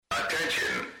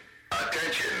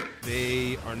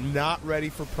are not ready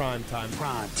for prime time.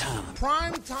 Prime time.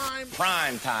 Prime time.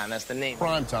 Prime time. That's the name.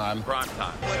 Prime time. Prime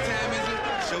time. What time is it?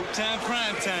 Showtime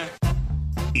prime time.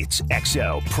 It's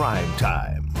XL Prime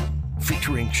Time,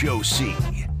 featuring Joe C.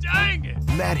 Dang it!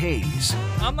 Matt Hayes.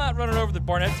 I'm not running over the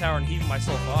Barnett Tower and heaving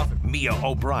myself off. Mia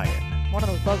O'Brien. One of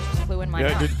those bugs just flew in my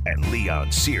mouth. And Leon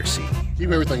Searcy.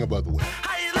 Keep everything above the way.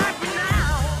 How you like me now?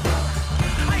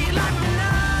 How you like me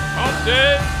now? Hump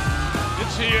day.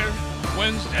 It's here.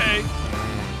 Wednesday.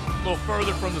 A little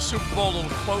further from the Super Bowl, a little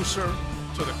closer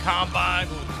to the Combine,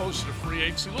 a little closer to free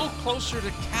agency, a little closer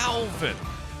to Calvin,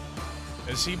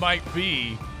 as he might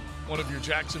be one of your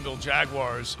Jacksonville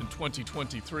Jaguars in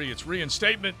 2023. It's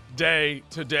reinstatement day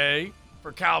today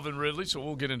for Calvin Ridley, so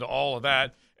we'll get into all of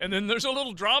that. And then there's a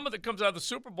little drama that comes out of the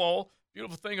Super Bowl.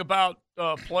 Beautiful thing about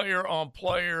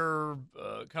player-on-player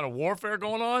kind of warfare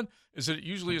going on is that it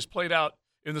usually is played out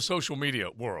in the social media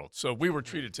world. So we were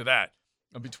treated to that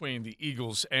between the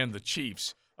Eagles and the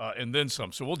Chiefs and then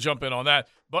some. So we'll jump in on that.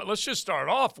 But let's just start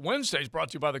off. Wednesday's brought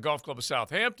to you by the Golf Club of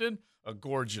Southampton. A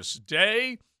gorgeous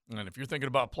day. And if you're thinking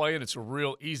about playing, it's a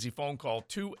real easy phone call,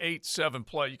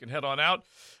 287-PLAY. You can head on out,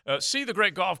 see the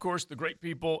great golf course, the great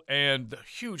people, and the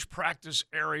huge practice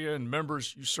area and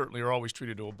members. You certainly are always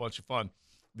treated to a bunch of fun.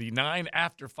 The 9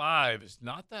 after 5 is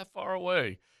not that far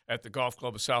away at the Golf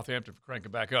Club of Southampton for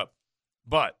cranking back up.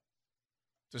 But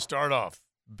to start off,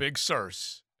 Big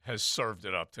Surse has served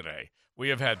it up today. We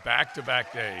have had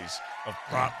back-to-back days of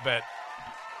prop bet.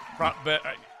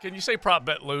 Can you say prop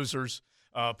bet losers?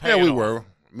 Yeah, we were.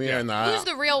 Me and I. Who's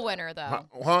the real winner, though?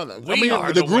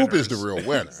 The group is the real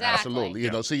winner. Exactly.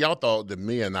 Absolutely. See, y'all thought that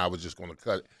me and I was just going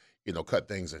to cut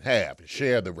things in half and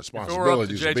share the If it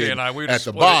responsibilities were of up to JJ being and I, we'd at have the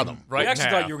split bottom. it right I actually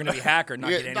in thought half. you were going to be hacker, not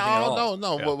get anything at all.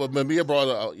 No. But Mia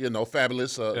brought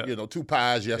fabulous, 2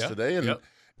 pies yesterday,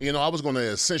 and I was going to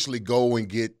essentially go and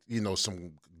get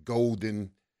some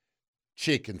golden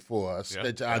chicken for us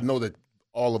that I know that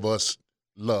all of us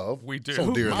love. We do.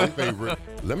 So dearly. My favorite,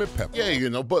 lemon pepper.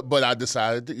 Yeah, but I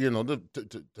decided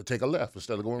to take a left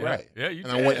instead of going right. Yeah, you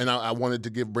and did. I wanted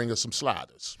to bring us some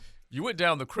sliders. You went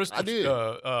down the crystal I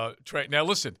did. train. Now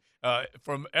listen,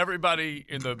 from everybody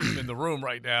in the room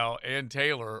right now, and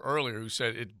Taylor earlier, who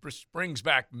said it brings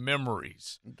back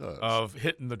memories of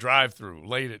hitting the drive-through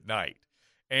late at night.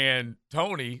 And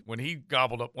Tony, when he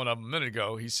gobbled up one of them a minute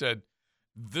ago, he said,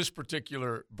 this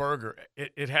particular burger,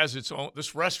 it has its own,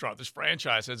 this restaurant, this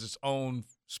franchise has its own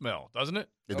smell, doesn't it?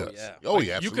 It does. Yeah. Oh, Like, yeah,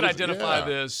 you absolutely. can identify Yeah.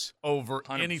 this over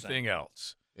 100%. anything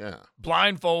else. Yeah.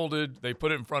 Blindfolded, they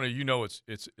put it in front of you,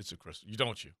 it's a crystal. You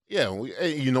don't you? Yeah,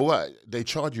 you know what? They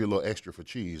charge you a little extra for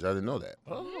cheese. I didn't know that.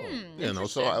 Oh.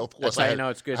 So of course That's how I you had, know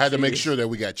it's good I had to make cheese. sure that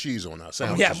we got cheese on our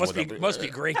sandwiches. Yeah, it must be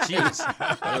great cheese.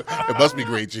 It must be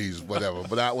great cheese, whatever.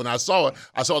 But when I saw it,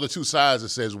 I saw the 2 sides that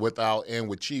says without and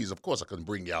with cheese. Of course, I couldn't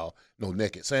bring y'all no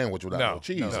naked sandwich without no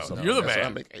cheese. no. or something. You're the So I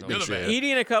man. make You're the sure. man.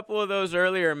 Eating a couple of those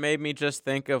earlier made me just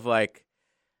think of, like,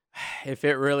 if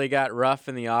it really got rough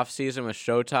in the off season with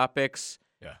show topics,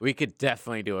 we could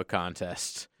definitely do a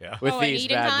contest with an these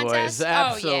eating bad contest? boys.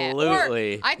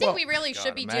 Absolutely. Or I think we really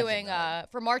should be imagine doing that.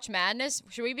 for March Madness.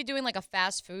 Should we be doing like a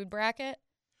fast food bracket?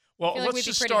 Well, feel like let's we'd be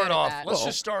just pretty start good at off. that. Let's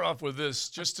just start off with this,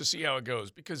 just to see how it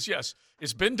goes. Because yes,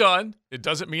 it's been done. It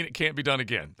doesn't mean it can't be done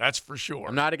again. That's for sure.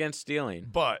 I'm not against stealing.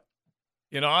 But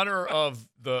in honor of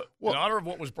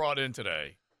what was brought in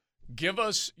today, give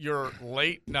us your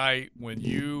late night when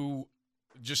you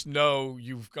just know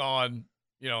you've gone,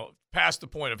 past the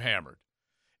point of hammered,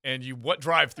 and what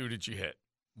drive-through did you hit?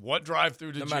 What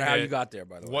drive-through did you hit? No matter how you got there,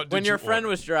 by the way. What did When your you friend order?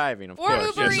 was driving, of Or course.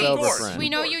 Uber your Eats. sober Of course. friend. We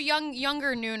know you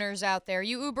younger nooners out there.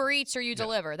 You Uber Eats or you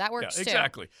deliver. That works too.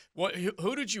 Exactly.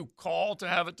 Who did you call to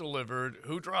have it delivered?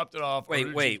 Who dropped it off? Or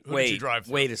who did you drive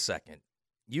through? Wait a second.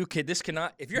 This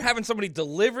cannot. If you're having somebody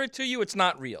deliver it to you, it's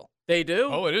not real. They do?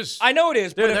 Oh, it is. I know it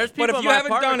is, Dude, but there's if, people but if in you my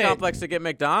haven't apartment done complex that get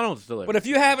McDonald's delivered. but if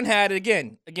you haven't had it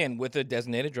again with a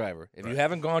designated driver, if you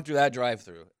haven't gone through that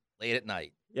drive-through late at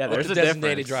night, Yeah, with there's the a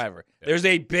designated difference. driver, there's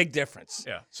a big difference.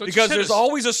 Yeah. So because just hit there's us-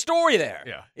 always a story there.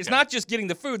 Yeah, It's yeah. not just getting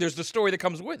the food. There's the story that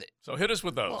comes with it. So hit us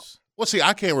with those. Well, see,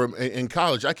 I can't in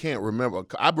college. I can't remember.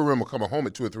 I remember coming home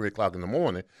at 2 or 3 o'clock in the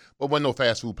morning, but wasn't no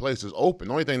fast food places open.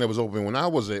 The only thing that was open when I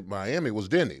was at Miami was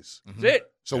Denny's. That's it.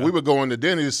 So we would go into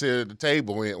Denny's, sit at the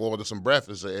table, and order some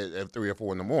breakfast at 3 or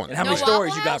 4 in the morning. And how No many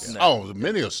stories you Waffle got House? from that? Oh,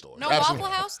 many a story. No Absolutely.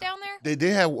 Waffle House down there? They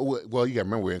have. Well, you got to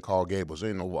remember we're in Carl Gables. There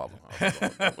ain't no Waffle House.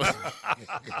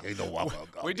 Ain't no Waffle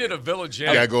House. We did a Village You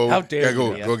Inn. gotta go. How dare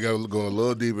gotta you, go a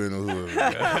little deeper in the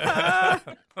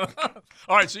hood.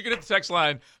 All right, so you can hit the text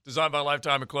line designed by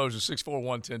Lifetime Enclosures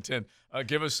 641-1010.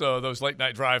 Give us those late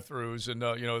night drive-throughs and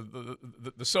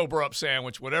the sober up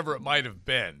sandwich, whatever it might have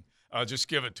been. just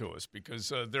give it to us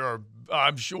because there are,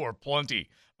 I'm sure, plenty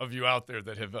of you out there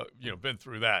that have been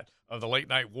through that, the late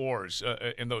night wars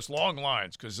in those long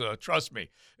lines. Because trust me,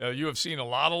 you have seen a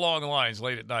lot of long lines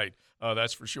late at night.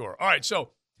 That's for sure. All right,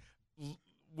 so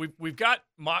we've got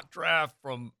mock draft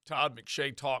from Todd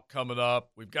McShay talk coming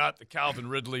up. We've got the Calvin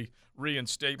Ridley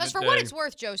reinstatement. That's for day. what it's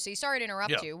worth, Josie. Sorry to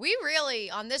interrupt you. We really,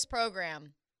 on this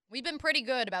program, we've been pretty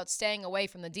good about staying away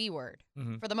from the D word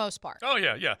for the most part. Oh,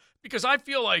 yeah. Because I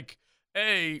feel like,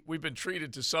 we've been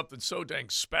treated to something so dang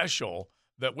special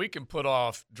that we can put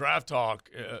off draft talk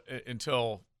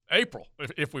until April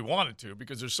if we wanted to,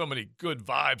 because there's so many good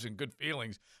vibes and good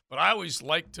feelings. But I always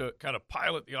like to kind of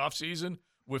pilot the offseason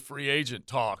with free agent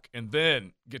talk and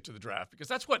then get to the draft, because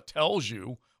that's what tells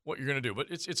you what you're going to do. But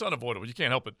it's unavoidable. You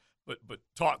can't help it but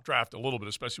talk draft a little bit,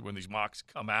 especially when these mocks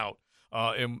come out.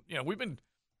 And we've been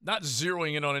not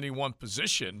zeroing in on any one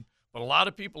position, but a lot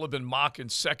of people have been mocking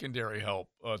secondary help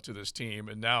to this team,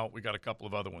 and now we got a couple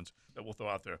of other ones that we'll throw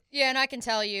out there. Yeah, and I can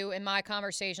tell you in my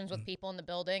conversations with people in the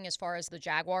building, as far as the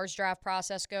Jaguars draft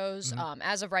process goes,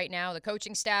 as of right now, the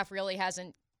coaching staff really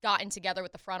hasn't gotten together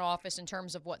with the front office in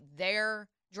terms of what their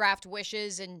draft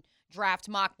wishes and draft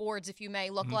mock boards, if you may,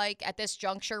 look like at this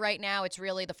juncture right now. It's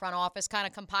really the front office kind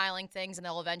of compiling things, and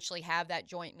they'll eventually have that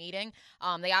joint meeting.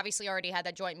 They obviously already had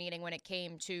that joint meeting when it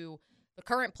came to the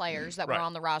current players that were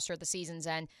on the roster at the season's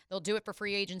end. They'll do it for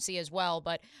free agency as well.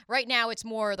 But right now it's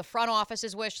more the front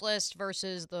office's wish list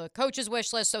versus the coach's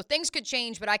wish list. So things could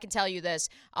change, but I can tell you this.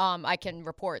 I can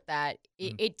report that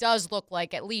it does look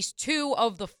like at least 2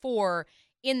 of the 4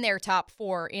 in their top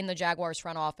 4 in the Jaguars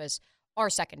front office are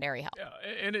secondary help. Yeah,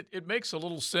 and it makes a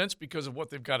little sense because of what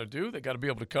they've got to do. They've got to be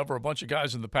able to cover a bunch of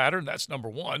guys in the pattern. That's number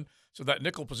one. So that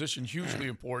nickel position, hugely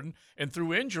important. And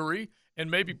through injury and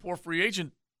maybe poor free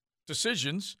agent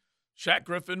decisions, Shaq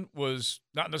Griffin was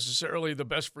not necessarily the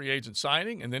best free agent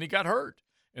signing, and then he got hurt.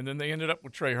 And then they ended up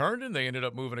with Trey Herndon. They ended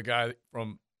up moving a guy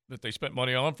that they spent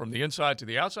money on from the inside to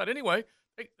the outside. Anyway,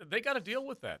 they got to deal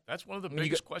with that. That's one of the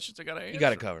biggest questions they got to answer. You got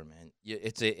to cover, man.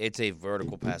 It's a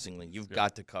vertical passing league. You've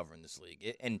got to cover in this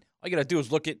league. And all you got to do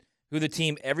is look at who the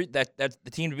team that's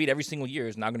the team to beat every single year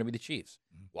is now going to be the Chiefs.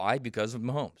 Why? Because of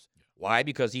Mahomes. Why?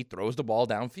 Because he throws the ball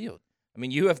downfield. I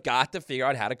mean, you have got to figure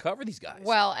out how to cover these guys.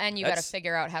 Well, and you got to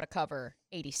figure out how to cover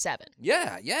 87.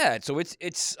 Yeah. So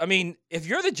it's. I mean, if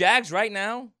you're the Jags right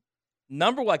now,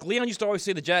 like Leon used to always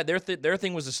say, the Jags their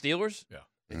thing was the Steelers. Yeah.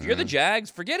 If you're the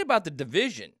Jags, forget about the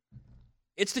division.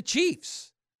 It's the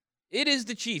Chiefs. It is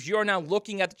the Chiefs. You are now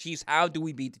looking at the Chiefs. How do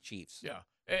we beat the Chiefs? Yeah,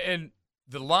 and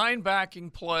the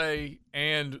linebacking play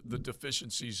and the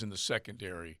deficiencies in the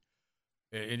secondary.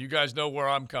 And you guys know where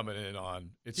I'm coming in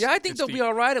on. I think they'll be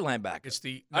all right at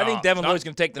linebacker. I think Devin Lloyd's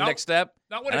going to take the next step.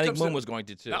 I think Moon was going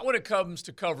to, too. Not when it comes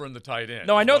to covering the tight end.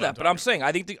 No, I know that, but I'm saying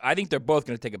I think they're both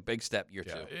going to take a big step year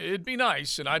 2. It'd be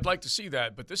nice, and I'd like to see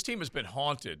that. But this team has been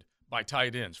haunted by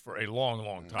tight ends for a long,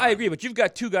 long time. I agree, but you've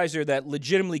got 2 guys there that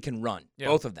legitimately can run,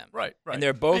 both of them. Right. And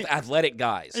they're both athletic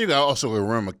guys. You got also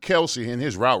remember Kelsey and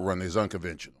his route run is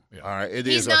unconventional. Yeah. All right,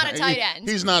 he's not a tight end.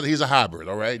 He's not. He's a hybrid.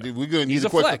 All right, we're going to he's a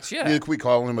flex. Yeah, we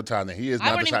call him a tight end. He is I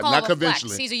not wouldn't even call him a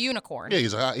flex. He's a unicorn. Yeah,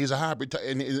 he's a hybrid.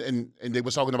 And they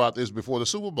were talking about this before the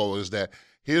Super Bowl. Is that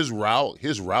his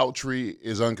route tree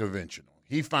is unconventional.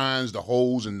 He finds the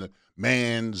holes in the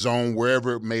man zone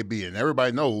wherever it may be, and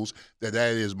everybody knows that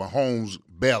is Mahomes'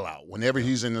 bailout. Whenever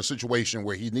he's in a situation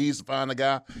where he needs to find a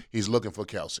guy, he's looking for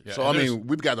Kelsey. Yeah, so I mean,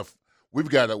 we've got to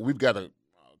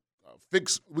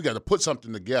put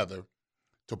something together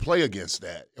to play against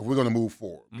that if we're going to move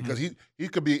forward, because he's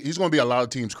going to be a lot of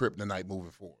teams' kryptonite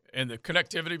moving forward. And the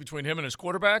connectivity between him and his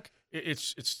quarterback,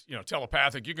 it's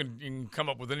telepathic. You can come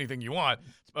up with anything you want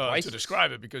to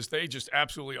describe it, because they just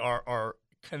absolutely are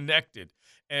connected.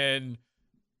 And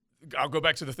I'll go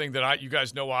back to the thing that you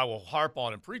guys know I will harp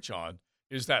on and preach on,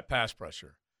 is that pass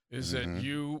pressure. Is that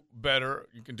you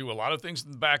can do a lot of things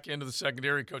in the back end of the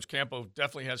secondary. Coach Campo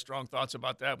definitely has strong thoughts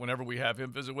about that whenever we have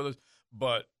him visit with us.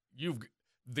 But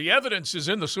the evidence is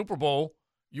in the Super Bowl.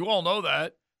 You all know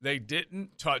that. They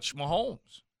didn't touch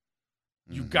Mahomes.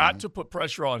 You got to put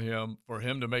pressure on him for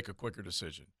him to make a quicker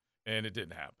decision. And it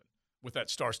didn't happen with that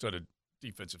star-studded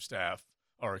defensive staff,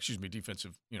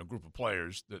 defensive group of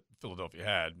players that Philadelphia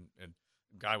had. And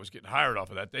the guy was getting hired off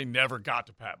of that. They never got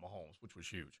to Pat Mahomes, which was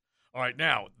huge. All right,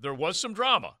 now, there was some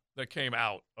drama that came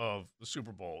out of the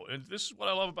Super Bowl. And this is what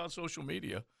I love about social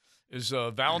media, is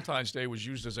Valentine's Day was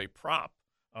used as a prop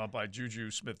by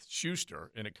Juju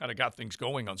Smith-Schuster, and it kind of got things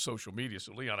going on social media.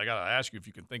 So, Leon, I got to ask you if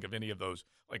you can think of any of those,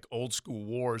 like, old-school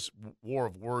war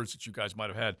of words that you guys might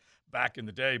have had back in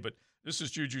the day. But this is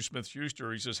Juju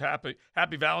Smith-Schuster. He says, happy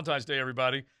Valentine's Day,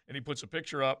 everybody. And he puts a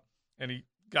picture up, and he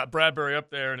got Bradbury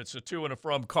up there, and it's a to and a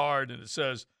from card, and it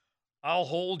says, "I'll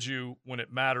hold you when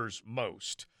it matters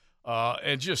most,"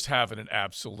 and just having an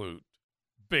absolute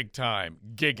big time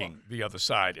gigging the other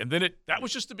side. And then that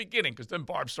was just the beginning, because then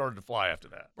Barb started to fly after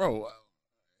that. Bro,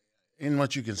 in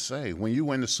what you can say, when you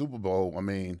win the Super Bowl, I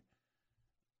mean,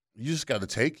 you just got to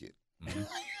take it. Mm-hmm.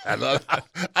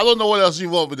 I don't know what else you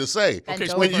want me to say. Okay,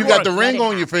 so when you got the ring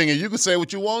on your finger, you can say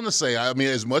what you want to say. I mean,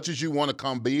 as much as you want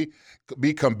to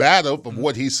be combative of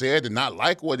what he said and not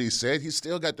like what he said, he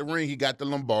still got the ring. He got the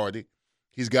Lombardi.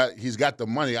 He's got the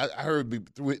money. I heard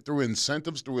through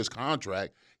incentives, through his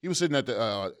contract. He was sitting at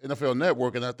the NFL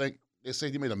Network, and I think they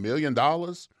said he made $1 million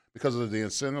because of the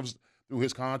incentives through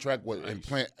his contract.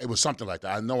 It was something like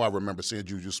that. I know I remember seeing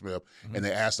Juju Smith, and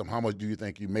they asked him, how much do you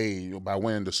think you made by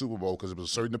winning the Super Bowl? Because it was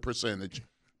a certain percentage,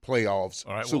 playoffs,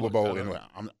 Super Bowl.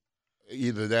 And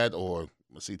either that or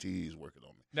CTE's working on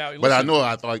me. Now, but I know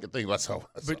I thought I could think that's how.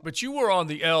 But you were on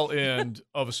the L end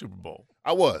of a Super Bowl.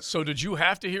 I was. So did you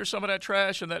have to hear some of that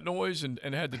trash and that noise and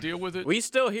had to deal with it? We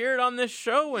still hear it on this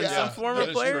show when some former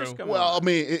players come on. Well, I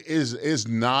mean, it is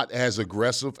not as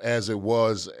aggressive as it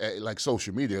was like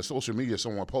social media. Social media,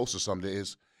 someone posted something,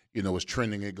 it's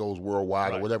trending, it goes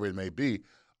worldwide or whatever it may be.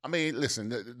 I mean,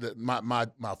 listen,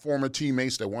 my former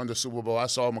teammates that won the Super Bowl, I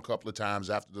saw them a couple of times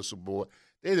after the Super Bowl.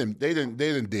 They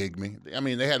didn't dig me. I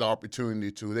mean, they had the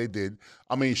opportunity to. They did.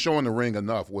 I mean, showing the ring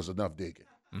enough was enough digging.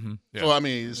 Mm-hmm. Yeah. So I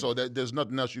mean, there's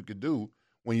nothing else you could do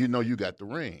when you know you got the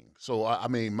ring. So I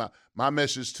mean, my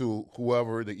message to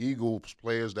whoever the Eagles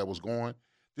players that was going,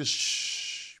 just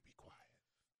shh, be quiet.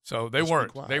 So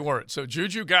they weren't. So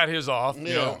Juju got his off.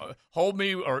 Yeah. Hold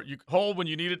me, or you hold when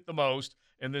you need it the most.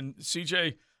 And then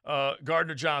C.J.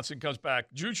 Gardner-Johnson comes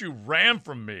back. Juju ran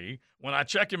from me when I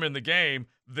check him in the game.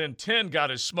 Then 10 got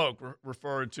his smoke,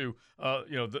 referring to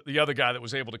the other guy that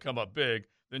was able to come up big.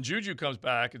 Then Juju comes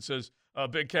back and says,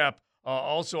 Big Cap,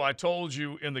 also I told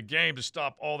you in the game to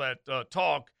stop all that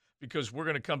talk because we're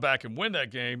going to come back and win that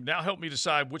game. Now help me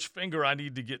decide which finger I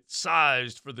need to get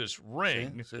sized for this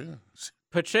ring.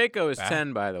 Pacheco is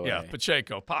 10, by the way. Yeah,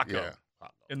 Paco. Yeah.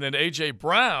 And then A.J.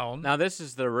 Brown. Now this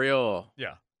is the real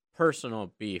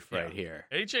personal beef right here.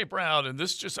 A.J. Brown, and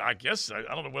this just, I guess,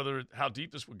 I don't know how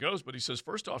deep this one goes, but he says,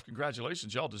 first off,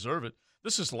 congratulations, y'all deserve it.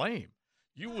 This is lame.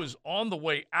 You was on the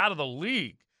way out of the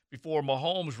league before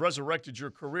Mahomes resurrected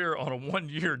your career on a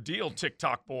one-year deal,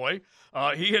 TikTok boy.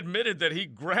 He admitted that he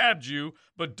grabbed you,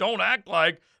 but don't act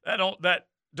like that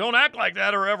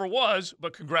or ever was,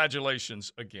 but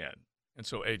congratulations again. And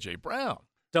so A.J. Brown.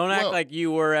 Don't act like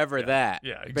you were ever that.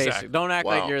 Yeah, exactly. Basically. Don't act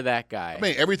like you're that guy. I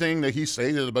mean, everything that he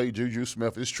stated about Juju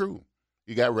Smith is true.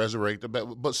 He got resurrected,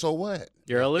 but so what?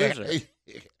 You're a loser.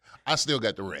 I still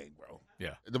got the ring, bro.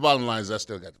 Yeah. The bottom line is I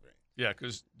still got the ring. Yeah,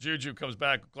 because Juju comes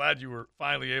back. Glad you were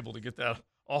finally able to get that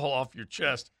all off your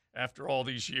chest after all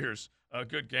these years.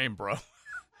 Good game, bro.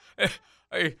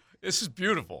 Hey, this is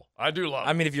beautiful. I do love it.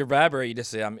 I mean, if you're Bradbury, you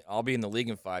just say, I'll be in the league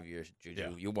in 5 years, Juju. Yeah.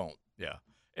 You won't. Yeah.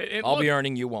 I'll be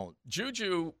earning, you won't.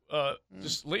 Juju,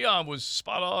 Leon was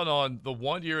spot on the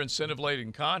 1 year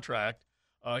incentive-laden contract.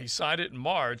 He signed it in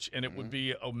March, and it would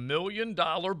be $1 million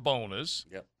bonus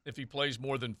if he plays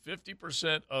more than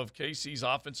 50% of KC's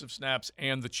offensive snaps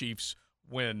and the Chiefs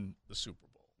win the Super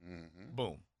Bowl. Mm-hmm.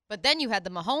 Boom. But then you had the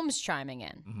Mahomes chiming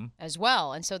in as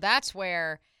well. And so that's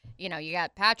where, you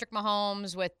got Patrick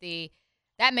Mahomes with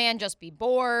that man just be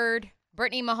bored.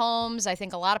 Brittany Mahomes, I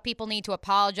think a lot of people need to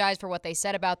apologize for what they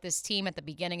said about this team at the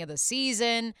beginning of the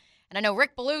season. And I know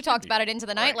Rick Ballou talked about it into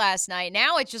the night last night.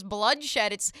 Now it's just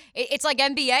bloodshed. It's like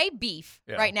NBA beef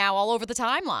right now all over the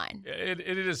timeline. It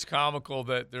is comical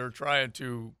that they're trying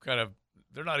to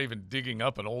they're not even digging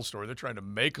up an old story. They're trying to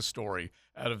make a story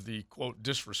out of the, quote,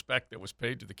 disrespect that was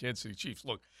paid to the Kansas City Chiefs.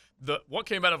 Look, what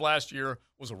came out of last year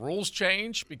was a rules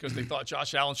change because they thought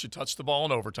Josh Allen should touch the ball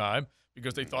in overtime,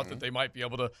 because they thought that they might be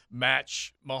able to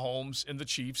match Mahomes and the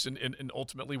Chiefs and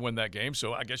ultimately win that game.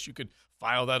 So I guess you could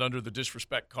file that under the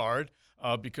disrespect card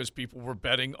because people were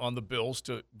betting on the Bills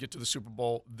to get to the Super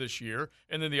Bowl this year.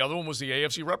 And then the other one was the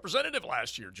AFC representative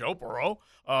last year, Joe Burrow,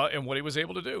 and what he was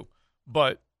able to do.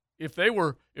 But if they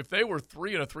were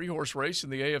 3 in a 3-horse race in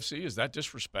the AFC, is that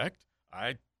disrespect?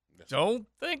 I don't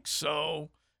think so.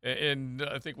 And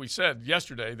I think we said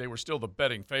yesterday they were still the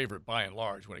betting favorite by and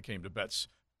large when it came to bets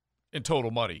in total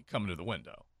money coming to the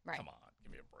window. Right. Come on,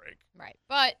 give me a break. Right.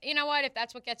 But you know what? If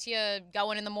that's what gets you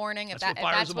going in the morning, if that's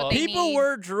what they need. People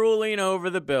were drooling over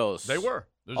the Bills. They were.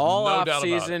 There's all no off doubt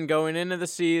season, about it. going into the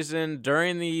season,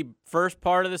 during the first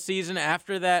part of the season,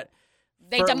 after that.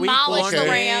 They demolished the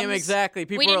Rams. Exactly.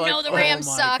 People we didn't were know like, the Rams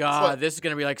oh my sucked. God, this is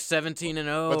going to be like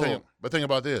 17-0. But think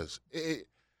about this.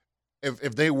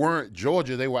 If they weren't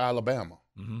Georgia, they were Alabama.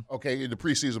 Okay, in the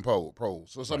preseason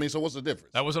polls. So I mean, so what's the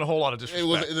difference? That wasn't a whole lot of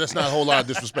disrespect. That's not a whole lot of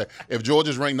disrespect. If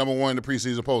Georgia's ranked number 1 in the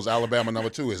preseason polls, Alabama number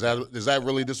 2, is that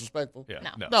really disrespectful? Yeah.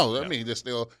 No. I mean, they're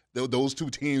still those two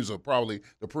teams are probably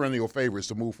the perennial favorites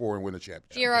to move forward and win the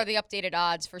championship. Here are the updated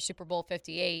odds for Super Bowl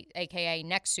 58, a.k.a.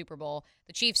 next Super Bowl.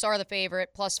 The Chiefs are the favorite,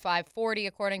 plus 540,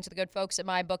 according to the good folks at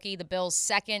MyBookie. The Bills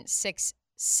second,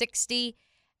 660.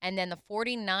 And then the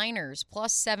 49ers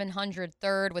plus 700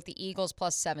 third, with the Eagles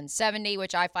plus 770,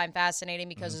 which I find fascinating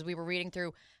because as we were reading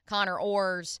through Connor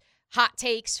Orr's hot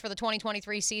takes for the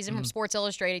 2023 season from Sports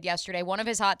Illustrated yesterday, one of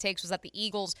his hot takes was that the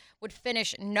Eagles would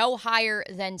finish no higher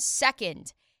than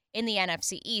second in the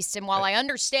NFC East. And while I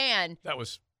understand that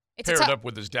was paired up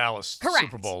with his Dallas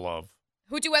Super Bowl love.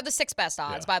 Who do have the 6th best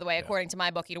odds, by the way, according to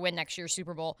MyBookie, to win next year's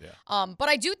Super Bowl. But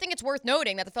I do think it's worth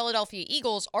noting that the Philadelphia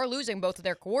Eagles are losing both of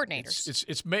their coordinators.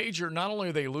 It's major. Not only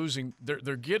are they losing,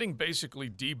 they're getting basically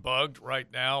debugged right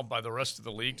now by the rest of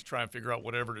the league to try and figure out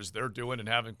whatever it is they're doing and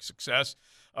having success.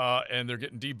 And they're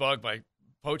getting debugged by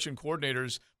poaching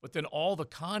coordinators. But then all the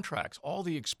contracts, all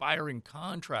the expiring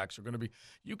contracts are going to be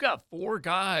 – you got 4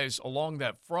 guys along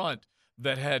that front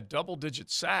that had double-digit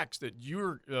sacks that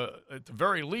you're, at the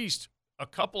very least – a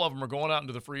couple of them are going out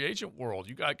into the free agent world.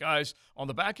 You got guys on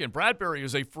the back end. Bradbury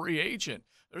is a free agent.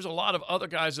 There's a lot of other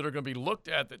guys that are going to be looked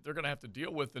at that they're going to have to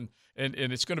deal with, and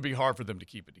it's going to be hard for them to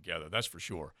keep it together. That's for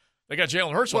sure. They got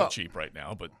Jalen Hurts on the cheap right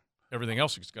now, but everything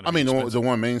else is going to be expensive. The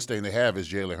one mainstay they have is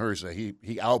Jalen Hurts.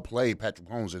 He outplayed Patrick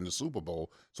Mahomes in the Super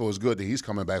Bowl, so it's good that he's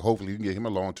coming back. Hopefully you can get him a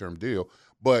long-term deal.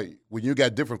 But when you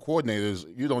got different coordinators,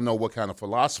 you don't know what kind of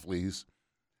philosophies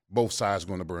both sides are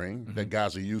going to bring that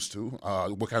guys are used to,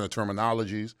 what kind of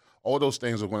terminologies. All those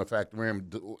things are going to factor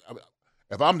in.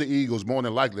 If I'm the Eagles, more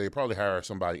than likely they probably hire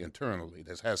somebody internally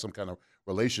that has some kind of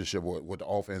relationship with the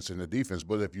offense and the defense.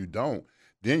 But if you don't,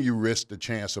 then you risk the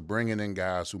chance of bringing in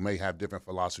guys who may have different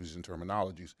philosophies and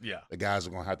terminologies. Yeah, the guys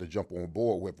are going to have to jump on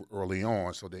board with early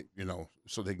on, so they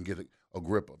can get a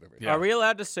grip of everything. Yeah. Are we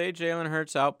allowed to say Jalen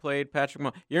Hurts outplayed Patrick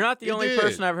Mahomes? You're not the only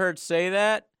person I've heard say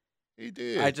that. He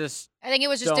did. I think it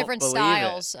was just different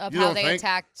styles of how they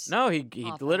attacked. No, he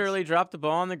literally dropped the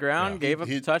ball on the ground, gave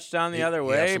a touchdown the other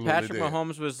way. Patrick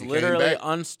Mahomes was literally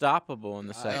unstoppable in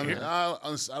the second half.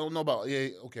 I don't know about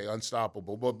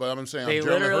unstoppable, but I'm saying they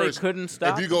literally couldn't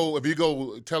stop. If you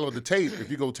go tailor the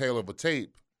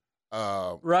tape,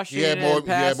 rushing, he had more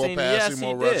passing, yes,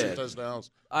 more rushing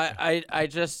touchdowns. I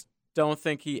just don't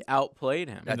think he outplayed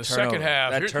him. In the second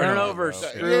half, that turnover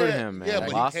screwed him, man. Yeah,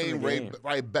 but he came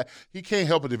right back. He can't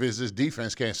help it if his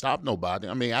defense can't stop nobody.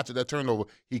 I mean, after that turnover,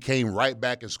 he came right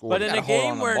back and scored. But in a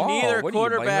game where neither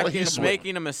quarterback is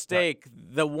making a mistake,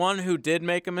 the one who did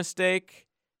make a mistake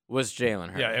was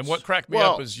Jalen Hurts. Yeah, and what cracked me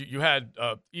up is you had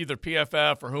either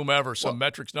PFF or whomever, some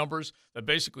metrics numbers that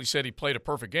basically said he played a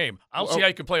perfect game. I don't see how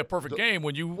you can play a perfect game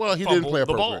when you he didn't play a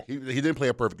perfect ball. He didn't play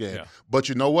a perfect game. Yeah. But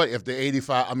you know what? If the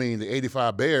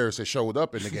 85 Bears had showed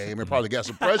up in the game and probably got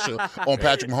some pressure on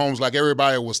Patrick Mahomes like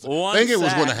everybody was thinking it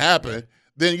was going to happen,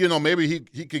 then maybe he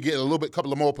could get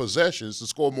couple of more possessions to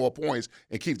score more points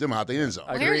and keep them out the end zone.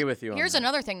 I agree with you. Here's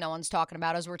another thing no one's talking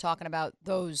about as we're talking about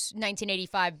those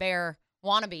 1985 Bear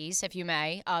wannabes, if you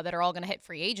may, that are all going to hit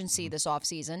free agency this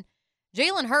offseason.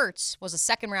 Jalen Hurts was a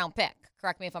second-round pick.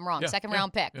 Correct me if I'm wrong.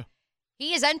 Second-round pick. Yeah.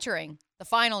 He is entering the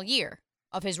final year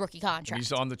of his rookie contract.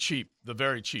 He's on the cheap, the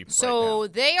very cheap. So right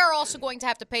now. They are also going to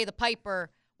have to pay the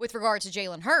piper with regard to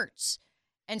Jalen Hurts.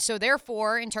 And so,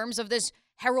 therefore, in terms of this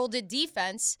heralded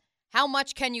defense, how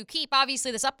much can you keep? Obviously,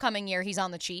 this upcoming year, he's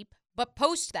on the cheap. But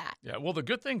post that. Yeah, well, the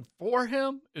good thing for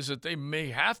him is that they may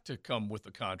have to come with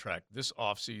the contract this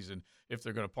offseason if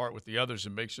they're going to part with the others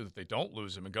and make sure that they don't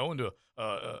lose him and go into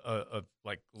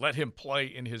let him play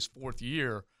in his fourth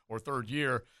year or third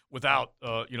year without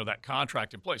that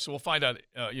contract in place. So we'll find out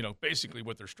basically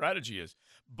what their strategy is.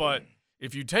 But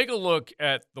if you take a look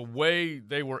at the way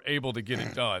they were able to get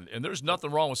it done, and there's nothing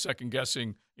wrong with second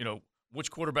guessing, which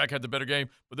quarterback had the better game,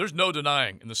 but there's no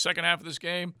denying in the second half of this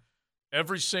game,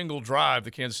 every single drive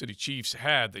the Kansas City Chiefs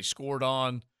had, they scored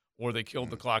on or they killed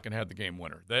the clock and had the game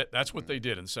winner. That's what they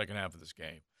did in the second half of this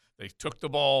game. They took the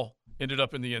ball, ended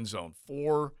up in the end zone.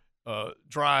 4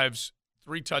 drives,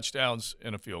 3 touchdowns,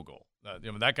 and a field goal.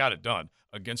 That got it done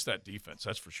against that defense,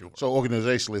 that's for sure. So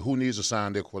organizationally, who needs to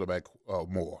sign their quarterback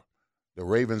more, the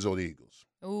Ravens or the Eagles?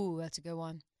 Ooh, that's a good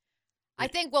one. I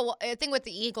think with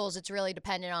the Eagles, it's really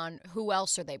dependent on who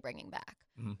else are they bringing back.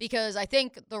 Mm-hmm. Because I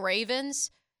think the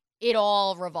Ravens – it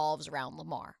all revolves around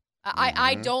Lamar.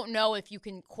 I don't know if you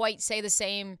can quite say the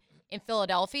same in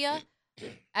Philadelphia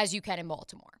as you can in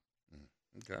Baltimore.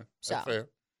 Okay, that's fair.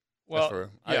 Well,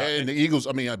 yeah, and the Eagles.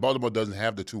 I mean, Baltimore doesn't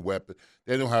have the two weapons.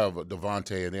 They don't have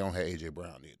Devontae, and they don't have A.J.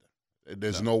 Brown either.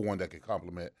 There's no one that can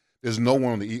complement. There's no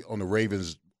one on the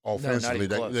Ravens offensively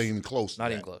that ain't even close.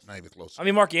 Not even close. Not even close. I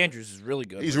mean, Mark Andrews is really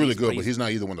good. He's really good, but he's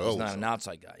not either one of those. He's not an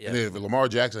outside guy. Yeah. And if Lamar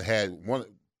Jackson had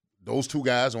those two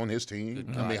guys on his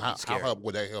team, I mean, how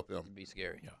would that help him? It'd be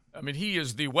scary. Yeah. I mean, he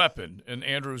is the weapon, and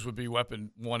Andrews would be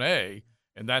weapon 1A,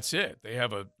 and that's it. They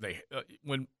have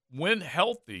when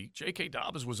healthy, J.K.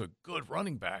 Dobbins was a good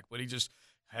running back, but he just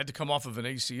had to come off of an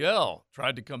ACL,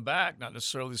 tried to come back, not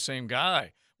necessarily the same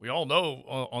guy. We all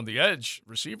know on the edge,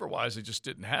 receiver-wise, they just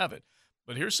didn't have it.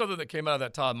 But here's something that came out of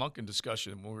that Todd Monken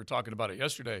discussion when we were talking about it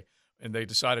yesterday, and they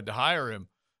decided to hire him.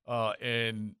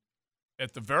 And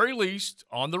at the very least,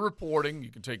 on the reporting,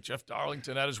 you can take Jeff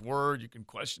Darlington at his word, you can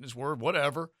question his word,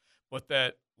 whatever, but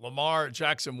that Lamar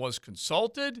Jackson was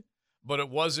consulted, but it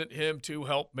wasn't him to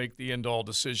help make the end-all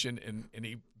decision, and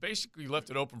he basically left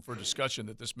it open for discussion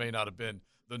that this may not have been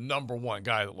the number one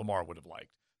guy that Lamar would have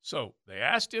liked. So they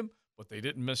asked him, but they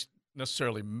didn't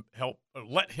necessarily help or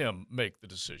let him make the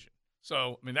decision.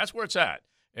 So, I mean, that's where it's at.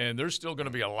 And there's still going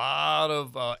to be a lot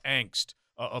of angst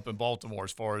up in Baltimore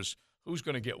as far as who's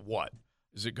going to get what.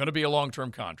 Is it going to be a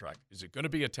long-term contract? Is it going to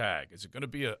be a tag? Is it going to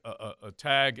be a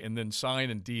tag and then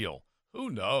sign and deal? Who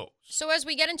knows? So as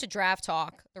we get into draft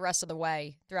talk the rest of the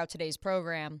way throughout today's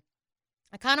program,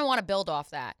 I kind of want to build off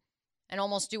that and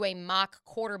almost do a mock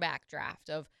quarterback draft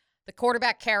of the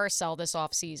quarterback carousel this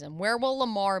offseason. Where will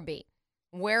Lamar be?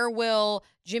 Where will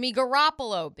Jimmy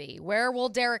Garoppolo be? Where will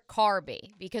Derek Carr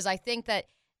be? Because I think that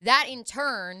in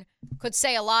turn could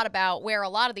say a lot about where a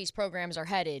lot of these programs are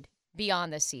headed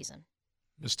beyond this season.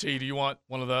 Ms. T, do you want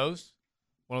one of those?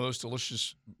 One of those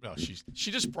delicious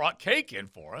she just brought cake in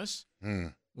for us.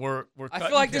 We're I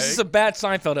feel like this is a bad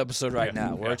Seinfeld episode right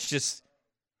now where it's just,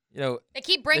 they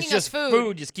keep bringing us food.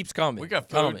 Food just keeps coming. We got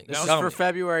food. This is for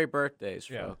February birthdays,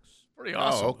 folks. Pretty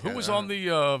awesome. Okay. Who was on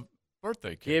the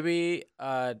birthday cake? Gibby,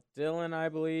 Dylan, I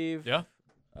believe. Yeah.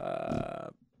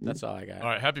 That's all I got. All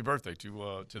right. Happy birthday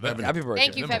to them. Happy birthday.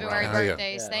 Thank you, February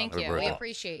birthdays. Yeah. Thank Happy you. birthday. We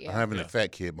appreciate you. I'm having a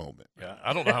fat kid moment. Yeah,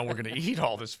 I don't know how we're going to eat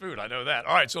all this food. I know that.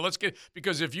 All right, so let's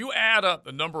because if you add up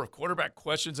the number of quarterback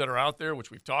questions that are out there,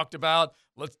 which we've talked about,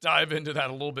 let's dive into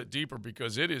that a little bit deeper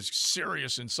because it is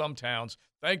serious in some towns.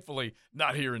 Thankfully,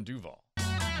 not here in Duval.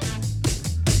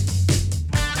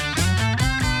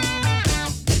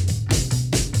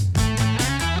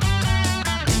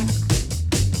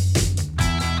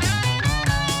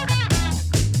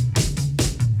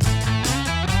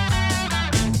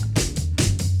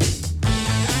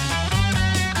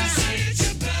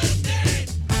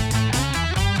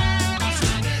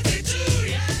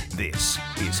 This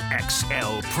is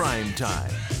XL Prime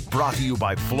Time, brought to you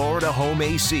by Florida Home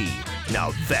AC.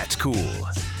 Now that's cool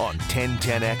on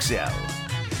 1010XL.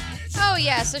 Oh,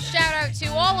 yes. A shout out to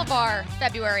all of our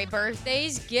February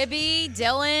birthdays. Gibby,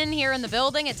 Dylan here in the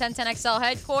building at 1010XL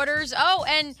headquarters. Oh,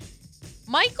 and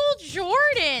Michael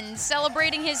Jordan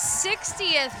celebrating his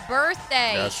 60th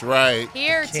birthday. That's right.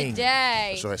 Here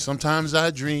today. That's right. Sometimes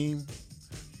I dream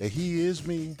that he is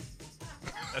me.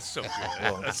 That's so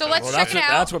good. So let's check it out.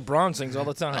 That's what Braun sings all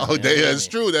the time. Oh, that's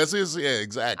true. That's his. Yeah,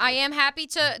 exactly. I am happy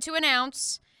to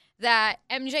announce that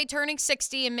MJ turning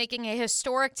 60 and making a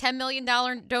historic $10 million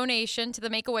donation to the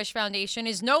Make-A-Wish Foundation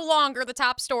is no longer the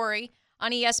top story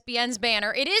on ESPN's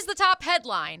banner. It is the top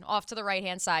headline off to the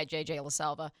right-hand side, JJ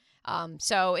LaSelva.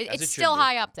 So it's still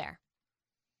high up there.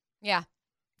 Yeah.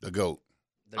 The GOAT.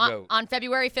 On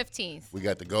February 15th. We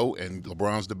got the GOAT and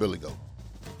LeBron's the Billy GOAT.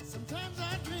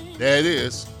 There it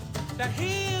is. That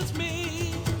he is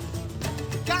me.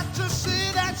 Got to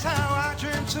see that's how I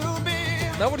dream to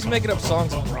be. Nobody's making up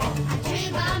songs with Braun. I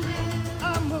dream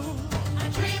I move. I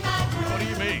dream I groove. What do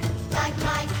you mean? Like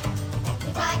Mike,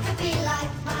 if I could be like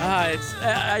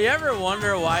Mike. You ever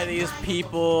wonder why these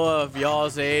people of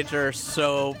y'all's age are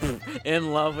so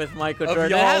in love with Michael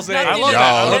Jordan? Y'all's age. I love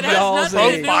Y'all. that. It has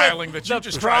nothing to do with Profiling that you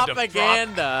just tried to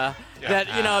propaganda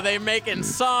that they making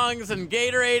songs and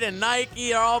Gatorade and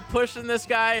Nike are all pushing this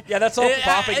guy. Yeah, that's all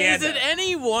propaganda. Is it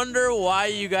any wonder why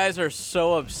you guys are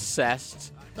so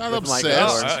obsessed? Not with Michael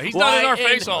obsessed. Jordan? He's not in our Why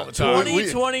face all the time.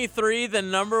 2023, the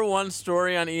number one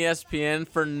story on ESPN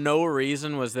for no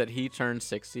reason was that he turned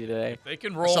 60 today. They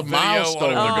can roll That's a video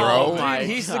milestone, on bro. Oh, my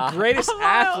He's the God. greatest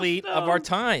athlete of our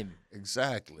time.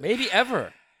 Exactly. Maybe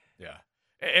ever. Yeah.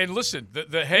 And listen, the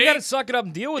You hate. got to suck it up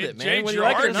and deal with It it, man. changed Whether you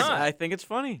your like it or argument. not. I think it's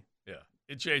funny. Yeah,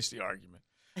 it changed the argument.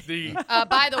 The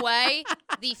By the way,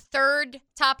 the third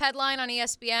top headline on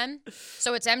ESPN.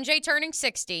 So it's MJ turning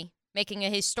 60, making a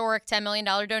historic $10 million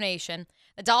donation.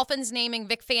 The Dolphins naming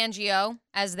Vic Fangio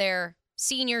as their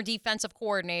senior defensive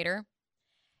coordinator.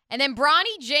 And then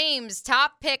Bronny James,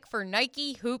 top pick for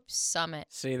Nike Hoop Summit.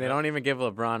 See, they don't even give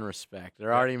LeBron respect.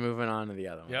 They're already moving on to the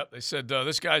other one. Yep, they said,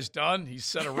 this guy's done. He's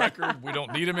set a record. We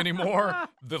don't need him anymore.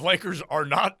 The Lakers are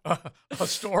not a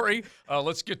story.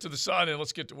 Let's get to the Sun, and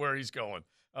let's get to where he's going.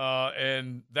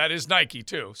 And that is Nike,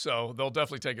 too. So they'll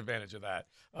definitely take advantage of that.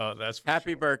 That's for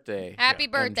Happy sure. birthday. Happy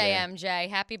birthday, MJ.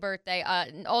 Happy birthday.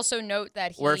 Also note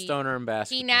that worst owner in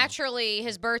basketball. He naturally,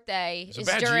 his birthday He's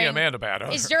a bad GM and a bad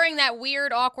owner. is during that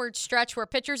weird, awkward stretch where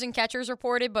pitchers and catchers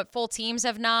reported, but full teams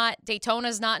have not.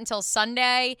 Daytona's not until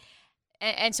Sunday.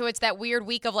 And so it's that weird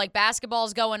week of, like,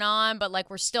 basketball's going on, but, like,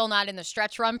 we're still not in the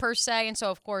stretch run per se. And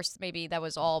so, of course, maybe that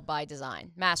was all by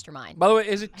design. Mastermind. By the way,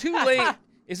 is it too late?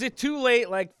 Is it too late,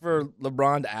 like, for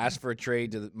LeBron to ask for a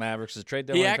trade to the Mavericks? The trade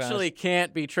deadline He actually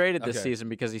can't be traded this Okay. season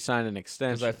because he signed an Because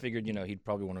extension. I figured, he'd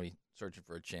probably want to be searching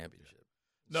for a championship.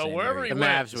 No, Same wherever year he the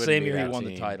went, Mavs wouldn't same be year he that won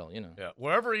the team. title, Yeah,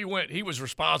 wherever he went, he was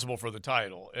responsible for the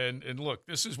title. And look,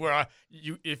 this is where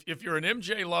if you're an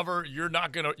MJ lover, you're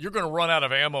gonna run out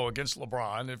of ammo against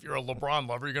LeBron. If you're a LeBron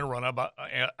lover, you're gonna run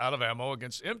out of ammo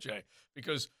against MJ,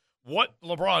 because what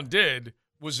LeBron did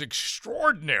was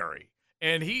extraordinary,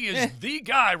 and he is the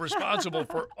guy responsible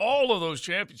for all of those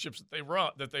championships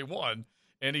that they won.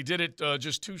 And he did it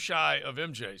just too shy of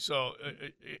MJ. So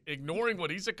ignoring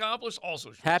what he's accomplished also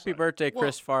shows. Happy birthday,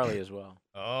 Chris Farley, as well.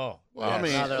 Oh, Well, I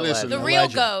mean, Another listen. The legend. real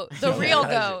legend. goat. The real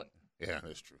goat. Yeah,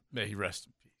 that's true. may he rest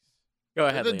in peace. Go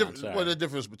ahead, The Leon. Sorry. well, the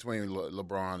difference between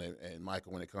LeBron and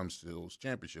Michael when it comes to those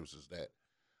championships is that,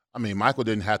 I mean, Michael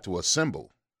didn't have to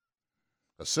assemble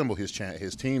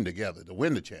his team together to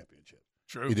win the championship.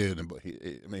 True. He did it.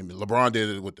 LeBron did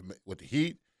it with the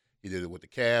Heat. He did it with the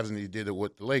Cavs, and he did it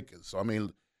with the Lakers. So I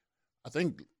mean, I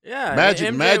think Yeah, Magic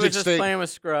MJ was just State- playing with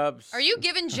scrubs. Are you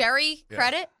giving Jerry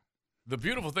credit? The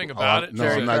beautiful thing about it, no,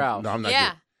 Jerry I'm not. Krause. No, I'm not.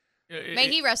 Yeah. Good. May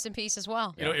he rest in peace as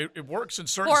well. it works in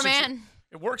certain Poor man.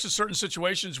 It works in certain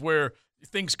situations where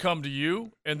things come to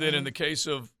you, and then in the case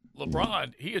of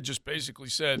LeBron, he had just basically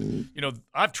said,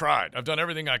 I've tried. I've done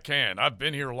everything I can. I've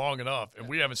been here long enough, and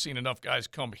we haven't seen enough guys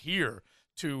come here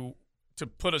to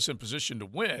put us in position to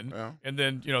win. Yeah. And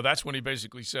then, that's when he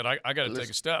basically said, I got to take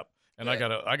a step, and I got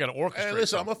to orchestrate. Hey,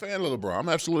 listen, I'm something. a fan of LeBron. I'm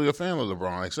absolutely a fan of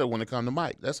LeBron, except when it comes to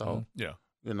Mike. That's all. Yeah.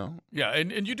 Yeah,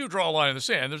 and you do draw a line in the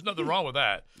sand. There's nothing wrong with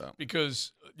that, No.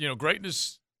 because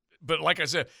greatness. But like I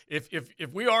said, if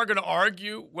we are going to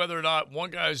argue whether or not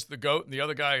one guy's the GOAT and the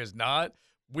other guy is not,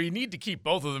 we need to keep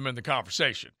both of them in the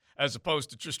conversation, as opposed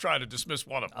to just trying to dismiss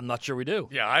one of them. I'm not sure we do.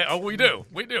 Yeah, we do.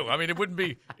 I mean, it wouldn't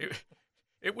be.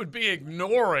 It would be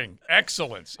ignoring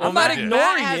excellence. I'm if not we did.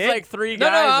 ignoring Matt has it. like three No,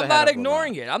 guys I'm ahead not of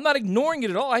ignoring it. I'm not ignoring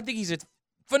it at all. I think he's a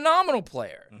phenomenal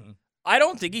player. Mhm. I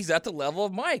don't think he's at the level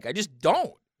of Mike. I just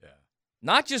don't. Yeah.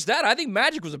 Not just that. I think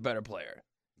Magic was a better player.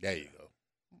 there you go.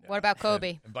 What about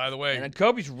Kobe? And by the way, And then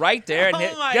Kobe's right there. And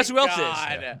Oh my guess who else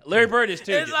God. is? Larry Bird is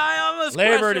too. I almost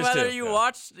Larry question Bird is whether too. you Yeah.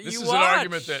 watched. this you is watch. an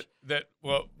argument that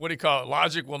what do you call it?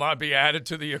 Logic will not be added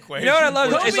to the equation. You know what I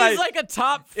love? We're Kobe's It's like a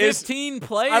top 15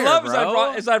 player. I love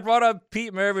bro. as I brought up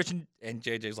Pete Maravich and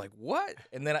JJ's like, what?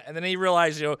 And then he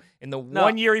realized, in the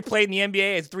 1 year he played in the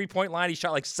NBA, his 3-point line, he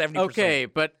shot like 70%. Okay,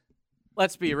 but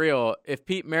let's be real. If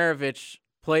Pete Maravich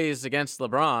plays against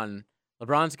LeBron,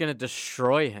 LeBron's gonna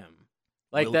destroy him.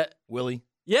 Like Will- that. Willie.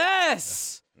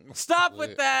 Yes. Stop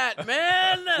with that,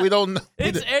 man. We don't know.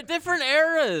 It's different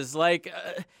eras. Like,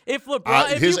 if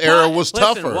LeBron, if his you era plop- was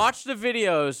listen, tougher. Watch the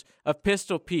videos of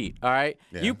Pistol Pete. All right,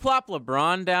 Yeah. you plop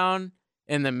LeBron down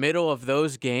in the middle of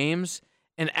those games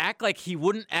and act like he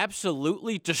wouldn't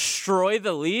absolutely destroy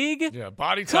the league. Yeah,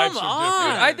 body Come types are on.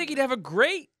 different. I think he'd have a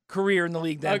great career in the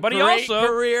league then. A But he great also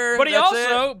career, But he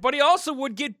that's also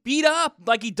would get beat up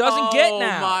like he doesn't get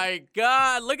now. Oh my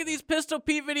God! Look at these Pistol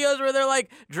Pete videos where they're like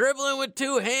dribbling with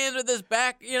two hands with his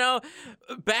back,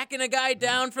 backing a guy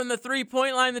down from the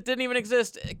 3-point line that didn't even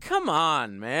exist. Come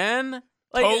on, man!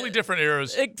 Like, Totally different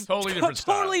eras. Totally different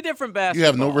style. Totally different basketball. You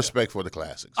have no respect for the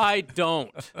classics. I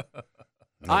don't.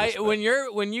 No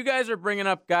respect. When you guys are bringing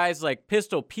up guys like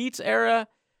Pistol Pete's era,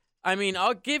 I mean,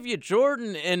 I'll give you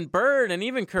Jordan and Bird and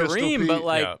even Kareem, Pete, but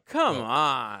like, yeah. come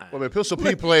on. Well, Pistol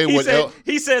Pete played He, with.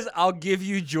 he says, "I'll give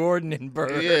you Jordan and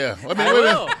Bird." Yeah, I mean, I wait a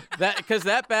will. minute. Because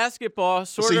that basketball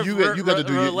sort see, of you gotta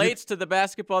do your- relates to the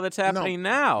basketball that's happening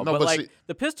now. no, but but like see-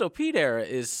 the Pistol Pete era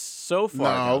is so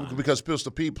far No, gone. because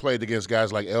Pistol Pete played against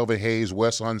guys like Elvin Hayes,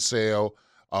 Wes Unseld,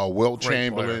 Wilt Great player.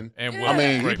 Chamberlain. And I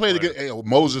mean, he great played player. against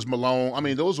Moses Malone. I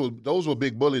mean, those were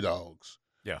big bully dogs.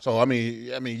 Yeah. So I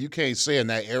mean, you can't say in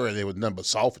that era there was nothing but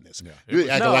softness. Yeah. You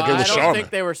acting No, like it was I don't sharper. think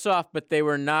they were soft, but they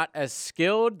were not as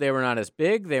skilled. They were not as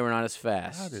big. They were not as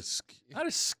fast. Not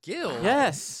a skill.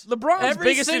 Yes. LeBron's Every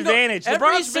biggest single- advantage. Every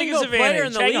LeBron's single biggest player advantage.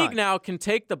 in the Hang league on. now can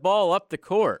take the ball up the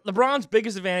court. LeBron's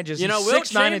biggest advantage is You know, he's Wilt 6'9"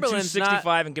 and Chamberlain's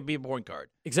 265 and can be a point guard.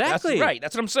 Exactly. That's right.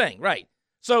 That's what I'm saying. Right.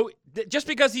 So just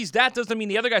because he's that doesn't mean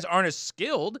the other guys aren't as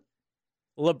skilled.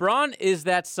 LeBron is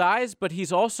that size, but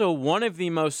he's also one of the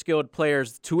most skilled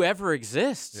players to ever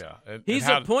exist. Yeah. He's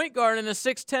a point guard in a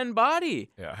 6'10" body.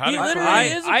 Yeah. He literally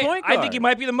is a point guard. I think he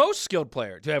might be the most skilled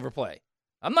player to ever play.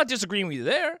 I'm not disagreeing with you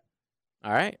there.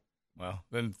 All right. Well,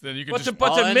 then you can But just.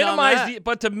 to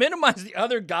minimize the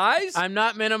other guys, I'm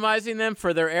not minimizing them.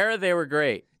 For their era, they were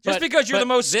great. Just because you're the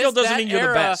most skilled doesn't mean you're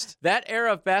the best. That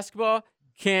era of basketball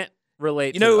can't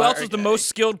relate you to know who else was the most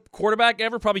skilled quarterback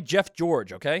ever? Probably Jeff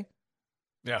George. Okay.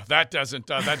 Yeah, that doesn't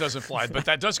fly, but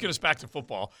that does get us back to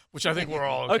football, which I think we're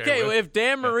all okay with. Well, if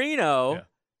Dan Marino,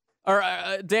 or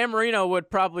Dan Marino would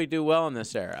probably do well in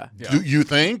this era. Yeah. Do you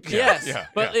think? Yes, Yeah.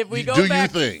 but if we go Do you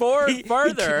back think?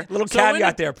 further, Little so when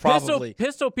caveat there, probably.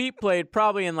 Pistol Pete played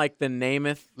probably in like the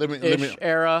Namath Let me-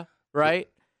 era, right?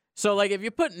 So like if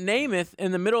you put Namath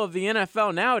in the middle of the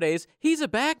NFL nowadays, he's a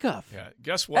backup. Yeah.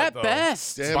 Guess what? At though?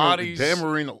 best. Dan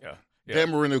Marino. Yeah. Dan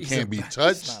Marino can't be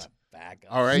touched.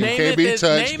 All right, Namath you can't be is-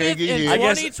 touched. Namath Can't get in hit.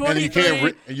 2023 and you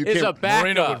can't. You is a can't.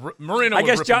 backup. Marino I would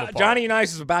guess rip him apart. Johnny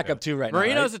Unitas is a backup too right now.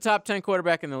 Marino's right? a top 10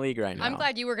 quarterback in the league right now. I'm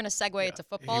glad you were going to segue it to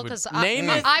football because I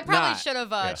Namath, probably not. should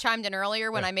have chimed in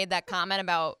earlier when I made that comment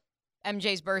about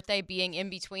MJ's birthday being in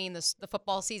between the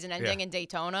football season ending and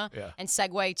Daytona and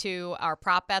segue to our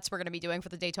prop bets we're going to be doing for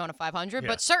the Daytona 500. Yeah.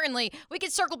 But certainly we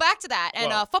could circle back to that and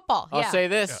Well, football. I'll yeah. say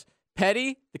this.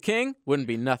 Petty, the king, wouldn't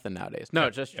be nothing nowadays. No,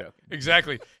 just joking.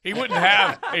 Exactly. He wouldn't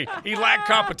have. He lacked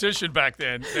competition back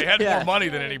then. They had more money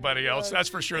than anybody else. That's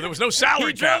for sure. There was no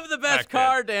salary He cap drove the best back then.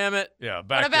 car, damn it. Yeah.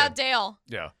 Back What about then. Dale?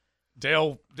 Yeah.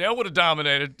 Dale would have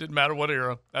dominated. Didn't matter what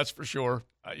era. That's for sure.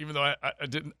 Even though I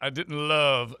didn't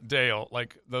love Dale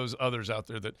like those others out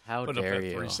there that How put up dare that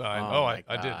you. 3 sign. Oh, I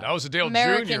my didn't. God. I was a Dale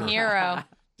American Jr. hero.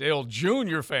 Dale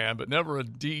Jr. fan, but never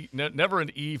never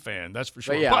an E fan. That's for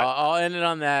sure. But yeah, I'll end it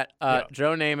on that.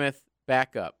 Joe Namath,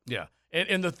 backup. Yeah.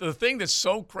 And the thing that's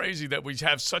so crazy that we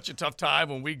have such a tough time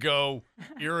when we go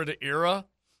era to era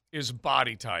is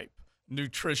body type,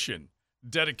 nutrition,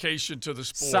 dedication to the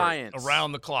sport, Science.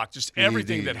 around the clock, just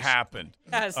everything that happened.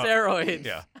 Steroids.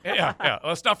 Yeah.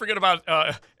 Let's not forget about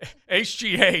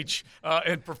HGH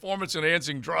and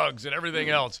performance-enhancing drugs and everything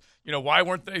else. You know, why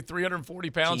weren't they 340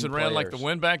 pounds Team and ran like the players.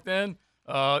 wind back then?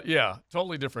 Yeah,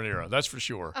 totally different era. That's for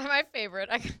sure. My favorite,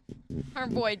 our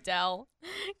boy Dell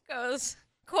goes,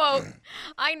 quote,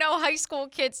 I know high school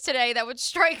kids today that would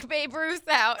strike Babe Ruth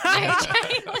out.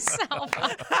 JJ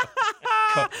LaSalva.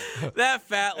 That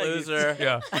fat loser.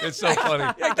 Yeah, it's so funny.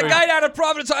 The guy down at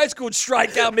Providence High School would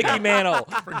strike out Mickey Mantle.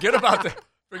 Forget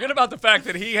about the fact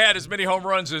that he had as many home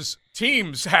runs as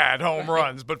teams had home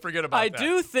runs, but forget about I that.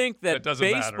 do think that doesn't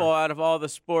baseball, matter. out of all the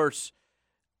sports,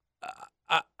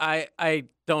 I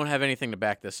don't have anything to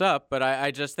back this up, but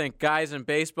I just think guys in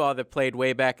baseball that played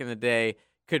way back in the day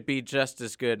could be just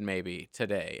as good maybe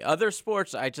today. Other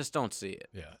sports, I just don't see it.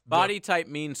 Yeah. Body type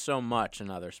means so much in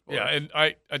other sports. Yeah, and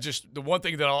I just the one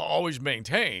thing that I'll always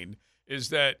maintain is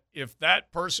that if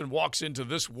that person walks into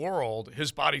this world,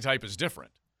 his body type is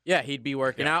different. Yeah, he'd be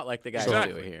working out like the guys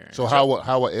Exactly. do here. So how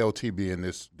would LT be in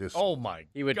this? Oh my!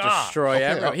 He would God. destroy Okay,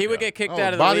 everyone. He would get kicked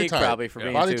out of the body league type. probably for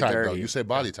being body too type dirty. though. You say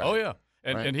body type. Oh yeah,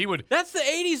 Right. and he would. That's the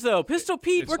 80s, though. Pistol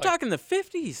Pete, It's we're like- talking the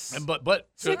 50s. And but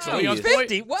to 60s. Leon's point,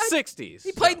 50? What? 60s.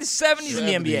 He played in the 70s in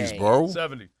the 70s, NBA. bro.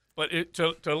 70. But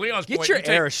to Leon's Get point, your you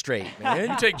take- era straight, man.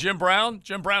 You take Jim Brown.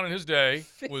 Jim Brown in his day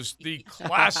was the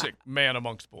classic man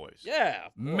amongst boys. Yeah.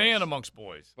 of course. Man amongst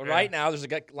boys. But Yeah. right now, there's a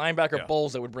guy, linebacker Yeah.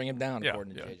 Bulls that would bring him down, Yeah,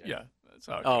 according to yeah, JJ. yeah. That's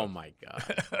how it Oh, goes. my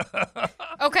God.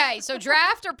 Okay, so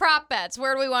draft or prop bets?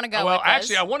 Where do we want to go Well, with this?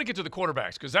 actually, I want to get to the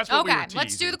quarterbacks because that's what we were Okay,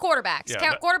 let's do teasing. the quarterbacks.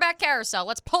 Yeah, but- Quarterback carousel.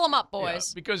 Let's pull them up, Yeah,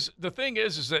 boys. because the thing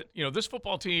is that this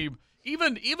football team,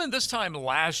 even this time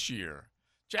last year,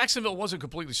 Jacksonville wasn't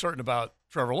completely certain about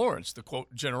Trevor Lawrence, the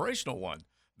quote generational one.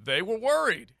 They were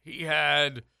worried. He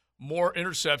had more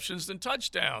interceptions than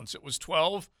touchdowns. It was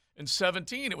 12 and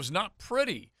 17. It was not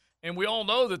pretty. And we all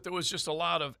know that there was just a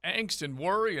lot of angst and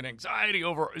worry and anxiety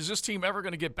over, is this team ever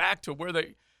going to get back to where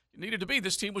they needed to be?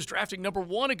 This team was drafting number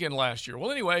 1 again last year. Well,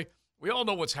 anyway, we all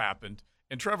know what's happened.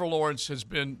 And Trevor Lawrence has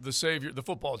been the savior, the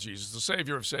football Jesus, the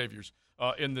savior of saviors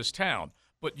in this town.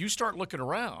 But you start looking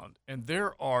around, and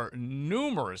there are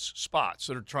numerous spots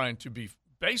that are trying to be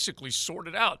basically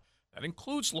sorted out. That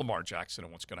includes Lamar Jackson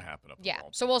and what's going to happen up in Yeah.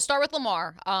 Baltimore. So we'll start with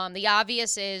Lamar. The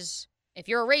obvious is if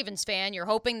you're a Ravens fan, you're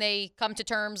hoping they come to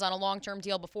terms on a long-term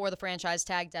deal before the franchise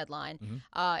tag deadline.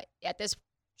 At this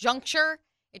juncture,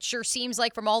 it sure seems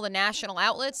like from all the national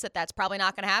outlets that that's probably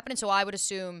not going to happen. And so I would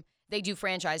assume they do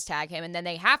franchise tag him, and then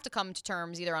they have to come to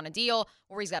terms either on a deal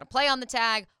or he's got to play on the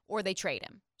tag or they trade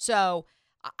him. So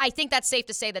I think that's safe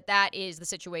to say that that is the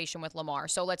situation with Lamar.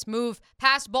 So let's move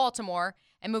past Baltimore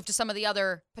and move to some of the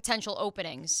other potential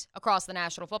openings across the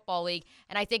National Football League.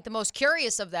 And I think the most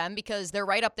curious of them, because they're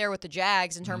right up there with the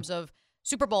Jags in terms of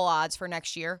Super Bowl odds for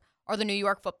next year, are the New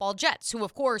York Football Jets, who,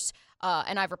 of course,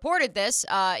 and I've reported this,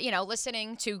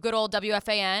 listening to good old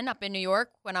WFAN up in New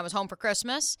York when I was home for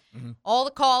Christmas. All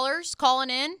the callers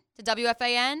calling in to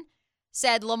WFAN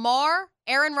said Lamar,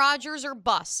 Aaron Rodgers, or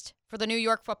bust for the New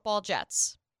York Football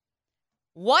Jets.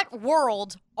 What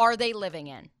world are they living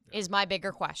in is my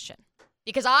bigger question.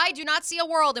 Because I do not see a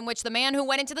world in which the man who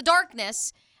went into the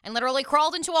darkness and literally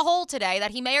crawled into a hole today,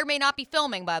 that he may or may not be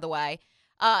filming, by the way,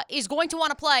 is going to want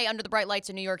to play under the bright lights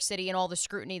of New York City and all the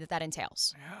scrutiny that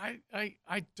entails.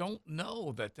 I don't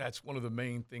know that that's one of the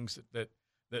main things that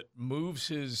moves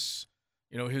his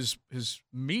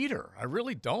meter. I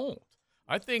really don't.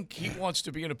 I think he wants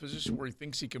to be in a position where he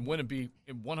thinks he can win and be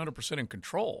 100% in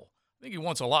control. I think he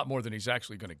wants a lot more than he's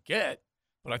actually going to get,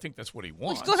 but I think that's what he wants.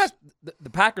 Well, he still has, the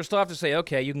Packers still have to say,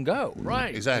 okay, you can go.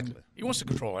 Right. Exactly. He wants to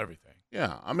control everything.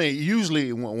 Yeah, I mean,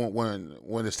 usually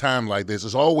when it's time like this,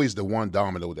 it's always the one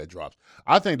domino that drops.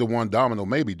 I think the one domino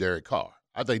may be Derek Carr.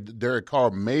 I think Derek Carr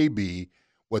may be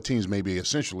what teams may be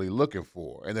essentially looking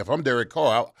for. And if I'm Derek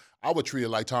Carr, I would treat it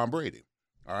like Tom Brady.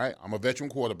 All right, I'm a veteran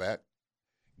quarterback.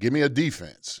 Give me a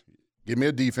defense. Give me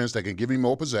a defense that can give me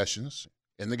more possessions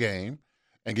in the game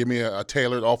and give me a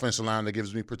tailored offensive line that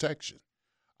gives me protection.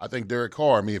 I think Derek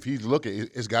Carr, I mean, if he's looking,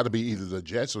 it's got to be either the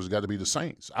Jets or it's got to be the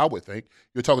Saints. I would think.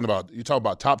 You're talking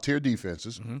about top-tier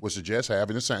defenses, which the Jets have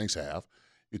and the Saints have.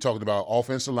 You're talking about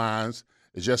offensive lines.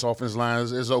 The Jets' offensive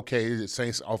lines is okay. The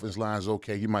Saints' offensive line is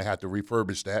okay. You might have to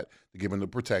refurbish that to give them the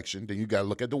protection. Then you got to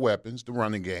look at the weapons, the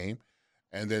running game.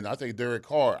 And then I think Derek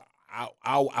Carr,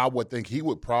 I would think he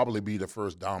would probably be the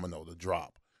first domino to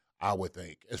drop, I would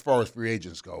think, as far as free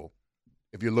agents go.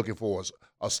 If you're looking for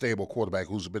a stable quarterback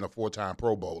who's been a 4-time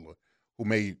Pro Bowler, who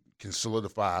can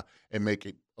solidify and make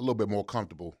it a little bit more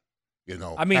comfortable,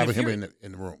 having him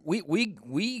in the room.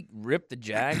 We ripped the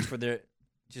Jags for their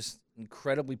just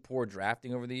incredibly poor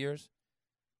drafting over the years.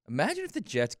 Imagine if the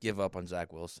Jets give up on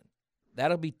Zach Wilson.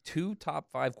 That'll be 2 top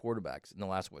 5 quarterbacks in the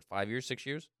last, 5 years, 6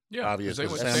 years? Yeah, obviously.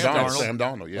 Sam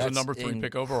Darnold, yeah. He's a number 3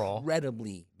 pick overall.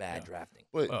 Incredibly bad drafting.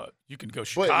 But, you can go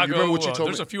Chicago. You remember what you told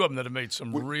there's me? a few of them that have made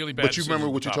some really bad But you remember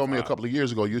what you told me a 5. couple of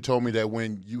years ago? You told me that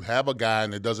when you have a guy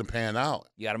and it doesn't pan out,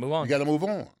 you got to move on. You got to move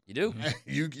on. You do.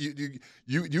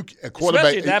 You a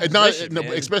quarterback,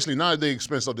 especially not at the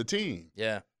expense of the team.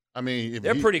 Yeah. I mean,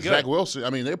 they're pretty good. Zach Wilson, I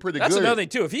mean, they're pretty good. That's another thing,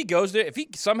 too. If he goes there, if he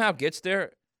somehow gets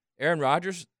there, Aaron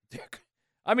Rodgers,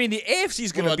 I mean, the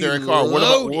AFC's going to be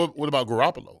loaded. What about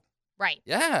Garoppolo? Right.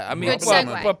 Yeah. I mean, good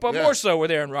segue. But more so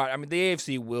with Aaron Rodgers. I mean, the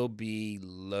AFC will be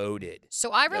loaded.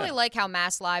 So I really like how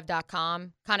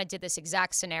MassLive.com kind of did this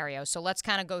exact scenario. So let's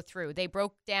kind of go through. They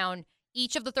broke down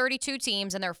each of the 32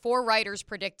 teams, and their 4 writers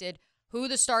predicted who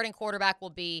the starting quarterback will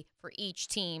be for each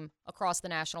team across the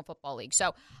National Football League.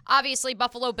 So obviously,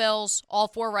 Buffalo Bills, all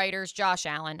 4 writers, Josh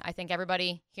Allen. I think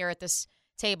everybody here at this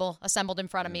table assembled in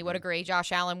front of me would agree.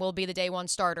 Josh Allen will be the day 1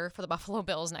 starter for the Buffalo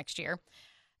Bills next year.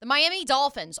 The Miami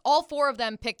Dolphins, all 4 of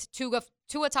them picked Tua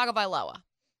Tagovailoa.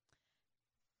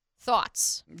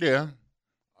 Thoughts? Yeah.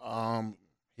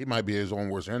 He might be his own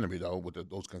worst enemy, though, with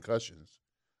those concussions.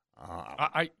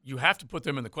 You have to put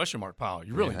them in the question mark pile.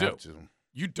 You really do.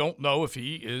 You don't know if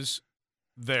he is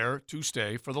there to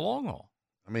stay for the long haul.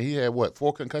 I mean, he had,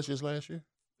 4 concussions last year?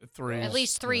 3. At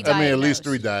least 3 diagnosed. I mean, at least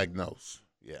 3 diagnosed.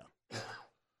 Yeah.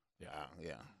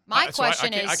 Yeah. My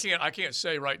question is, I can't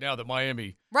say right now that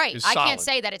Miami right. is I solid. can't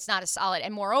say that it's not as solid.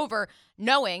 And moreover,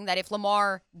 knowing that if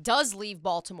Lamar does leave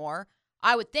Baltimore,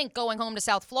 I would think going home to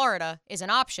South Florida is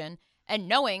an option. And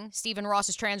knowing Stephen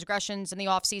Ross's transgressions in the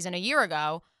offseason a year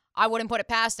ago, I wouldn't put it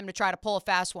past him to try to pull a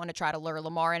fast one to try to lure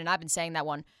Lamar in. And I've been saying that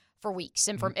one for weeks,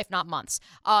 and if not months.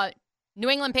 New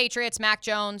England Patriots, Mac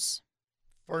Jones.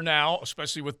 For now,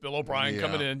 especially with Bill O'Brien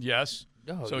coming in, yes.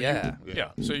 Oh, so yeah.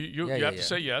 So you have to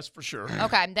say yes for sure.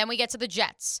 Okay, then we get to the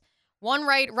Jets.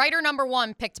 Writer number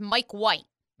 1 picked Mike White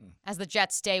as the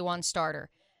Jets' day 1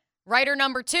 starter. Writer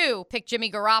number 2 picked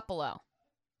Jimmy Garoppolo.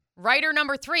 Writer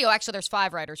number 3, actually there's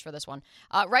 5 writers for this one.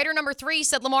 Writer number 3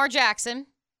 said Lamar Jackson.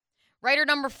 Writer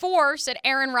number 4 said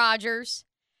Aaron Rodgers.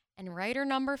 And writer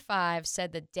number 5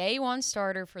 said the day 1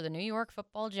 starter for the New York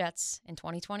Football Jets in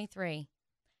 2023,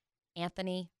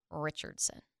 Anthony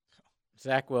Richardson.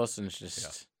 Zach Wilson's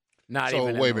just not so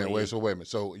even. Wait in a the minute. league. Wait a minute.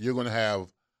 So you're going to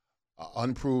have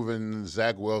unproven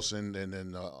Zach Wilson and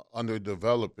then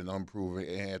underdeveloped and unproven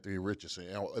Anthony Richardson,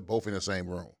 both in the same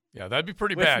room. Yeah, that'd be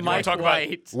pretty With bad. Mike you want to talk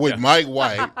White. With Mike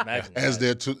White Imagine as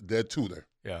that. their tutor.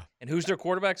 Yeah. And who's their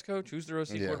quarterbacks coach? Who's their OC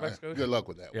quarterbacks coach? Good luck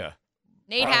with that. Yeah.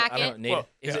 Nate I Hackett. don't know. Nate, Well,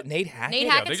 is it Nate Hackett? Nate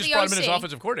Yeah, Hackett's they just the brought him in as OC.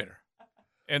 offensive coordinator.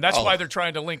 And that's why they're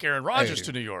trying to link Aaron Rodgers Hey,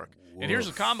 to New York. And here's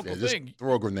the comical just thing.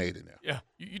 throw a grenade in there. Yeah,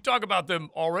 you talk about them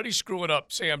already screwing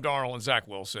up Sam Darnold and Zach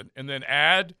Wilson, and then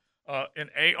add an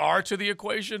AR to the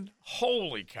equation.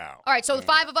 Holy cow! All right, so the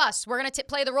 5 of us, we're going to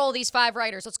play the role of these 5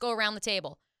 writers. Let's go around the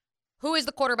table. Who is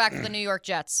the quarterback for the New York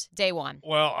Jets day one?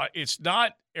 Well, it's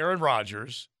not Aaron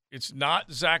Rodgers. It's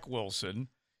not Zach Wilson.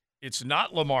 It's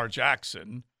not Lamar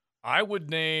Jackson. I would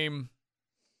name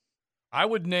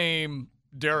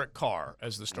Derek Carr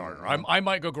as the starter. I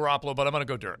might go Garoppolo, but I'm going to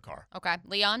go Derek Carr. Okay,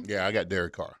 Leon? Yeah, I got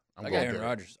Derek Carr. I got Aaron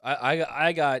Rodgers.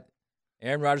 I got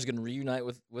Aaron Rodgers going to reunite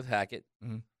with Hackett,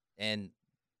 and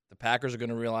the Packers are going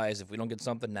to realize if we don't get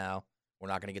something now, we're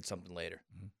not going to get something later.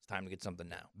 It's time to get something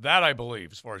now. That I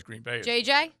believe, as far as Green Bay is.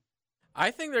 JJ? I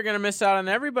think they're going to miss out on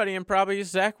everybody and probably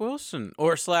Zach Wilson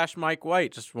or / Mike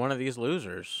White, just one of these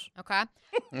losers. Okay.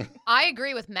 I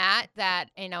agree with Matt that,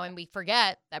 and we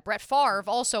forget that Brett Favre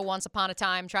also once upon a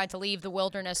time tried to leave the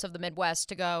wilderness of the Midwest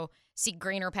to go seek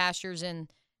greener pastures in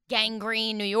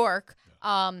gangrene, New York.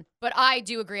 But I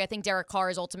do agree. I think Derek Carr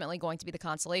is ultimately going to be the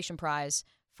consolation prize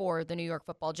for the New York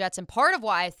Football Jets. And part of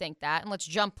why I think that, and let's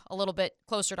jump a little bit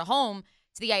closer to home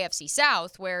to the AFC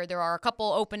South, where there are a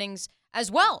couple openings as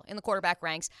well in the quarterback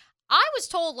ranks. I was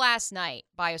told last night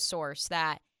by a source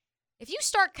that if you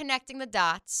start connecting the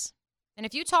dots, and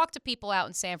if you talk to people out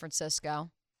in San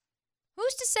Francisco,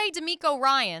 who's to say DeMeco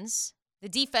Ryans, the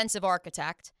defensive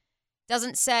architect,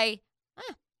 doesn't say,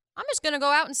 I'm just going to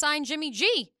go out and sign Jimmy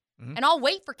G, and I'll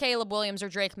wait for Caleb Williams or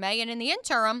Drake May, and in the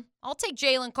interim, I'll take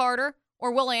Jalen Carter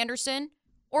or Will Anderson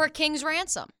or a King's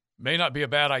ransom. May not be a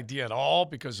bad idea at all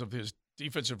because of his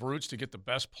defensive roots to get the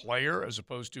best player as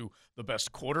opposed to the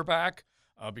best quarterback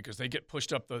because they get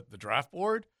pushed up the draft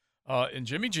board. And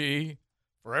Jimmy G,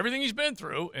 for everything he's been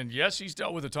through, and yes, he's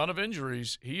dealt with a ton of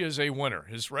injuries, he is a winner.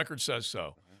 His record says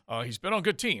so. He's been on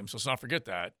good teams, let's not forget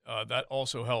that. That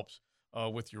also helps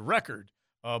with your record.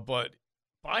 But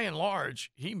by and large,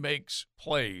 he makes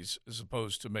plays as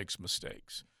opposed to makes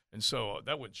mistakes. And so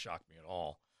that wouldn't shock me at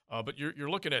all. But you're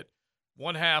looking at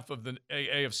one half of the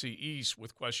AFC East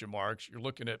with question marks. You're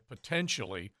looking at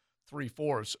potentially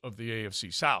 3/4 of the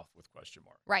AFC South with question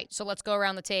marks. Right, so let's go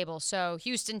around the table. So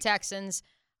Houston Texans,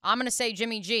 I'm going to say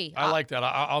Jimmy G. I like that.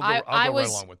 I'll go right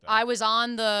along with that. I was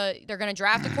on they're going to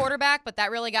draft a quarterback, but that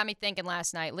really got me thinking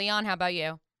last night. Leon, how about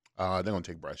you? They're going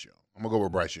to take Bryce Young. I'm going to go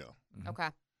with Bryce Young. Okay.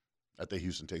 I think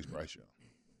Houston takes Bryce Young.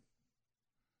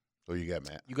 So you got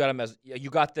Matt. You got them you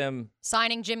got them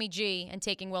signing Jimmy G and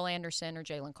taking Will Anderson or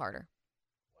Jalen Carter.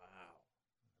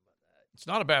 It's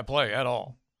not a bad play at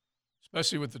all,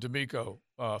 especially with the DeMeco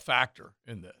factor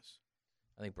in this.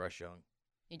 I think Bryce Young.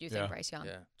 You do think Bryce Young?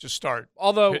 Yeah. Just start.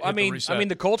 Although hit I mean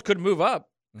the Colts could move up,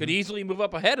 could easily move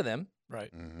up ahead of them. Right.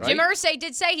 Right? Jim Irsay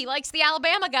did say he likes the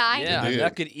Alabama guy. Yeah, I mean,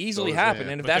 that could easily happen.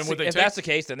 And if that's the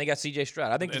case, then they got C.J.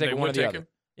 Stroud. I think they take one or the other.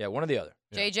 Yeah, one or the other.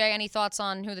 Yeah. JJ, any thoughts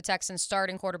on who the Texans'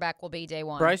 starting quarterback will be day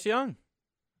one? Bryce Young.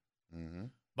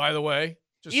 By the way,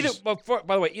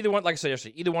 by the way, either one, like I said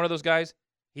yesterday, either one of those guys,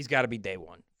 he's got to be day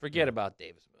one. Forget about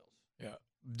Davis Mills. Yeah.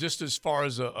 Just as far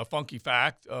as a funky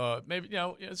fact, maybe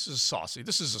this is saucy.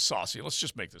 Let's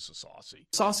just make this a saucy.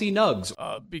 Saucy nugs.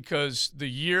 Because the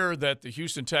year that the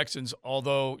Houston Texans,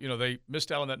 although they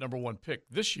missed out on that number 1 pick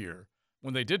this year,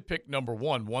 when they did pick number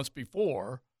 1 once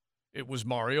before, it was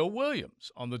Mario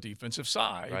Williams on the defensive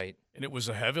side. Right. And it was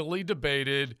a heavily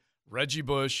debated Reggie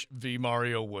Bush v.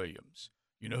 Mario Williams.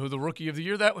 You know who the rookie of the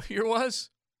year that year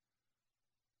was?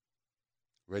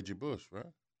 Reggie Bush, right?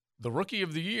 The rookie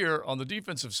of the year on the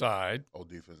defensive side. Oh,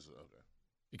 defensive, okay.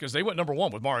 Because they went number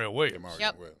 1 with Mario Williams.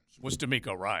 Yep. Was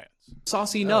DeMeco Ryans.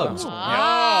 Saucy nugs.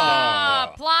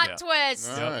 Plot twist.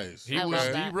 Nice. He was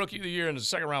the rookie of the year and the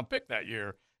second-round pick that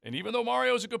year. And even though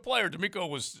Mario is a good player, DeMeco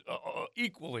was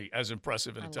equally as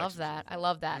impressive in the Texans. I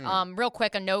love that. Real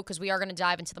quick, a note, because we are going to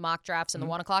dive into the mock drafts in the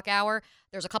 1 o'clock hour.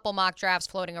 There's a couple mock drafts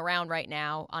floating around right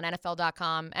now on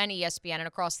NFL.com and ESPN and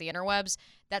across the interwebs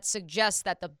that suggest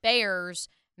that the Bears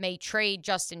may trade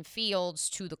Justin Fields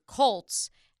to the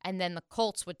Colts, and then the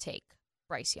Colts would take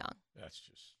Bryce Young. That's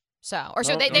just...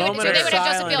 they would have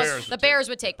Justin Fields. The Bears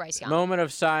would take Bryce Young. Moment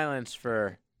of silence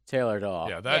for Taylor Dahl.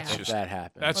 Yeah, that's if just that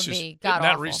happened. That's just hitting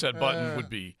that reset button would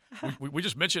be. We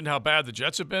just mentioned how bad the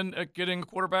Jets have been at getting a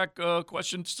quarterback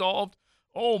question solved.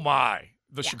 Oh my,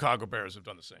 the Chicago Bears have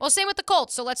done the same. Well, same with the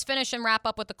Colts. So let's finish and wrap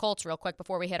up with the Colts real quick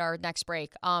before we hit our next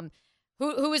break.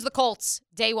 Who is the Colts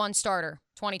day one starter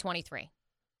 2023?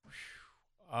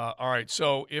 All right.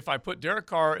 So if I put Derek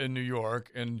Carr in New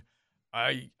York, and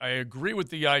I agree with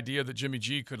the idea that Jimmy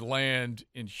G could land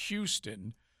in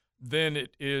Houston, then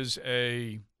it is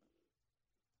a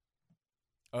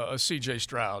C.J.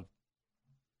 Stroud.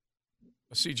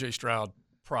 A C.J. Stroud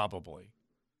probably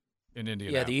in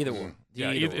Indianapolis.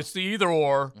 Yeah, the either or. It's the either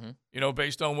or,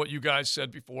 based on what you guys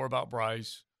said before about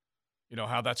Bryce,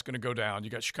 how that's going to go down. You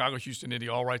got Chicago, Houston, Indy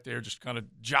all right there just kind of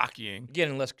jockeying. Again,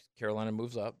 unless Carolina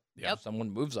moves up. Yep. Someone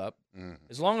moves up. Mm.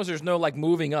 As long as there's no,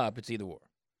 moving up, it's either or.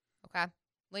 Okay.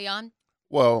 Leon?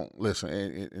 Well,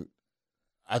 listen,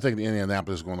 I think the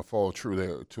Indianapolis is going to fall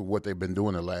true to what they've been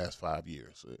doing the last 5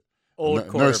 years. Old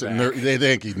quarterback.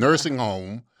 They keep nursing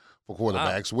home for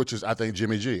quarterbacks, which is, I think,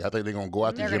 Jimmy G. I think they're going to go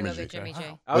after Jimmy G.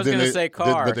 I was going to say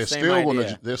Carr. But they're same still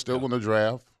idea. going to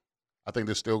draft. I think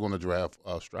they're still going to draft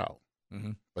Stroud.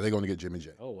 Mm-hmm. But they're going to get Jimmy G.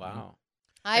 Oh, wow.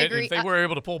 I agree. If they were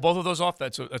able to pull both of those off,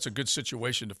 that's a good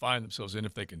situation to find themselves in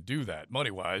if they can do that.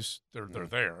 Money-wise, they're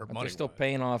there. But they're still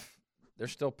paying off. They're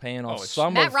still paying off Oh,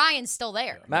 some Matt of Ryan's still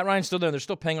there. Matt Ryan's still there. They're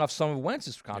still paying off some of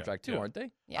Wentz's contract too, aren't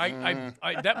they? Yeah.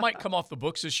 I that might come off the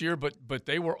books this year, but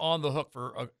they were on the hook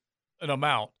for an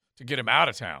amount to get him out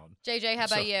of town. JJ, how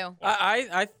about you?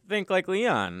 I think like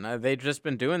Leon. They've just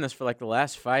been doing this for the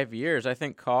last 5 years. I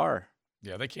think Carr.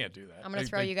 Yeah, they can't do that. I'm going to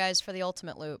throw you guys for the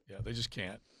ultimate loop. Yeah, they just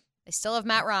can't. They still have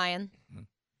Matt Ryan. Mhm.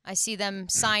 I see them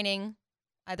signing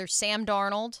either Sam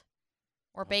Darnold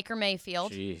or Baker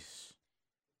Mayfield. Jeez.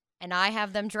 And I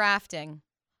have them drafting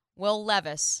Will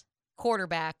Levis,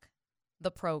 quarterback, the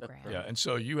program. Yeah, and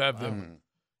so you have them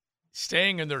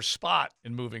staying in their spot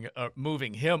and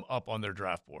moving him up on their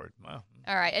draft board. Wow.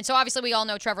 All right. And so obviously we all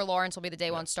know Trevor Lawrence will be the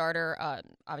day one starter.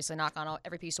 Obviously knock on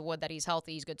every piece of wood that he's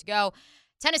healthy. He's good to go.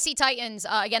 Tennessee Titans,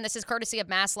 again, this is courtesy of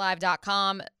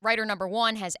MassLive.com. Writer number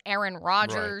 1 has Aaron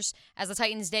Rodgers as the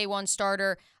Titans' day one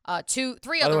starter. 3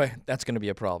 By the way, that's going to be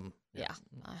a problem. Yeah,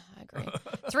 I agree.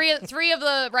 Three of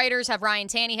the writers have Ryan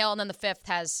Tannehill, and then the 5th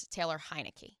has Taylor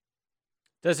Heineke.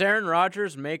 Does Aaron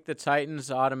Rodgers make the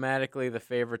Titans automatically the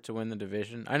favorite to win the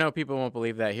division? I know people won't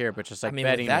believe that here, but just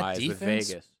betting-wise with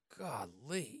Vegas.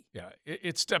 Golly. Yeah,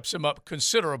 it steps him up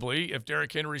considerably. If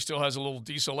Derrick Henry still has a little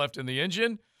diesel left in the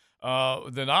engine,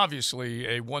 then obviously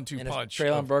a 1-2 punch. If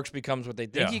Treylon Burks becomes what they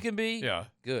think he can be, yeah,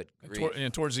 good.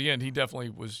 And towards the end, he definitely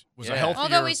was a healthier,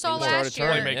 although we saw last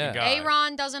year, guy.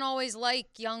 Aaron doesn't always like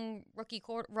young rookie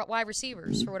wide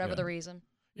receivers for whatever the reason.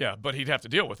 Yeah, but he'd have to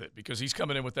deal with it because he's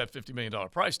coming in with that $50 million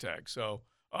price tag. So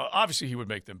obviously he would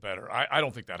make them better. I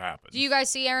don't think that happens. Do you guys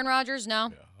see Aaron Rodgers?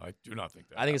 No. Yeah, I do not think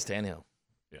that. I think it's Tannehill.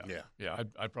 Yeah.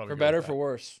 I'd probably for go better, with that. for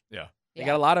worse. Yeah. They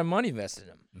got a lot of money invested in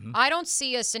him. Mm-hmm. I don't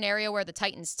see a scenario where the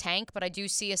Titans tank, but I do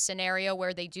see a scenario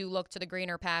where they do look to the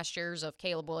greener pastures of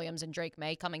Caleb Williams and Drake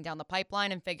May coming down the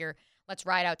pipeline and figure, let's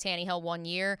ride out Tannehill 1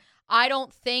 year. I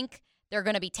don't think they're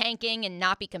going to be tanking and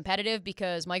not be competitive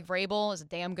because Mike Vrabel is a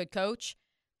damn good coach.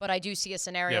 But I do see a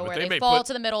scenario where they fall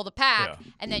to the middle of the pack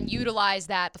and then utilize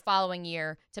that the following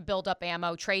year to build up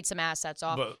ammo, trade some assets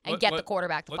off, and get the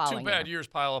quarterback the following year. Let 2 bad years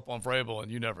pile up on Vrabel,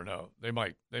 and you never know. They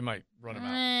might run him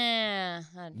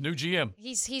out. New GM.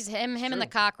 He's him and the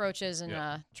cockroaches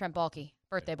and Trent Baalke,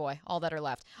 birthday boy, all that are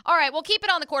left. All right, we'll keep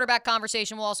it on the quarterback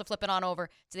conversation. We'll also flip it on over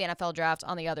to the NFL draft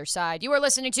on the other side. You are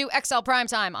listening to XL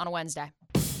Primetime on a Wednesday.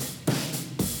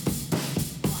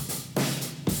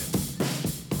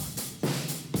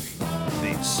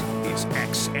 This is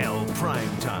XL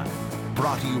Primetime,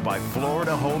 brought to you by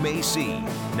Florida Home AC.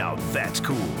 Now that's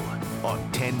cool on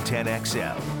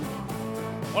 1010XL.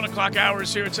 1 o'clock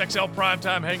hours here. It's XL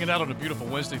Primetime, hanging out on a beautiful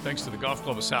Wednesday thanks to the Golf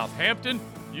Club of Southampton.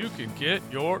 You can get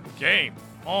your game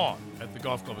on at the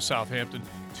Golf Club of Southampton.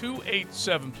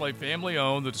 287 play, family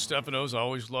owned. The DeStefanos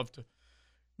always love to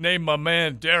name my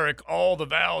man Derek all the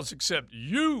vowels except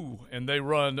you, and they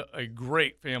run a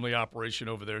great family operation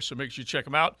over there. So make sure you check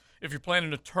them out. If you're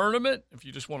planning a tournament, if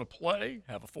you just want to play,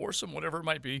 have a foursome, whatever it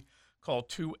might be, call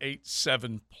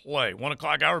 287-PLAY. 1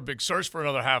 o'clock hour, big search for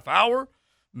another half hour.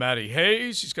 Maddie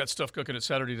Hayes, she's got stuff cooking at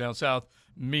Saturday Down South.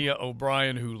 Mia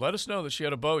O'Brien, who let us know that she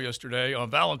had a beau yesterday on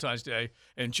Valentine's Day,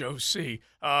 and Joe C.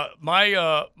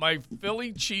 My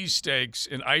Philly cheesesteaks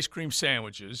and ice cream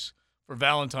sandwiches for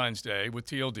Valentine's Day with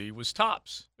TLD was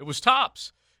tops. It was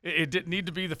tops. It didn't need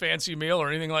to be the fancy meal or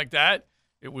anything like that.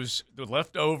 It was the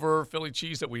leftover Philly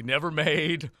cheese that we never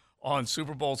made on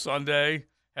Super Bowl Sunday.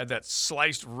 Had that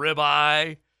sliced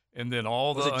ribeye and then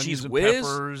all the onions and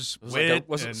peppers. Was it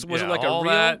like a real?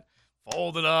 That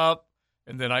folded up.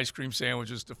 and then ice cream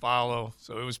sandwiches to follow.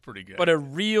 So it was pretty good. But a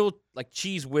real like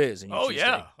cheese whiz in your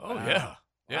cheesesteak. Oh yeah.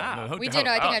 Yeah, no We doubt did.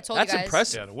 I think about I it. told you guys. That's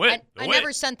impressive. Yeah, the wit. I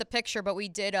never sent the picture, but we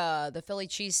did the Philly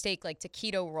cheesesteak like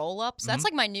taquito roll-ups. That's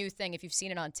like my new thing. If you've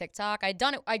seen it on TikTok, I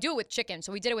do it with chicken.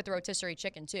 So we did it with the rotisserie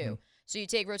chicken too. So you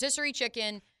take rotisserie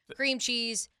chicken, cream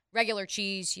cheese, regular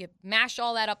cheese. You mash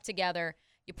all that up together.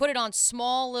 You put it on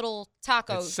small little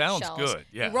taco It sounds shells. good,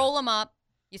 yeah. You roll them up.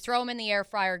 You throw them in the air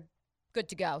fryer. Good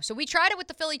to go. So we tried it with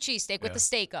the Philly cheesesteak with the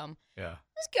steak-um. Yeah. It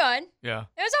was good. Yeah.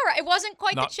 It was all right. It wasn't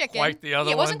quite Not the chicken. quite the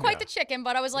other It wasn't one? quite Yeah. the chicken,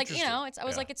 but I was like, you know,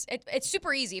 Interesting. it's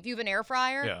super easy. If you have an air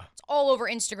fryer, Yeah. it's all over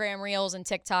Instagram Reels and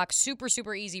TikTok. Super,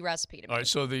 super easy recipe to make. All right,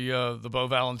 so the Bo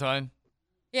Valentine?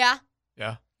 Yeah.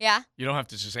 Yeah. Yeah. You don't have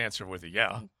to just answer with a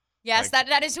yeah. Yes,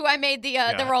 that is who I made the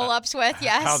roll-ups with.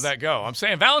 Yes. How'd that go? I'm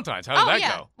saying Valentine's. How did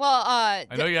that go? Well, I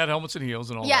know you had helmets and heels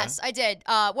and all yes, that. I did.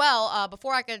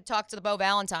 Before I could talk to the Bo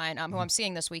Valentine, who I'm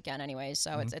seeing this weekend anyways,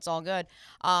 so it's all good.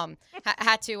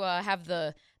 Had to have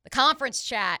the conference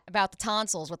chat about the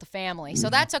tonsils with the family.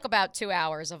 So that took about 2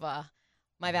 hours of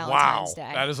my Valentine's Day.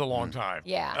 That is a long time.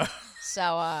 Yeah. So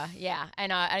yeah,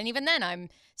 and even then I'm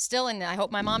still in. I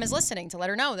hope my mom is listening to let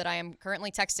her know that I am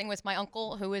currently texting with my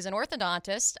uncle, who is an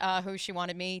orthodontist, who she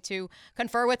wanted me to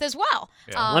confer with as well.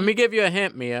 Yeah. Let me give you a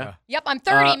hint, Mia. Yep, I'm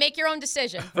 30. Make your own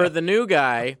decision. For the new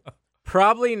guy,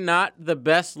 probably not the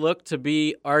best look to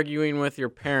be arguing with your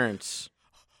parents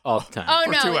all the time. Oh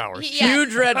For no, 2 hours.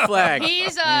 Huge red flag.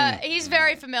 He's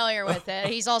very familiar with it.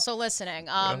 He's also listening.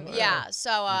 Yeah.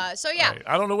 So yeah. Right.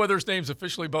 I don't know whether his name's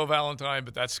officially Bo Valentine,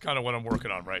 but that's kind of what I'm working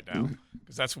on right now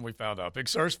because that's when we found out. Big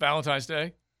Sirs, Valentine's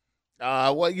Day?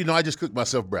 Well, I just cooked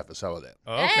myself breakfast. How was that?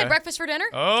 Okay. Hey, breakfast for dinner.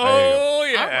 Oh,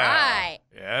 yeah. All right.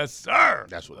 Yes, sir.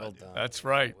 That's what I did. That's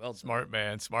right. Well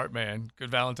done. Smart man. Good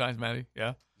Valentine's, Maddie.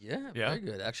 Yeah? Yeah, Yeah? very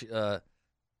good. Actually,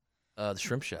 the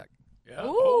Shrimp Shack. Yeah.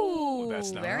 Ooh, Oh,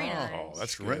 that's nice. very Oh, nice.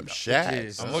 that's Shrimp good. shack.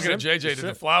 I'm looking at JJ. Did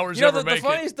the Flowers You know, ever make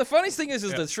it? the funniest thing is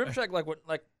Yeah. the Shrimp Shack. Like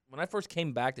when I first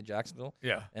came back to Jacksonville,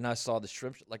 Yeah. and I saw the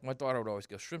Shrimp. Like my daughter would always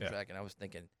go Shrimp Yeah. Shack, and I was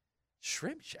thinking,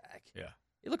 Shrimp Shack. Yeah.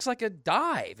 It looks like a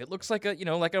dive. It looks like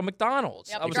like a McDonald's.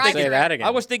 Yep, I was drive-thru. Say that again.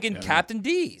 I was thinking Yeah. Captain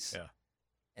D's. Yeah.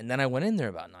 And then I went in there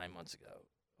about 9 months ago.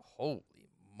 Holy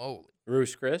moly!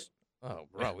 Roost Chris. Oh,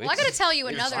 bro. Well, I got to tell you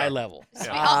it's another. high level.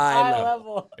 Yeah. High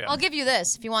level. Yeah. I'll give you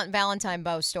this if you want Valentine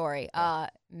Bo story.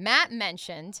 Matt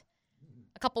mentioned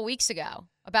a couple weeks ago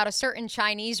about a certain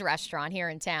Chinese restaurant here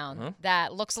in town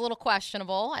that looks a little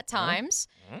questionable at times,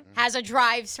 has a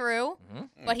drive-through,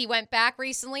 but he went back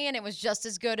recently and it was just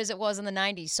as good as it was in the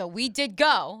 90s. So we did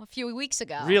go a few weeks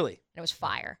ago. Really? And it was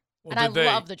fire. Well, and I did they-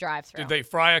 love the drive-through. Did they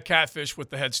fry a catfish with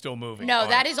the head still moving? No, on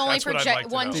that it? is only That's for what I'd like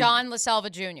to one know. John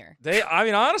LaSelva Jr. I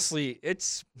mean, honestly,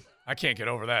 it's. I can't get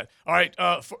over that. All right.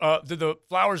 Did the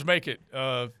Flowers make it?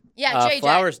 Yeah, JJ.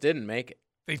 Flowers didn't make it.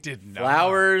 They did not.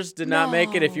 Flowers did not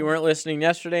make it. If you weren't listening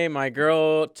yesterday, my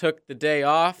girl took the day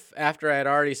off after I had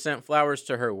already sent flowers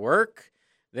to her work.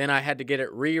 Then I had to get it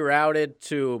rerouted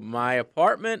to my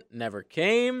apartment. Never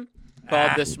came.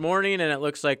 Called this morning, and it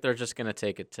looks like they're just going to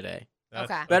take it today.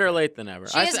 Okay. Better late than never.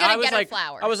 She is gonna get her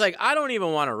flowers. I was like, I don't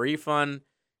even want a refund.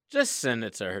 Just send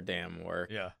it to her damn work.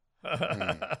 Yeah.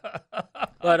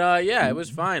 But yeah, it was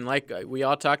fine. Like we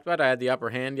all talked about, I had the upper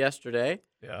hand yesterday.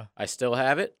 Yeah. I still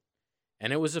have it.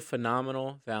 And it was a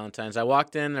phenomenal Valentine's. I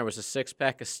walked in, there was a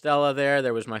 6-pack of Stella there.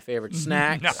 There was my favorite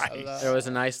snacks. Nice. There was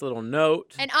a nice little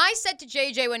note. And I said to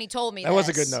JJ when he told me That was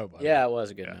a this, good note, buddy. Yeah, it was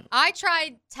a good note. I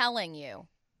tried telling you,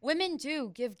 women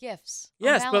do give gifts. on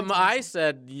Yes, but Valentine's I Day.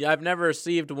 said I've never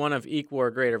received one of equal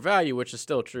or greater value, which is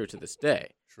still true to this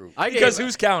day. True. Because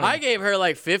who's counting? I gave her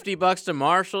like $50 to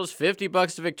Marshall's,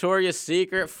 $50 to Victoria's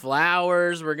Secret,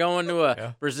 flowers. We're going to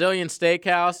a Brazilian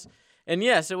steakhouse. And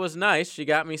yes, it was nice. She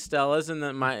got me Stella's and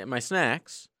my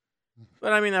snacks.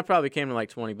 But I mean, that probably came to like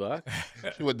 $20.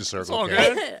 She went to Circle It's all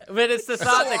K. good. But it's the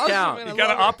thought that counts. You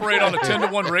got to operate on a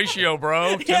 10-to-1 ratio,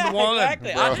 bro. 10 to 1.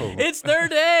 Exactly. It's their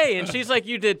day. And she's like,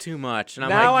 you did too much. And I'm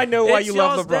Now like, I know why "It's you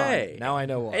love y'all's LeBron. day." Now I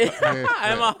know why.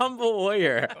 I'm a humble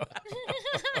warrior.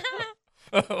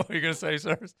 What are you going to say,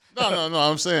 sir? No.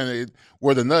 I'm saying,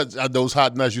 were the nuts, those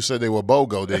hot nuts, you said they were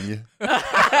BOGO, didn't you?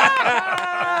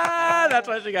 That's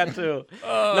why she got two.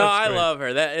 Oh, No, that's I great. love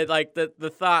her. The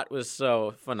thought was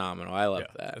so phenomenal. I love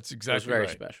that. That's exactly It was very right.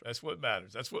 special. That's what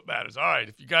matters. That's what matters. All right.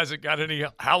 If you guys have got any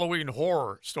Halloween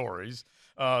horror stories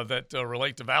that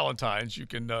relate to Valentine's, you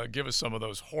can give us some of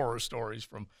those horror stories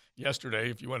from yesterday.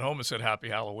 If you went home and said Happy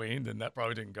Halloween, then that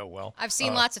probably didn't go well. I've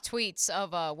seen lots of tweets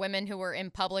of women who were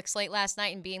in Publix late last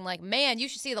night and being like, man, you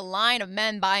should see the line of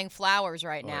men buying flowers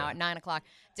right now at 9 o'clock.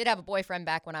 Did have a boyfriend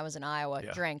back when I was in Iowa,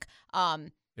 drink.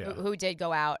 who did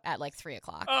go out at like 3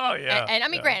 o'clock. Oh, yeah. And I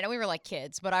mean, granted, we were like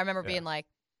kids, but I remember being like,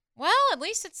 well, at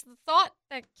least it's the thought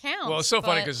that counts. Well, it's so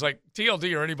funny because like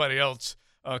TLD or anybody else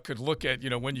could look at,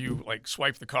 when you like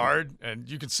swipe the card and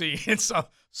you can see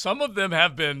some of them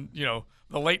have been,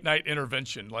 the late night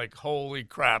intervention, like, holy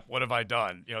crap, what have I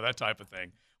done? That type of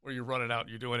thing, where you're running out and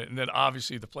you're doing it. And then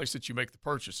obviously the place that you make the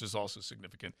purchase is also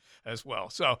significant as well.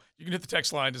 So you can hit the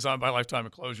text line designed by Lifetime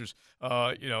Enclosures.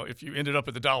 If you ended up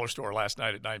at the dollar store last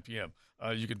night at 9 p.m.,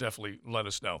 you can definitely let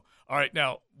us know. All right,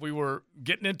 now we were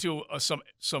getting into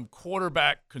some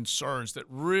quarterback concerns that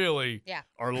really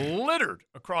are littered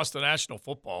across the National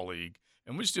Football League.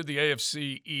 And we just did the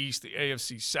AFC East, the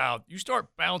AFC South. You start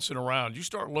bouncing around. You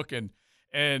start looking,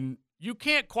 and you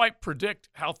can't quite predict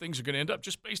how things are going to end up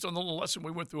just based on the little lesson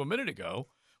we went through a minute ago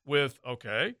with,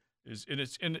 and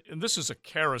this is a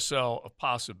carousel of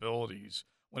possibilities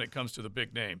when it comes to the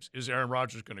big names. Is Aaron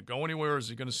Rodgers going to go anywhere, or is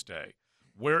he going to stay?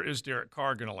 Where is Derek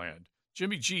Carr going to land?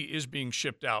 Jimmy G is being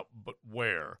shipped out, but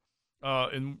where?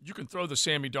 And you can throw the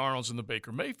Sammy Darnolds and the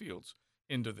Baker Mayfields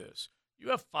into this. You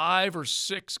have 5 or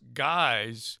 6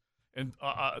 guys, and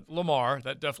Lamar,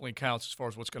 that definitely counts as far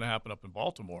as what's going to happen up in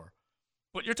Baltimore.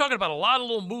 But you're talking about a lot of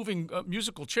little moving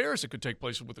musical chairs that could take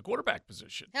place with the quarterback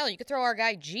position. Hell, you could throw our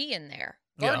guy G in there.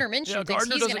 Gardner Minshew thinks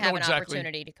he's going to have an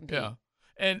opportunity to compete. Yeah.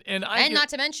 And not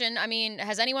to mention, I mean,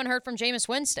 has anyone heard from Jameis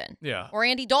Winston? Yeah. Or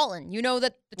Andy Dalton? You know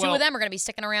that the two of them are going to be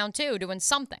sticking around too, doing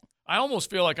something. I almost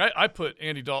feel like I put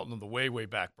Andy Dalton on the way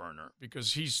back burner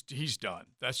because he's done.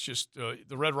 That's just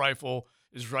the Red Rifle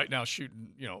is right now shooting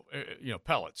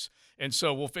pellets, and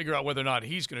so we'll figure out whether or not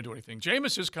he's going to do anything.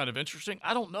 Jameis is kind of interesting.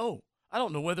 I don't know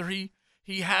whether he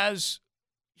does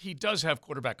have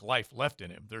quarterback life left in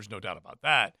him. There's no doubt about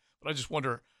that. But I just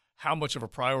wonder how much of a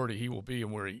priority he will be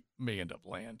and where he may end up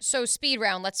land. So speed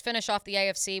round, let's finish off the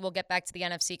AFC. We'll get back to the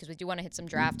NFC because we do want to hit some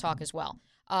draft talk as well.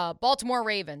 Baltimore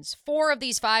Ravens. 4 of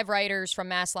these 5 writers from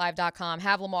MassLive.com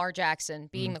have Lamar Jackson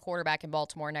being the quarterback in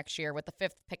Baltimore next year, with the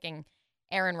 5th picking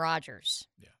Aaron Rodgers.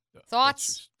 Yeah.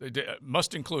 Thoughts?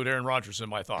 Must include Aaron Rodgers in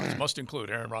my thoughts. Must include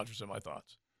Aaron Rodgers in my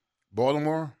thoughts.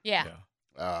 Baltimore? Yeah.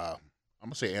 I'm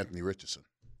going to say Anthony Richardson.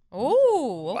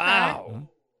 Ooh, okay. Wow.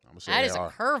 I'm gonna say that is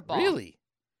a curveball. Really?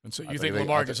 And so you think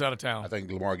Lamar gets out of town? I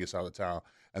think Lamar gets out of town,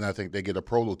 and I think they get a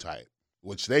prototype,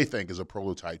 which they think is a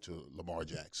prototype to Lamar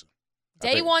Jackson.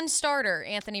 Day one starter,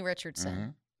 Anthony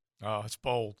Richardson. Mm-hmm. Oh, it's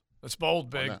bold. That's bold,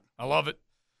 big. I love it.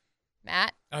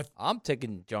 Matt? I'm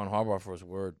taking John Harbaugh for his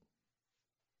word.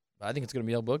 I think it's going to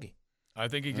be El Boogie. I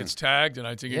think he gets tagged, and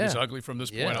I think he gets ugly from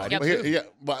this point on.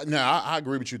 But now I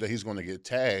agree with you that he's going to get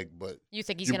tagged, but you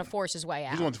think he's going to force his way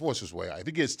out? He's going to force his way out. If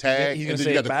he gets tagged, and then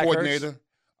you got the coordinator.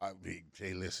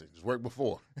 Hey, listen, it's worked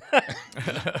before.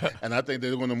 And I think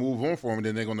they're going to move on for him, and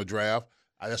then they're going to draft.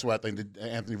 That's why I think that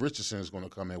Anthony Richardson is going to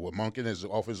come in with Monken as the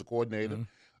offensive coordinator,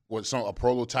 with a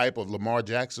prototype of Lamar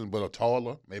Jackson, but a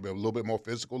taller, maybe a little bit more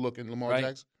physical-looking Lamar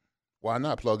Jackson. Why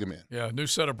not plug him in? Yeah, new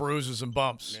set of bruises and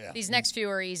bumps. Yeah. These next few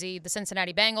are easy. The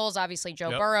Cincinnati Bengals, obviously Joe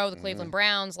Burrow, the Cleveland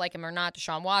Browns, like him or not,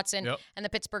 Deshaun Watson, and the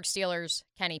Pittsburgh Steelers,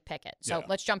 Kenny Pickett. So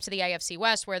let's jump to the AFC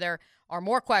West, where there are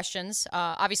more questions.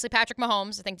 Obviously, Patrick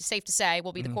Mahomes, I think it's safe to say,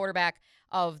 will be the quarterback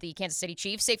of the Kansas City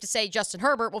Chiefs. Safe to say Justin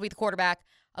Herbert will be the quarterback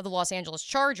of the Los Angeles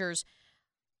Chargers.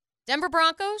 Denver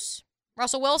Broncos,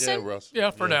 Russell Wilson. Yeah, Russ.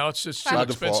 Yeah, for now. It's just too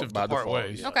expensive to part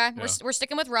ways. Yeah. Okay, we're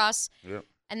sticking with Russ. Yep.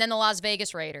 And then the Las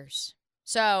Vegas Raiders.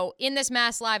 So in this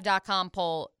MassLive.com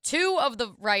poll, 2 of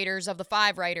the writers, of the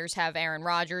 5 writers, have Aaron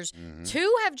Rodgers.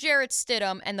 2 have Jarrett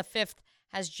Stidham, and the 5th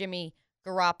has Jimmy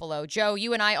Garoppolo. Joe,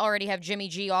 you and I already have Jimmy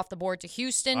G off the board to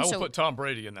Houston. I will put Tom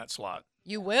Brady in that slot.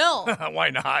 You will? Why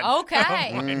not?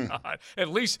 Okay. Why not? At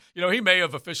least, he may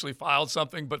have officially filed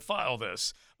something, but file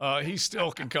this. He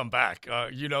still can come back.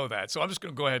 You know that. So I'm just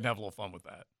going to go ahead and have a little fun with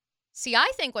that. See,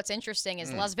 I think what's interesting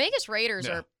is Las Vegas Raiders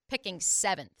are picking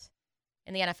 7th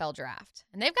in the NFL draft.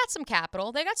 And they've got some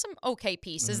capital. They've got some okay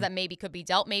pieces that maybe could be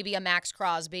dealt, maybe a Max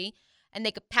Crosby, and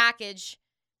they could package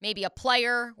maybe a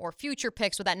player or future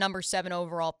picks with that number 7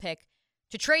 overall pick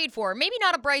to trade for. Maybe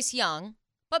not a Bryce Young,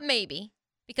 but maybe,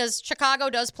 because Chicago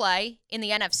does play in the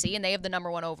NFC and they have the number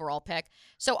 1 overall pick.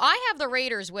 So I have the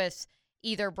Raiders with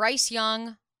either Bryce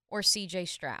Young or C.J.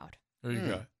 Stroud. Who you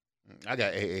got? I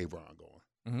got A.A. Brown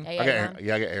going. I got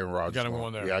Aaron Rodgers. You got him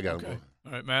going there. Yeah, I got him going.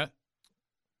 All right, Matt?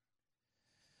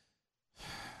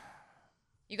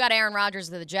 You got Aaron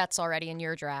Rodgers of the Jets already in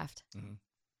your draft.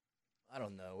 I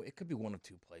don't know. It could be 1 of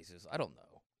 2 places. I don't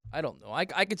know.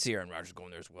 I could see Aaron Rodgers going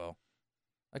there as well.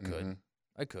 I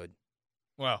could.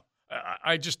 Well,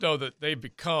 I just know that they've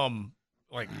become,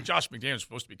 like, Josh McDaniels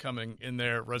supposed to be coming in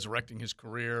there, resurrecting his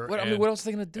career. What else are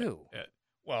they going to do?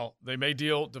 Well, they may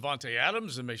deal Devontae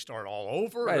Adams and may start all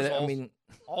over. Right, There's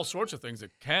all sorts of things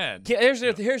that can. Here's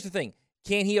the thing.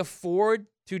 Can he afford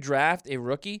to draft a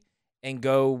rookie and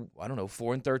go, I don't know,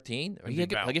 4-13? Or he'll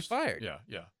get fired.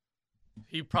 Yeah.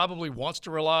 He probably wants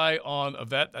to rely on a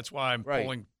vet. That's why I'm Right.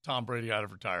 pulling Tom Brady out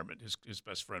of retirement, his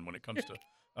best friend, when it comes to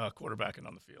quarterbacking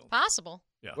on the field. Possible.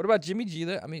 Yeah. What about Jimmy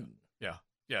G? I mean,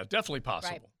 Yeah, definitely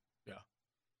possible. Right. Yeah,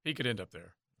 he could end up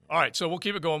there. All right, so we'll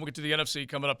keep it going. We'll get to the NFC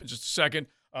coming up in just a second.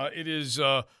 It is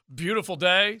a beautiful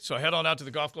day, so head on out to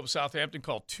the Golf Club of Southampton.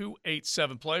 Call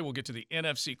 287-PLAY. We'll get to the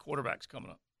NFC quarterbacks coming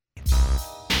up.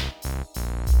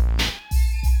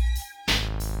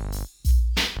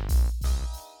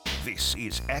 This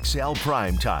is XL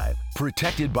Prime Time,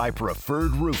 protected by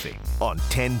Preferred Roofing on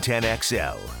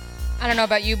 1010XL. I don't know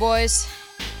about you boys.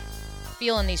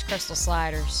 Feeling these crystal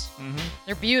sliders. Mm-hmm.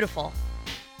 They're beautiful.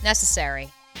 Necessary.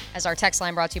 As our text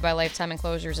line brought to you by Lifetime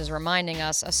Enclosures is reminding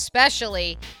us,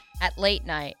 especially at late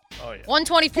night. Oh, yeah.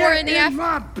 1:24 in the afternoon.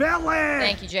 my belly.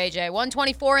 Thank you, JJ.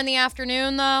 1:24 in the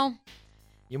afternoon, though.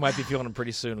 you might be feeling him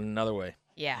pretty soon in another way.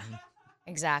 Yeah,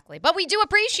 exactly. But we do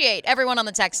appreciate everyone on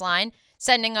the text line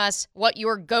sending us what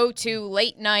your go-to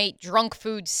late night drunk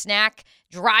food snack,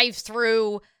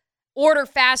 drive-through, order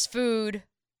fast food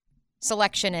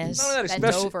selection is. None of that, Bend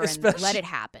especially- over and especially- let it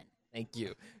happen. Thank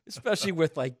you. Especially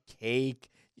with like cake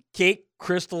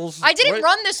crystals. I didn't what-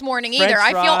 run this morning French either.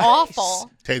 I feel fries,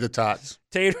 awful. Tater tots,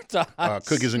 Tater tots.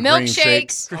 cookies and cream shake.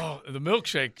 Milkshakes. Oh, the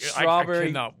milkshake. Strawberry. I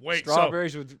cannot wait.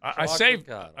 Strawberries so with I chocolate. saved.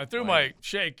 God, I threw man. my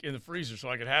shake in the freezer so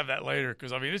I could have that later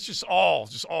because, I mean, it's just all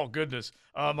goodness.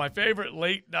 My favorite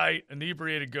late night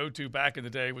inebriated go-to back in the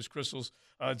day was Crystal's.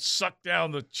 Suck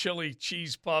down the chili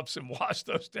cheese puffs and wash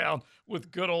those down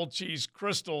with good old cheese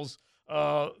Crystals.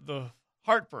 The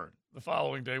heartburn the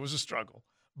following day was a struggle,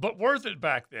 but worth it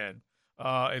back then.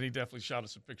 And he definitely shot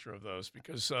us a picture of those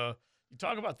because you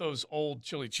talk about those old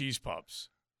chili cheese puffs.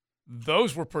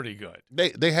 Those were pretty good.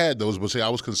 They had those, but see, I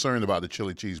was concerned about the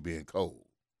chili cheese being cold.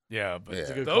 Yeah, but It's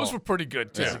a good those call. were pretty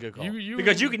good too. That's a good call. You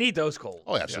because you can eat those cold.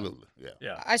 Oh, absolutely. Yeah.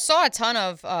 Yeah. I saw a ton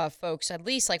of folks, at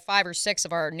least like 5 or 6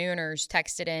 of our nooners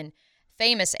texted in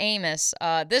Famous Amos.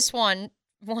 This one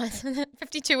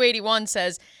 5281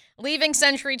 says, leaving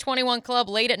Century 21 Club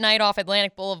late at night off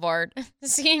Atlantic Boulevard,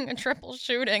 seeing a triple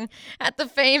shooting at the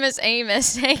Famous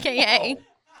Amos, a.k.a.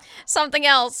 something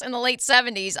else in the late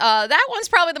 70s. That one's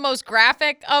probably the most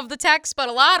graphic of the text, but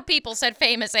a lot of people said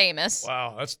Famous Amos.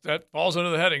 Wow, that falls under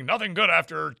the heading. Nothing good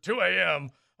after 2 a.m.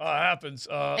 Happens.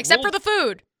 Except for the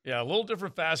food. Yeah, a little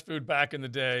different fast food back in the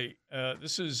day.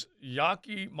 This is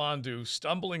Yaki Mandu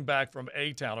stumbling back from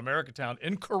A-Town, Americatown,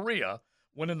 in Korea,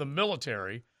 when in the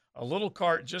military. A little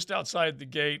cart just outside the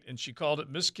gate, and she called it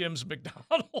Miss Kim's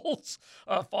McDonald's.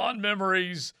 Fond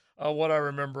memories, what I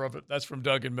remember of it. That's from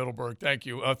Doug in Middleburg. Thank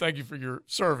you. Thank you for your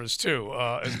service, too,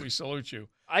 as we salute you.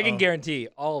 I can guarantee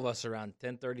all of us around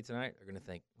 10:30 tonight are going to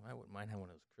think, I wouldn't mind having one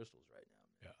of those crystals right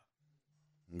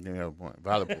now. Yeah, point.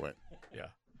 Valid point. Yeah.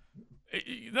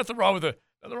 Nothing wrong with the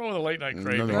late night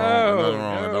craving. Nothing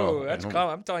wrong at all. No, that's calm.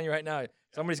 I'm telling you right now,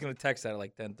 somebody's going to text that at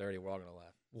like 10:30. We're all going to laugh.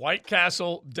 White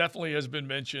Castle definitely has been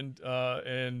mentioned.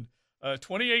 In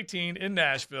 2018 in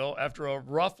Nashville, after a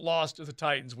rough loss to the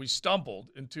Titans, we stumbled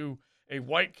into a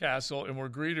White Castle and were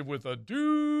greeted with a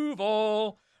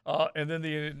Duval. And then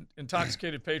the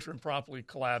intoxicated patron promptly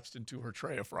collapsed into her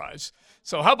tray of fries.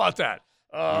 So how about that?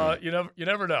 You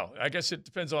never know. I guess it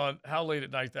depends on how late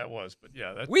at night that was. But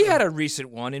yeah, We had a recent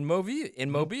one in Mobile.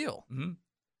 Mm-hmm.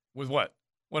 With what?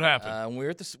 What happened? We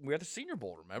were at the Senior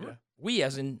Bowl. Remember? Yeah. We,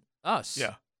 as in us.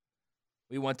 Yeah.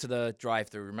 We went to the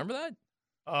drive-thru. Remember that?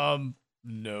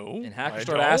 No. And Hacker I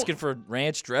started don't. asking for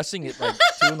ranch dressing at like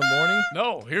 2 in the morning.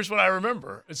 No. Here's what I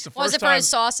remember. It's the Was first it for time. his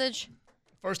sausage?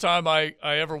 First time I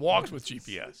ever walked with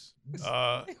GPS.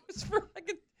 It was for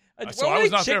like So I was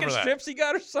not there chicken for that. strips he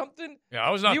got or something. Yeah, I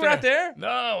was not You there. were not there? No,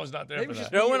 I was not there Maybe for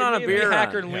just that. No one on a me, beer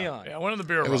Hacker run. and Leon. Yeah, I went on the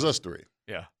beer It was run. us three.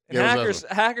 Yeah. And Yeah, it was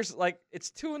Hackers like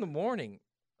it's 2 in the morning.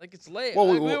 Like it's late. Well,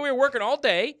 we were working all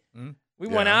day. Mhm. We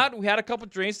went Yeah. out. We had a couple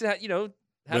drinks. Had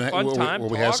a fun time.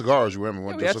 We had cigars. You remember? Yeah,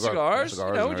 Went we to had cigars.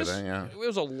 cigars. And everything, yeah. It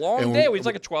was a long And day. we- It was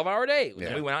like a 12-hour day. Yeah.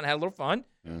 Then we went out and had a little fun.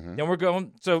 Mhm. Then we're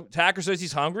going. So Hacker says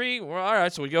he's hungry. We're all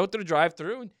right. So we go to the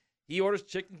drive-thru and he orders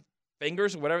chicken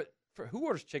fingers or whatever. Who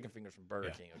orders chicken fingers from Burger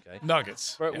King? Okay.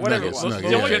 Nuggets. But Yeah. whatever Nuggets, it was. nuggets,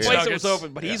 The only yeah, place yeah. that was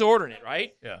open, but Yeah. he's ordering it,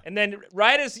 right? Yeah. And then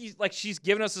right as she's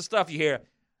giving us the stuff, you hear,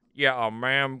 Yeah,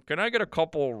 ma'am, can I get a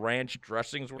couple ranch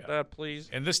dressings with that, please?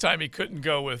 And this time he couldn't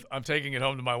go with, I'm taking it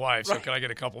home to my wife, so can I get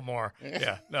a couple more?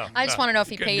 Yeah, no. I just want to know if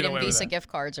he couldn't paid get in away with Visa that. gift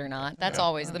cards or not. That's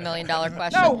always the $1 million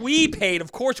question. No, we paid.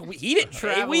 Of course, he didn't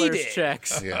pay. We Traveler's did.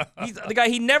 checks. Yeah. He's the guy.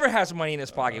 He never has money in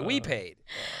his pocket. We paid.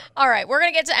 All right, we're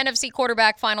going to get to NFC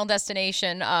quarterback final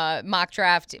destination mock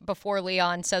draft before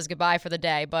Leon says goodbye for the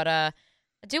day. But I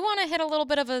do want to hit a little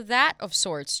bit of a that of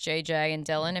sorts, JJ and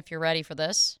Dylan, if you're ready for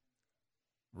this.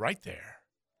 Right there.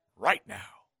 Right now.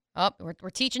 Oh, we're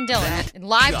teaching Dylan in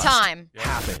live just time.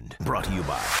 Happened. Brought to you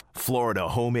by Florida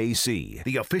Home AC,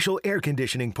 the official air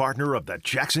conditioning partner of the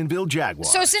Jacksonville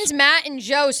Jaguars. So since Matt and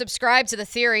Joe subscribe to the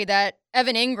theory that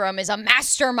Evan Ingram is a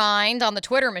mastermind on the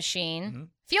Twitter machine,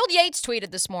 Field Yates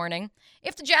tweeted this morning,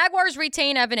 if the Jaguars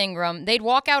retain Evan Ingram, they'd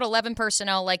walk out 11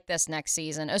 personnel like this next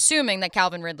season, assuming that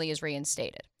Calvin Ridley is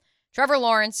reinstated. Trevor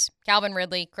Lawrence, Calvin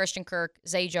Ridley, Christian Kirk,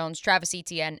 Zay Jones, Travis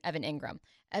Etienne, Evan Ingram.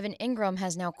 Evan Ingram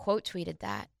has now quote tweeted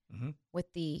that with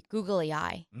the googly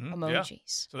eye emojis. Yeah.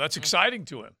 So that's exciting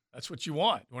to him. That's what you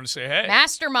want. You want to say, hey.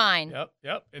 Mastermind.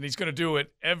 Yep. And he's going to do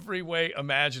it every way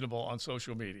imaginable on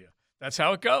social media. That's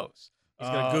how it goes. He's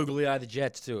gonna googly eye the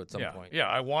Jets too at some point. Yeah,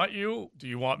 I want you. Do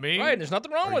you want me? Right. There's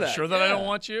nothing wrong Are with you that. sure that I don't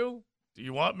want you? Do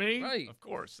you want me? Right. Of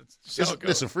course. That's just how it goes.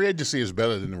 Listen, free agency is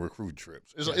better than the recruit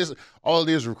trips. It's all it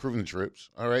is recruiting trips.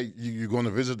 All right, you're going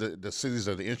to visit the cities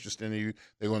that are interested in you.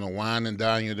 They're going to wine and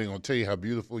dine you. They're going to tell you how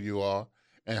beautiful you are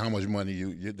and how much money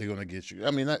they're going to get you. I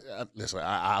mean, listen,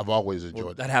 I've always enjoyed Well,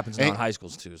 that. that happens in high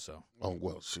schools too. So. Oh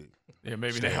well, see. Yeah,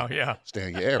 maybe now. Yeah. Stay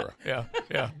in your era.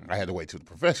 Yeah. I had to wait till the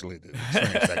professionally to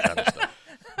experience that kind of stuff.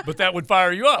 But that would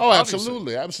fire you up. Oh,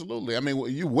 obviously. absolutely. I mean,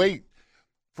 you wait.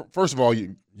 First of all,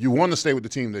 you want to stay with the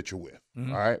team that you're with,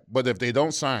 all right? But if they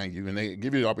don't sign you and they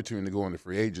give you the opportunity to go into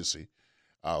free agency,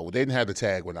 they didn't have the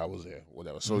tag when I was there,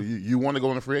 whatever. So you want to go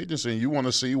into free agency and you want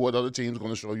to see what other teams are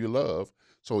going to show you love.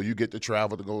 So you get to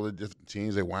travel to go to different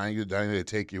teams. They wine you down, they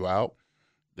take you out.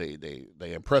 They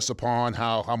impress upon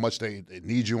how much they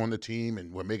need you on the team,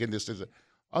 and we're making this.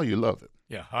 Oh, you love it.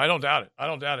 Yeah, I don't doubt it.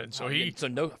 And so I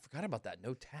forgot about that.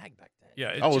 No tag back then.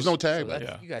 Yeah. It was no tag. So back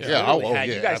you then. guys,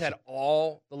 you guys had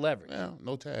all the leverage. Yeah,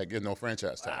 no tag. Yeah, no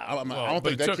franchise tag. Wow. I don't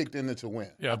think that kicked in to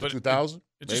win. Yeah, but 2000.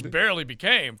 It just barely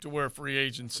became to where free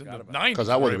agents in the 90s because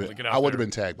I would have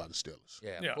been tagged by the Steelers.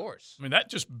 Yeah, of course. I mean, that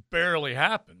just barely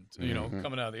happened,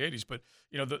 coming out of the 80s. But,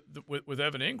 with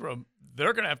Evan Ingram,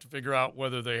 they're going to have to figure out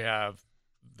whether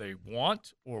they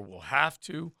want or will have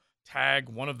to tag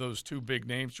one of those two big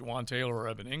names, Juwan Taylor or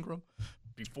Evan Ingram.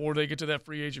 Before they get to that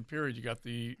free agent period, you got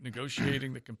the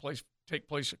negotiating that can take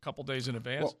place a couple days in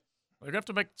advance. Well, they're going to have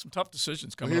to make some tough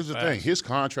decisions coming here's up the fast. thing. His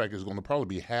contract is going to probably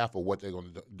be half of what they're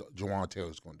going to Juwan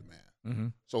Taylor's going to demand. Mm-hmm.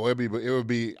 So it would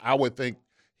be I would think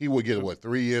he would get a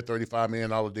 3-year, $35 million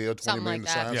deal, $20 Something million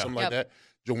like to sign, that. something like that.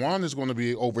 Juwan is going to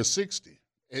be over 60.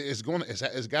 It's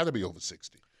got to be over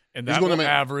 60. And He's that gonna will make-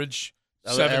 average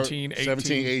 17, 18.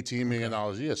 $18 million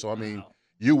a year. So I mean,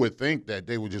 you would think that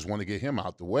they would just want to get him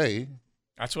out the way.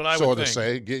 That's what I so would to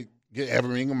think. say, get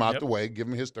Evan Ingram out the way, give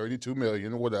him his $32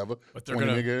 million or whatever, But they're $20 going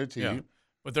million guaranteed. to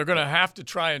But they're going to have to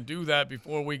try and do that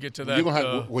before we get to that. You're gonna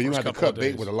have, you first have to couple cut of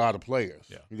bait days. with a lot of players.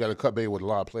 Yeah. You got to cut bait with a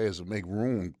lot of players to make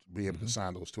room to be able to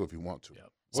sign those two if you want to. Yeah.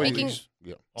 Speaking-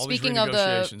 All Speaking these of the-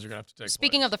 renegotiations are going to have to take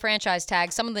Speaking place. of the franchise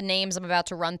tag, some of the names I'm about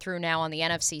to run through now on the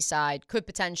NFC side could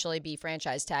potentially be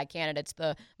franchise tag candidates,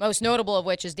 the most notable of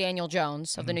which is Daniel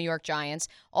Jones of the New York Giants.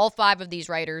 All 5 of these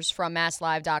writers from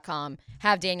MassLive.com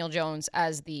have Daniel Jones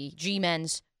as the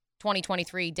G-Men's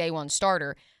 2023 Day 1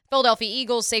 starter. Philadelphia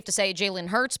Eagles, safe to say Jalen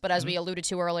Hurts, but as we alluded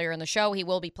to earlier in the show, he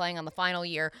will be playing on the final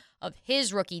year of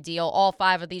his rookie deal. All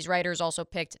 5 of these writers also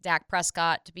picked Dak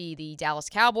Prescott to be the Dallas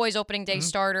Cowboys opening day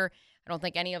starter. I don't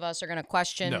think any of us are going to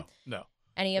question No.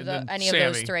 any of And then of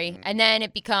those Sammy. 3. And then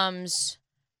it becomes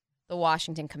the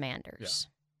Washington Commanders.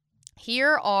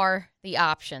 Here are the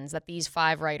options that these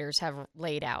 5 writers have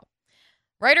laid out.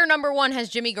 Writer number 1 has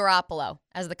Jimmy Garoppolo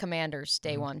as the Commanders'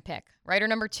 day 1 pick. Writer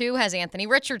number 2 has Anthony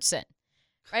Richardson.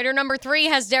 Writer number 3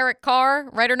 has Derek Carr.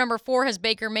 Writer number 4 has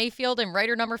Baker Mayfield. And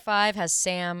writer number 5 has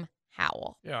Sam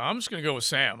Howell. Yeah, I'm just going to go with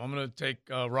Sam. I'm going to take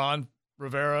Ron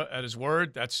Rivera at his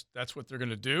word. That's what they're going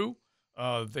to do.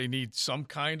 They need some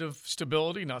kind of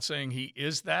stability. Not saying he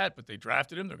is that, but they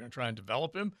drafted him. They're going to try and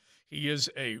develop him. He is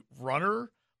a runner,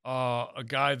 a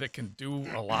guy that can do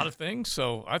a lot of things.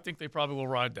 So I think they probably will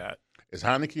ride that. Is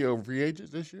Heineke a free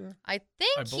agent this year? I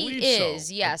think I he believe is,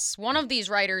 so. yes. One of these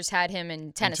writers had him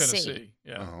in Tennessee.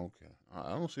 Yeah. Oh, okay. I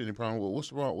don't see any problem. What's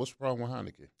the problem with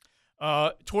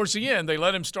Heineke? Towards the end, they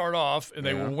let him start off, and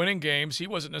they Yeah. were winning games. He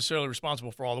wasn't necessarily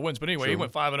responsible for all the wins, but anyway, he Sure.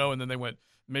 went 5-0, and then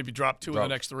they dropped 2 in the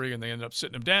next 3, and they ended up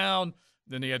sitting him down.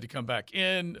 Then he had to come back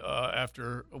in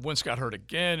after Wentz got hurt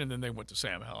again, and then they went to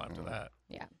Sam Howell after that.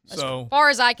 Yeah. So as far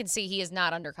as I can see, he is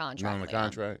not under contract. Not on the Leon.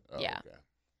 contract? Oh, Yeah. Okay.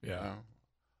 Yeah. Well,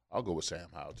 I'll go with Sam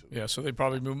Howell, too. Yeah, so they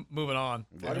probably moving on.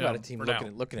 What about a team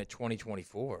looking at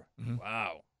 2024? Mhm.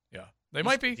 Wow. Yeah, they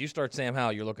might be. If you start Sam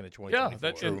Howell, you're looking at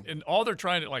 2024. Yeah, and all they're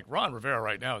trying to, like Ron Rivera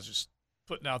right now is just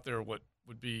putting out there what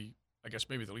would be, I guess,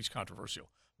 maybe the least controversial.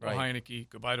 Right. Heineke,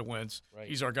 goodbye to Wentz. Right.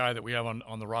 He's our guy that we have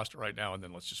on the roster right now, and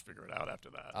then let's just figure it out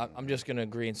after that. I'm just going to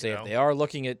agree and say You if know? they are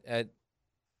looking at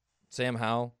Sam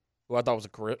Howell, who I thought was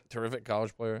a terrific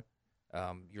college player,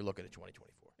 you're looking at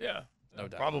 2024. Yeah, No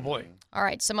doubt. probably. All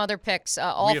right, some other picks.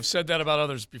 We have said that about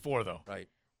others before, though. Right.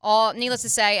 Needless to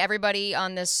say, everybody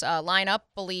on this lineup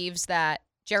believes that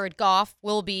Jared Goff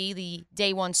will be the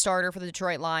day one starter for the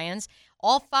Detroit Lions.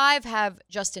 All 5 have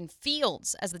Justin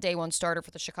Fields as the day one starter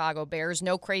for the Chicago Bears.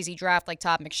 No crazy draft like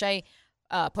Todd McShay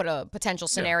put a potential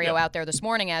scenario out there this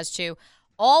morning as to.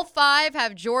 All 5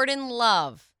 have Jordan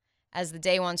Love as the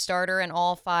day one starter, and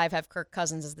all 5 have Kirk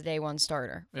Cousins as the day one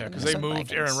starter. Yeah, because they moved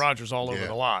Vikings. Aaron Rodgers all over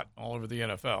the lot, all over the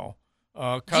NFL.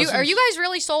 Are you guys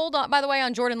really sold, by the way,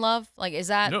 on Jordan Love? Like, is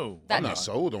that? No, I'm not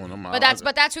sold on him.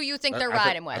 But that's who you think they're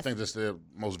riding with. I think that's the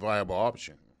most viable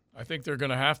option. I think they're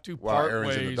going to have to While part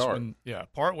Aaron's in the ways.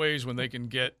 dark. Part ways when they can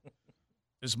get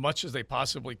as much as they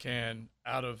possibly can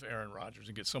out of Aaron Rodgers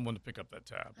and get someone to pick up that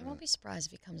tab. I won't be surprised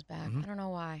if he comes back. Mhm. I don't know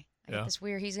why. I Yeah. get this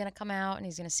weird. He's going to come out and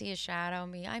he's going to see his shadow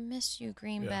and be, I miss you,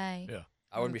 Green Bay. Yeah.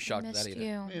 I wouldn't be shocked at that missed either.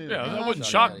 you. Yeah, I that love wouldn't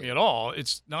you. shock me at all.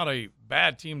 It's not a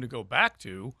bad team to go back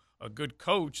to, a good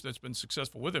coach that's been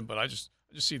successful with him, but I just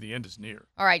see the end is near.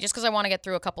 All right, just because I want to get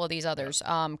through a couple of these others.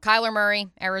 Kyler Murray,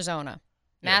 Arizona.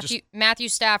 Yeah, Matthew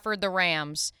Stafford, the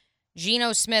Rams.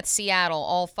 Geno Smith, Seattle.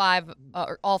 All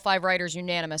five writers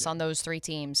unanimous on those 3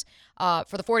 teams. For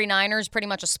the 49ers, pretty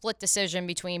much a split decision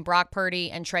between Brock Purdy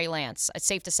and Trey Lance. It's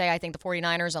safe to say I think the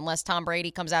 49ers, unless Tom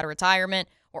Brady comes out of retirement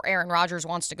or Aaron Rodgers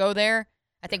wants to go there,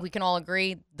 I think we can all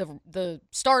agree the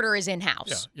starter is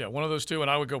in-house. Yeah, one of those 2, and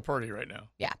I would go Purdy right now.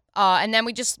 Yeah. And then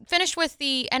we just finished with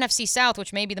the NFC South,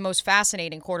 which may be the most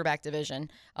fascinating quarterback division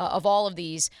of all of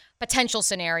these potential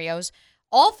scenarios.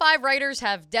 All 5 writers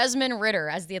have Desmond Ridder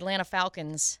as the Atlanta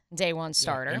Falcons day one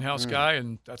starter. In-house guy,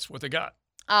 and that's what they got.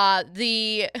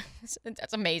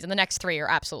 That's amazing. The next 3 are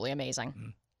absolutely amazing. Mm-hmm.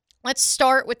 Let's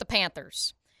start with the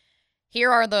Panthers. Here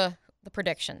are the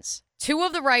predictions. 2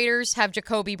 of the writers have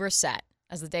Jacoby Brissett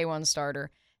as the day one starter.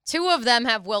 2 of them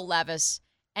have Will Levis,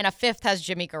 and a 5th has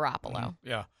Jimmy Garoppolo. Mhm.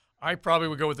 Yeah, I probably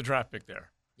would go with the draft pick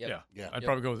there. Yep. Yeah, I'd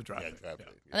probably go with the draft pick. Yeah.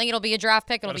 I think it'll be a draft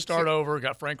pick. It'll Got be to start cute. over.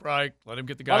 Got Frank Reich. Let him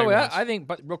get the guy. By the he way, wants. I think,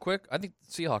 but real quick, I think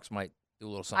the Seahawks might do a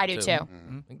little something. I do too.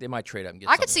 I think they might trade up and get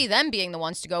I could something. see them being the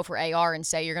ones to go for AR and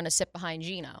say you're going to sit behind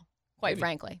Geno. Quite Maybe.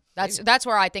 frankly, that's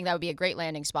where I think that would be a great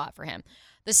landing spot for him.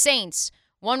 The Saints.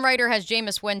 One writer has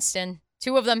Jameis Winston.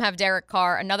 2 of them have Derek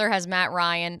Carr. Another has Matt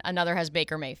Ryan. Another has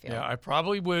Baker Mayfield. Yeah, I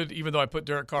probably would, even though I put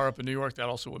Derek Carr up in New York, that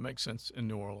also would make sense in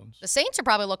New Orleans. The Saints are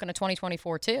probably looking at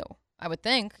 2024 too. I would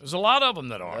think. There's a lot of them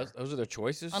that are. Those are their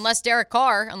choices. Unless Derek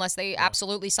Carr, unless they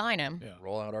absolutely sign him. Yeah.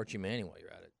 Roll out Archie Manning while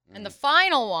you're at it. And the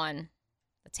final one,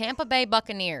 the Tampa Bay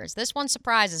Buccaneers. This one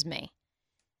surprises me.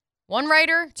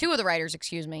 2 of the writers,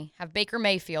 have Baker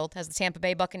Mayfield as the Tampa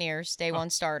Bay Buccaneers day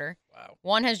one starter. Wow.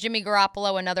 1 has Jimmy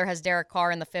Garoppolo, another has Derek Carr,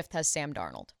 and the 5th has Sam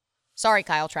Darnold. Sorry,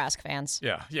 Kyle Trask fans.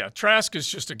 Yeah. Trask is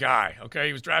just a guy. Okay,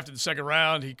 he was drafted in the 2nd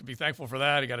round. He can be thankful for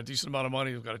that. He got a decent amount of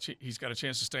money. He's got a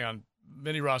chance to stay on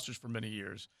many rosters for many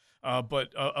years.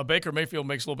 But a Baker Mayfield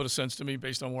makes a little bit of sense to me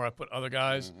based on where I put other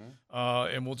guys,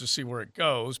 and we'll just see where it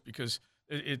goes because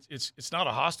it's not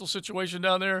a hostile situation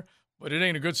down there, but it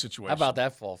ain't a good situation. How about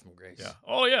that fall from grace? Yeah.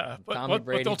 Oh yeah, but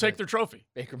they'll take their trophy.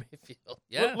 Baker Mayfield.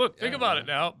 Yeah. Look, think about it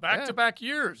now. Back-to-back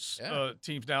years, Yeah.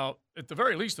 teams now. At the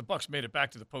very least, the Bucs made it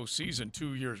back to the postseason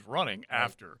 2 years running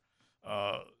after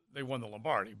they won the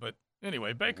Lombardi. But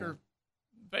anyway, Baker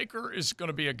is going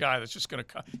to be a guy that's just going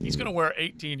to he's going to wear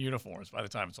 18 uniforms by the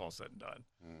time it's all said and done.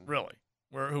 Really?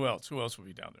 Who else? Who else would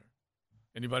be down there?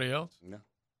 Anybody else? No.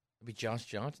 It'll be Josh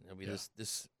Johnson. It'll be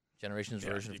this generation's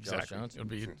version of Josh Johnson. It'll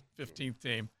be 15th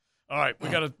team. All right, we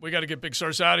got to get Big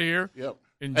Sarce out of here. Yep.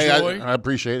 Enjoy. Hey, I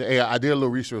appreciate it. Hey, I did a little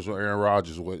research on Aaron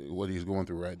Rodgers, what he's going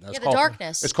through right now. Yeah, the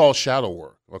darkness. It's called shadow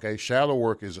work. Okay, shadow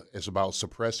work is about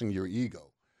suppressing your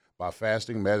ego by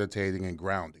fasting, meditating, and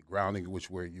grounding. Grounding,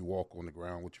 which where you walk on the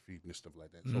ground with your feet and stuff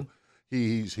like that. So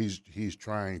he's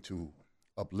trying to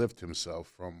uplift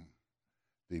himself from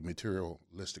the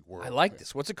materialistic world. I like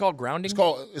this. What's it called? Grounding?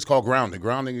 It's called grounding.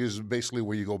 Grounding is basically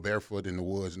where you go barefoot in the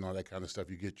woods and all that kind of stuff.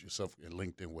 You get yourself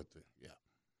linked in with the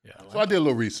Yeah. So I did a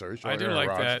little research. I on do Aaron like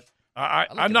Rodgers. that.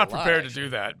 I'm not prepared to do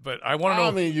that, but I want to know.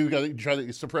 I mean, you got to try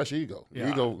to suppress your ego. Yeah. Your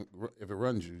ego, if it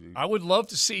runs you. I would love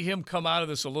to see him come out of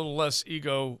this a little less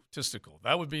egotistical.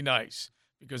 That would be nice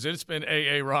because it's been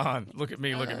Ron. Look at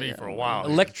me for a while.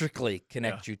 Electrically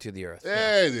connect you to the earth.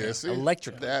 There it is. See?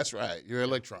 Electrically. That's right. Your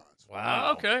electrons.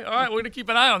 Wow. Okay. All right. We're going to keep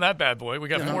an eye on that bad boy. We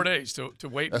got 4 days to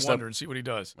wait and wonder and see what he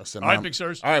does. All right, Big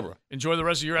Sirs. All right, bro. Enjoy the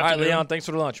rest of your All right, afternoon. Leon. Thanks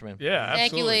for the lunch, man. Yeah, absolutely.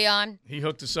 Thank you, Leon. He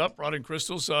hooked us up, brought in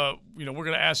crystals. We're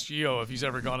going to ask Gio if he's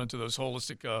ever gone into those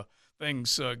holistic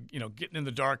things, getting in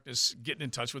the darkness, getting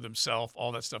in touch with himself,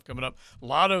 all that stuff coming up. A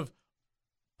lot of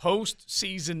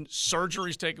post-season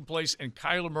surgeries taking place, and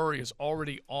Kyler Murray is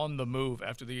already on the move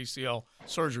after the ACL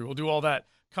surgery. We'll do all that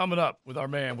coming up with our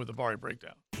man with the Bari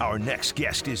Breakdown. Our next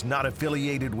guest is not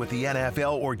affiliated with the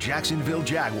NFL or Jacksonville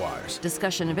Jaguars.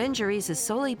 Discussion of injuries is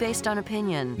solely based on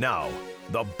opinion. Now,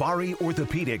 the Bari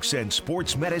Orthopedics and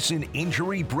Sports Medicine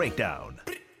Injury Breakdown.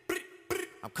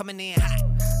 I'm coming in hot.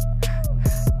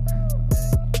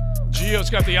 Gio's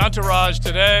got the entourage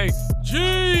today.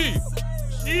 Gio!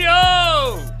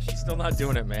 She's still not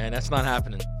doing it, man. That's not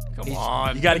happening. Come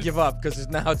on. You got to give up because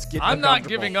now it's getting I'm not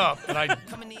uncomfortable. giving up, and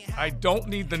I don't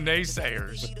need the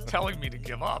naysayers telling me to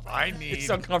give up. It's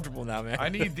uncomfortable now, man. I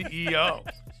need the EO.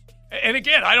 And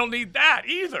again, I don't need that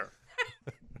either.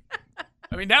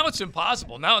 I mean, now it's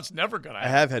impossible. Now it's never going to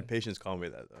happen. I have had patients call me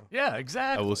that, though. Yeah,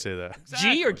 exactly. I will say that.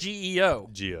 Exactly. G or GEO?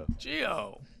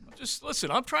 Gio. Just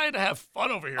listen, I'm trying to have fun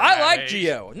over here. I Matt like Hayes.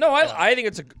 Gio. No, I think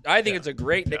it's a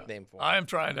great nickname for him. I am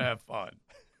trying to have fun.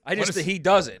 I just think he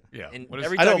does it. Yeah. And What is-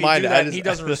 every I time don't you mind do it. that, I just- he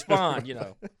doesn't respond,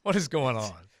 What is going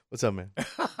on? What's up, man?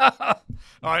 All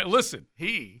right, listen.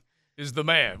 He is the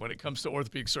man when it comes to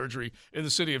orthopedic surgery in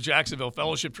the city of Jacksonville,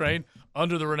 fellowship trained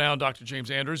under the renowned Dr. James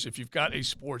Anders. If you've got a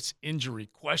sports injury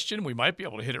question, we might be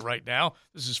able to hit it right now.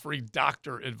 This is free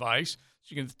doctor advice.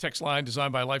 So you can text line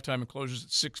designed by Lifetime Enclosures at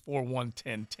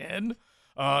 641-1010.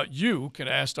 You can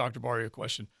ask Dr. Bari a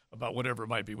question about whatever it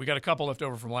might be. We got a couple left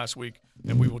over from last week,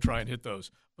 and we will try and hit those.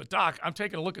 But, Doc, I'm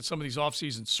taking a look at some of these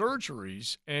off-season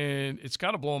surgeries, and it's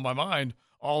kind of blowing my mind,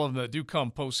 all of them that do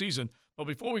come postseason. But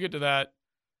before we get to that,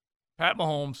 Pat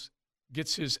Mahomes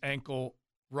gets his ankle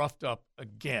roughed up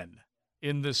again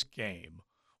in this game.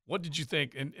 What did you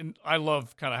think? And I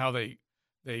love kind of how they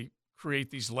create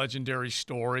these legendary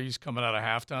stories coming out of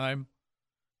halftime.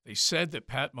 They said that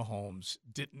Pat Mahomes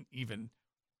didn't even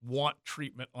want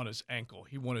treatment on his ankle.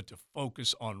 He wanted to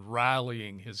focus on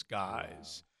rallying his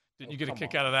guys. Didn't you get a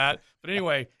kick out of that? But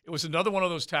anyway, it was another one of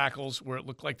those tackles where it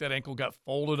looked like that ankle got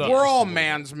folded up. We're all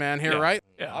man's men here, right?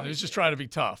 Yeah, he was just trying to be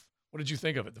tough. What did you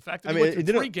think of it? The fact that I he mean, went through it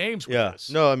didn't, 3 games with yeah. this.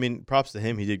 No, I mean, props to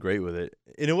him. He did great with it.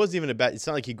 And it wasn't even a bad – it's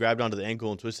not like he grabbed onto the ankle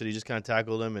and twisted. He just kind of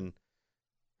tackled him and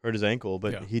hurt his ankle.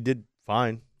 But he did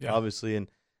fine, obviously. And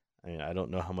I mean, I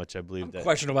don't know how much I believe that.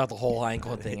 Question about the whole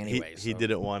ankle thing anyway. He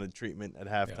didn't want a treatment at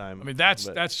halftime. I mean, that's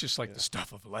just like the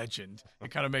stuff of legend. It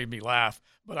kind of made me laugh.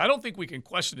 But I don't think we can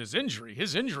question his injury.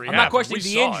 His injury I'm happened. not questioning We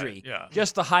the saw injury. it. Yeah.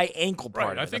 Just the high ankle part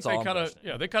Right. of it. I think That's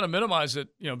they kind of minimized it.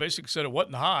 Basically said it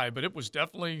wasn't high, but it was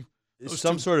definitely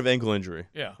some sort of ankle injury.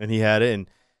 Yeah. And he had it. And,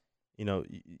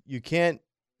 you can't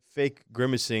fake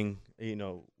grimacing,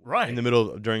 right in the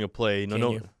middle during a play. Can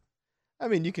you? I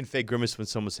mean, you can fake grimace when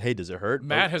someone says, "Hey, does it hurt?"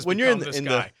 Matt has become this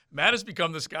guy. Matt has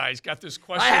become this guy. He's got this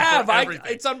question. I have. For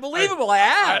everything. It's unbelievable. I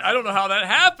have. I don't know how that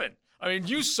happened. I mean,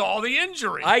 you saw the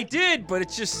injury. I did, but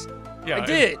it's just. Yeah, I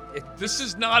did. This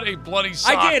is not a bloody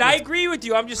sock. I did. I agree with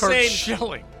you. I'm just Kurt saying.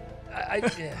 Schilling.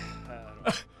 I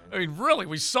mean, really,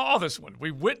 we saw this one. We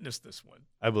witnessed this one.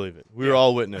 I believe it. We were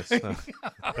all witness.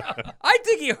 I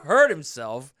think he hurt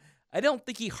himself. I don't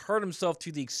think he hurt himself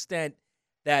to the extent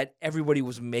that everybody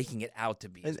was making it out to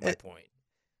be. Is my point.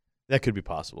 That could be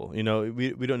possible. We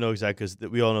don't know exactly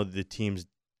because we all know the teams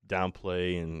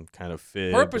downplay and kind of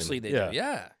fib. Purposely they do,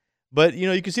 yeah. But,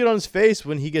 you can see it on his face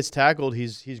when he gets tackled.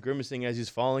 He's grimacing as he's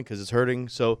falling because it's hurting.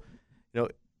 So,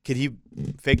 could he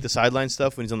fake the sideline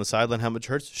stuff when he's on the sideline? How much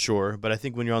hurts? Sure. But I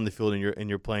think when you're on the field and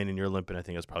you're playing and you're limping, I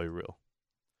think that's probably real.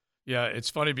 Yeah, it's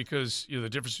funny because the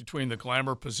difference between the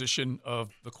glamour position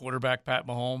of the quarterback, Pat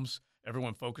Mahomes,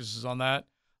 everyone focuses on that.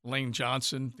 Lane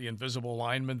Johnson, the invisible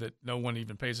lineman that no one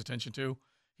even pays attention to,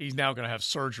 he's now going to have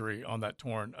surgery on that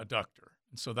torn adductor.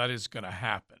 And so that is going to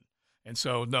happen. And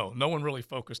so, no one really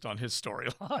focused on his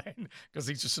storyline because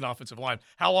he's just an offensive line.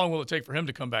 How long will it take for him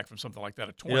to come back from something like that,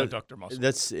 a torn adductor muscle?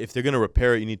 That's if they're going to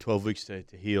repair it, you need 12 weeks to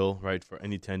heal, right, for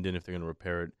any tendon if they're going to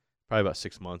repair it. Probably about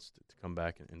 6 months to come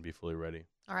back and be fully ready.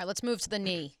 All right, let's move to the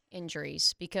knee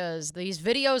injuries because these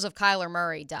videos of Kyler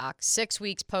Murray, Doc, 6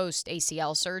 weeks post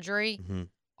ACL surgery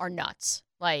are nuts.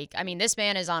 This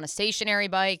man is on a stationary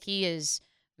bike. He is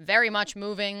very much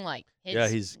moving. Like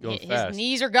he's going fast. His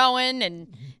knees are going,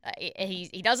 and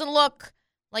he doesn't look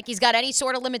like he's got any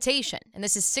sort of limitation. And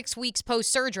this is 6 weeks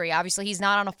post-surgery. Obviously, he's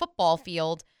not on a football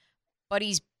field, but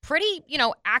he's pretty,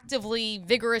 actively,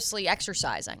 vigorously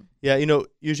exercising. Yeah,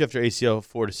 usually after ACL,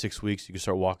 4 to 6 weeks, you can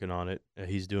start walking on it.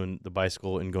 He's doing the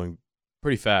bicycle and going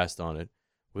pretty fast on it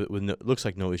with looks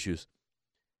like no issues.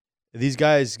 These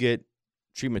guys get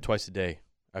treatment twice a day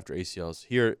after ACLs.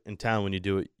 Here in town, when you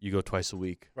do it, you go twice a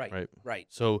week. Right.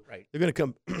 So they're going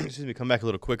to come back a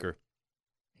little quicker.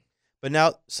 But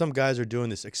now some guys are doing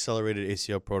this accelerated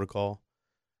ACL protocol,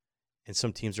 and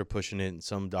some teams are pushing it, and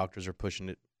some doctors are pushing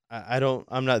it.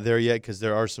 I'm not there yet because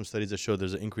there are some studies that show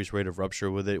there's an increased rate of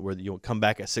rupture with it, where you'll come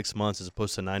back at 6 months as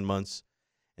opposed to 9 months.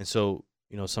 And so,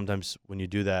 sometimes when you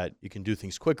do that, you can do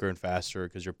things quicker and faster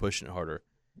because you're pushing it harder.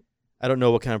 I don't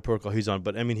know what kind of protocol he's on,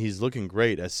 but he's looking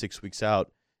great at 6 weeks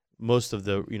out. Most of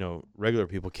the, regular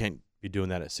people can't be doing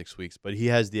that at 6 weeks, but he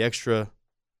has the extra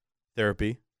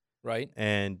therapy. Right.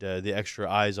 And the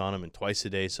extra eyes on him and twice a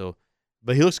day.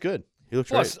 But he looks good. He looks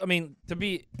Plus, great. to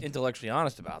be intellectually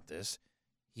honest about this,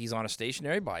 he's on a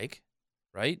stationary bike,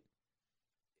 right?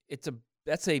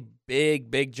 That's a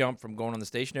big jump from going on the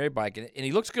stationary bike, and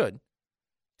he looks good,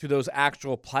 to those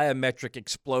actual plyometric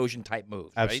explosion type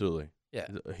moves. Right? Absolutely. Yeah.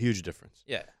 A huge difference.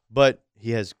 Yeah. But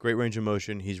he has great range of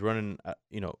motion. He's running,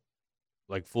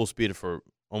 like full speed for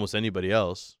almost anybody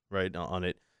else, right, on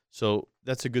it. So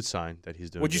that's a good sign that he's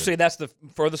doing. Would you say that's the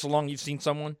furthest along you've seen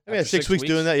someone? Yeah, 6 weeks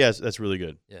doing that. Yes, that's really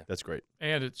good. Yeah, that's great.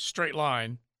 And it's straight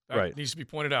line. That needs to be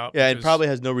pointed out. Yeah, it probably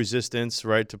has no resistance,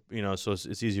 right? So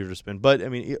it's easier to spin. But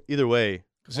either way,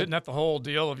 because isn't that the whole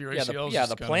deal of your ACLs?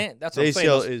 The plant. That's the what I'm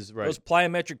ACL saying. is right. Those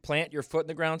plyometric plant your foot in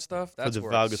the ground stuff. That's for the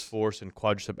valgus force and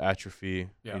quadricep atrophy.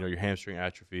 Yeah. Your hamstring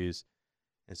atrophies,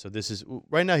 and so this is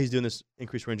right now he's doing this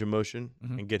increased range of motion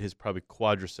and get his probably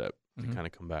quadricep to kind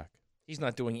of come back. He's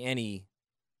not doing any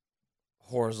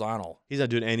horizontal. He's not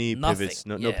doing any pivots,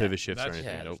 no pivot shifts or That's,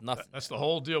 anything. Nope. Nothing. That's the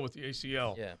whole deal with the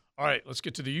ACL. Yeah. All right, let's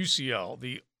get to the UCL,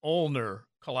 the ulnar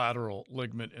collateral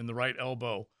ligament in the right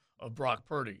elbow of Brock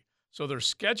Purdy. So they're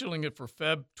scheduling it for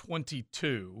Feb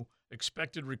 22,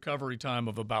 expected recovery time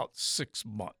of about 6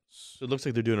 months. So it looks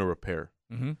like they're doing a repair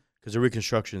because the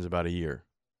reconstruction is about a year,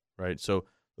 right? So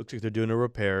looks like they're doing a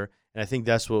repair, and I think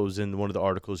that's what was in one of the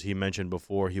articles he mentioned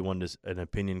before. He wanted an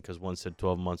opinion because one said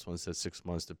 12 months, one said 6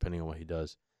 months, depending on what he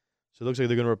does. So it looks like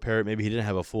they're going to repair it. Maybe he didn't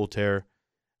have a full tear,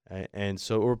 and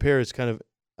so a repair is kind of,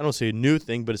 I don't say a new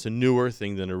thing, but it's a newer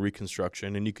thing than a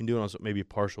reconstruction, and you can do it on maybe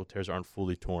partial tears aren't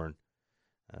fully torn.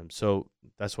 So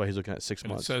that's why he's looking at 6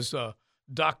 months. It says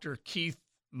Dr. Keith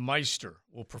Meister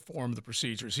will perform the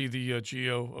procedure. Is he the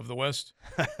GO of the West?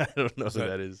 I don't know who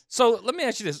that is. So let me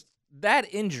ask you this.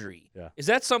 That injury, is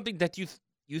that something that you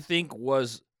think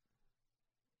was,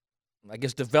 I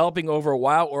guess, developing over a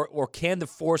while, or can the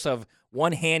force of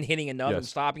one hand hitting another and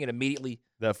stopping it immediately?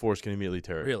 That force can immediately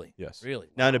tear it. Really? Yes. Really?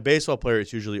 Now, in a baseball player,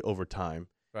 it's usually over time.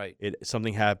 Right.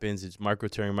 Something happens, it's micro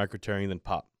tearing, then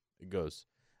pop, it goes.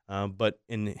 But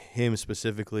in him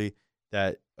specifically,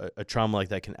 that a trauma like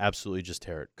that can absolutely just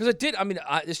tear it. Because it did.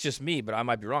 It's just me, but I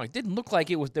might be wrong. It didn't look like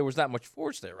there was that much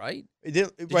force there, right?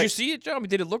 Did you see it, John?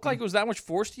 Did it look like it was that much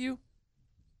force to you?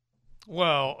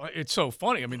 Well, it's so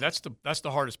funny. That's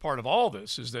the hardest part of all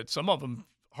this is that some of them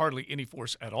hardly any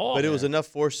force at all. But it was enough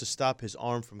force to stop his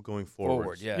arm from going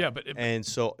forward. Yeah. And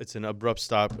so it's an abrupt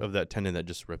stop of that tendon that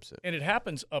just rips it. And it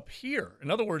happens up here.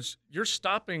 In other words, you're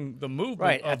stopping the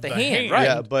movement of at the the hand. Right.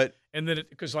 Yeah, but and then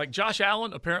because like Josh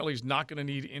Allen apparently is not going to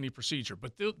need any procedure,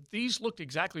 but these looked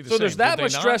exactly the same. So there's that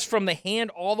much stress from the hand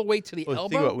all the way to the elbow.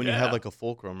 Think about when you have like a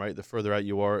fulcrum, right? The further out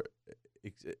you are,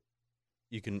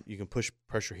 you can push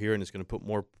pressure here, and it's going to put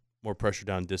more pressure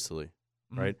down distally,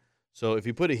 right? So if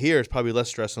you put it here, it's probably less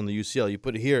stress on the UCL. You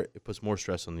put it here, it puts more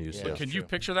stress on the UCL. Yeah, can you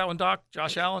picture that one, Doc?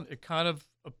 Josh Allen, it kind of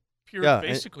appeared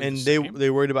basically and the they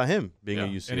worried about him being a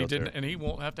UCL and he didn't, tear. and he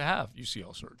won't have to have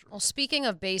UCL surgery. Well, speaking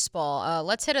of baseball,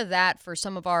 let's hit a that for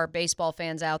some of our baseball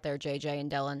fans out there, JJ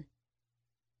and Dylan.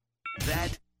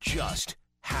 That just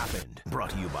happened. Brought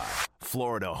to you by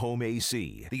Florida Home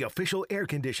AC, the official air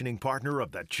conditioning partner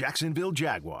of the Jacksonville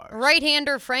Jaguars.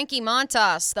 Right-hander Frankie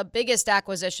Montas, the biggest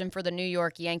acquisition for the New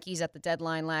York Yankees at the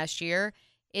deadline last year,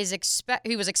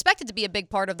 he was expected to be a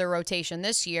big part of their rotation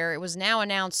this year. It was now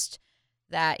announced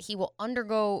that he will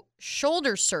undergo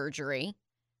shoulder surgery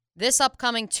this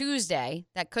upcoming Tuesday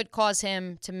that could cause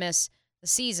him to miss the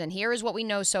season. Here is what we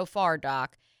know so far,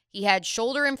 Doc. He had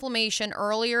shoulder inflammation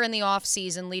earlier in the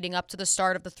offseason leading up to the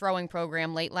start of the throwing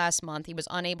program late last month. He was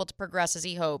unable to progress as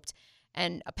he hoped.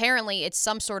 And apparently it's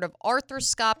some sort of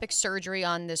arthroscopic surgery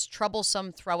on this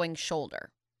troublesome throwing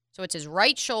shoulder. So it's his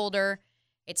right shoulder.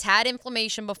 It's had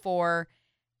inflammation before,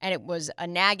 and it was a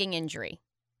nagging injury.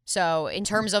 So in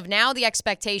terms of now, the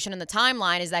expectation and the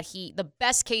timeline is that the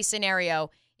best case scenario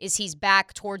is he's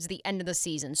back towards the end of the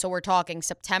season. So we're talking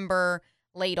September,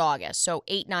 late August. So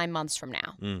 8-9 months from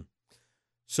now.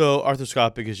 So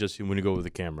arthroscopic is just when you go with the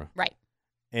camera. Right.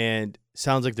 And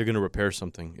sounds like they're going to repair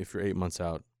something if you're 8 months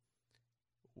out.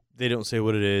 They don't say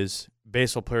what it is.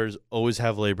 Baseball players always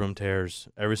have labrum tears,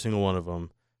 every single one of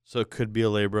them. So it could be a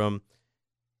labrum.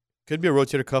 Could be a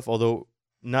rotator cuff, although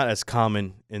not as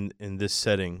common in this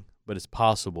setting, but it's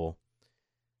possible.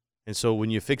 And so when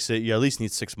you fix it, you at least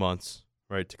need 6 months,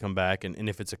 right, to come back. And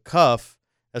if it's a cuff,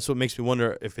 that's what makes me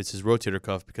wonder if it's his rotator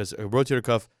cuff, because a rotator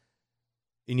cuff,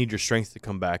 you need your strength to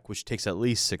come back, which takes at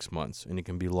least 6 months, and it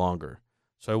can be longer.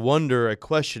 So I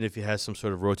question if he has some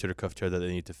sort of rotator cuff tear that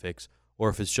they need to fix, or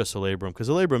if it's just a labrum. Because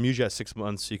a labrum usually at 6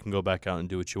 months, so you can go back out and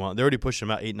do what you want. They already pushed him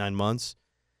out 8-9 months.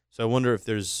 So I wonder if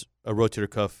there's a rotator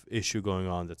cuff issue going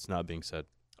on that's not being said.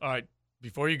 All right,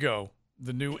 before you go,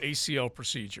 the new ACL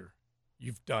procedure.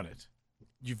 You've done it.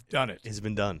 You've done it. It's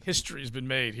been done. History has been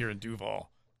made here in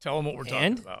Duval. Tell them what we're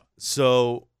talking about.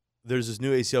 So there's this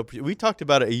new ACL. We talked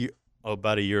about it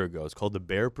about a year ago. It's called the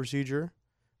BEAR procedure,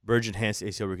 Burge Enhanced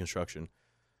ACL Reconstruction,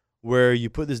 where you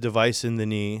put this device in the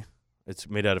knee. It's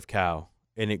made out of cow,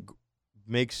 and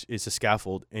it's a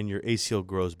scaffold, and your ACL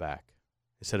grows back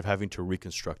instead of having to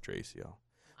reconstruct your ACL,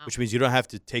 which means you don't have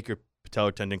to take your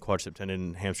patellar tendon, quadricep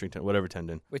tendon, hamstring tendon, whatever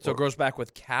tendon. Wait, so it grows back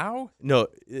with cow? No,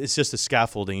 it's just a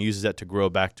scaffolding. It uses that to grow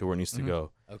back to where it needs to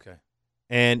go. Okay.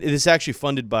 And it is actually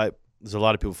funded by, there's a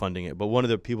lot of people funding it, but one of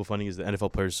the people funding is the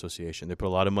NFL Players Association. They put a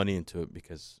lot of money into it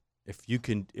because if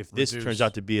this turns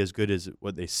out to be as good as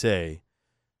what they say,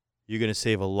 you're going to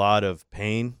save a lot of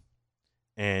pain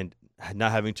and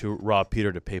not having to rob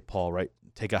Peter to pay Paul, right?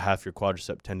 Take out half your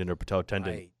quadricep tendon or patellar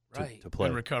tendon to play.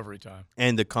 And recovery time.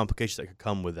 And the complications that could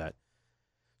come with that.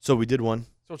 So we did one.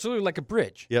 So it's literally like a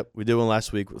bridge. Yep, we did one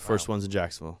last week. The first one's in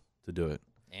Jacksonville to do it.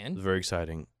 And? It was very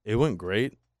exciting. It went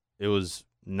great. It was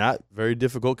not very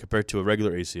difficult compared to a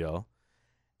regular ACL.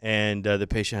 And the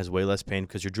patient has way less pain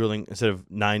because you're drilling, instead of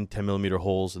 9-10 millimeter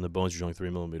holes in the bones, you're drilling 3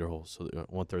 millimeter holes, so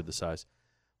 1/3 the size.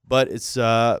 But it's, they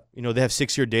have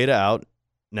 6-year data out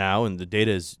now, and the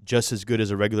data is just as good as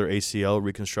a regular ACL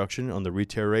reconstruction on the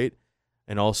re-tear rate,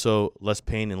 and also less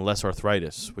pain and less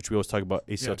arthritis, which we always talk about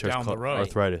ACL tears down the road.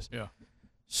 arthritis. Yeah.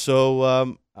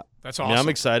 So that's I awesome. mean, I'm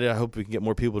excited. I hope we can get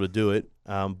more people to do it.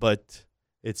 But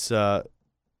it's going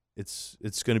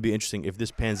to be interesting if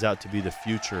this pans out to be the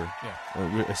future.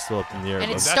 Yeah. It's still up in the air.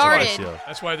 And it but started.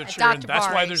 That's why they're at cheering. Dr. That's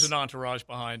why Bari's. there's an entourage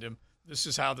behind him. This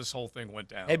is how this whole thing went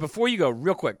down. Hey, before you go,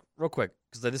 real quick,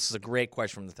 because this is a great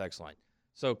question from the text line.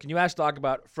 So can you ask Doc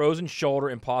about frozen shoulder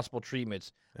and possible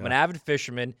treatments? I'm an avid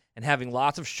fisherman and having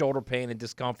lots of shoulder pain and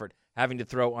discomfort, having to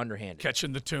throw underhanded.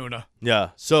 Catching the tuna.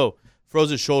 Yeah. So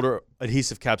frozen shoulder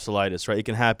adhesive capsulitis, right? It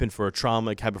can happen for a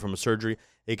trauma. It can happen from a surgery.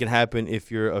 It can happen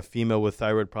if you're a female with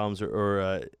thyroid problems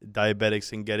or diabetics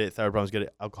can get it, thyroid problems get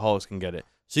it, alcoholics can get it.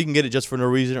 So you can get it just for no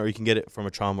reason, or you can get it from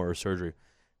a trauma or a surgery.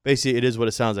 Basically, it is what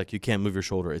it sounds like. You can't move your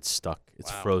shoulder. It's stuck.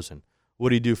 It's frozen. What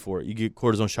do you do for it? You get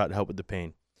cortisone shot to help with the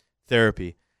pain.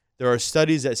 Therapy. There are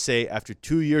studies that say after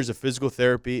 2 years of physical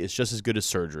therapy, it's just as good as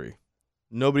surgery.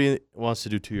 Nobody wants to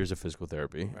do 2 years of physical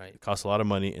therapy. Right. It costs a lot of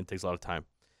money and takes a lot of time.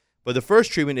 But the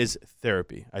first treatment is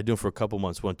therapy. I do it for a couple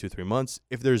months, 1, 2, 3 months.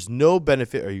 If there's no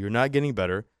benefit or you're not getting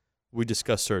better, we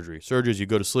discuss surgery. Surgery is you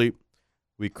go to sleep,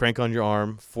 we crank on your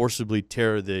arm, forcibly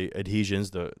tear the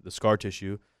adhesions, the scar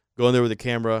tissue, go in there with a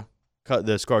camera, cut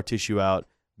the scar tissue out,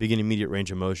 begin immediate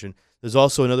range of motion. There's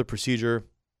also another procedure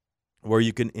where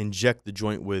you can inject the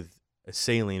joint with a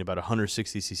saline, about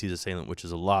 160 cc's of saline, which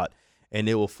is a lot, and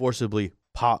it will forcibly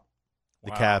pop the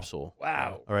capsule.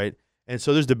 Wow. All right. And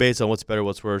so there's debates on what's better,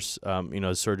 what's worse.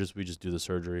 As surgeons, we just do the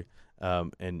surgery.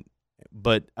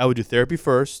 But I would do therapy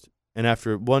first, and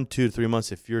after 1, 2, 3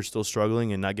 months, if you're still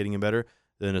struggling and not getting better,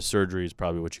 then a surgery is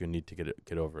probably what you need to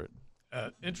get over it.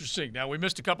 Interesting. Now, we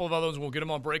missed a couple of others. We'll get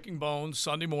them on Breaking Bones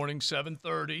Sunday morning,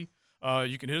 7:30.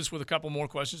 You can hit us with a couple more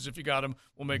questions if you got them.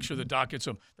 We'll make sure that Doc gets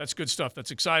them. That's good stuff.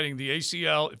 That's exciting. The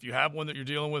ACL, if you have one that you're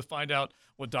dealing with, find out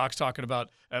what Doc's talking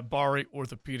about at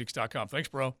BariOrthopedics.com. Thanks,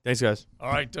 bro. Thanks, guys.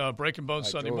 All right, Breaking Bones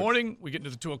Sunday morning. We get into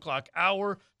the 2 o'clock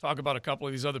hour, talk about a couple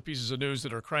of these other pieces of news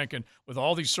that are cranking with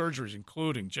all these surgeries,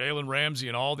 including Jalen Ramsey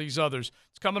and all these others.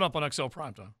 It's coming up on XL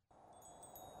Primetime.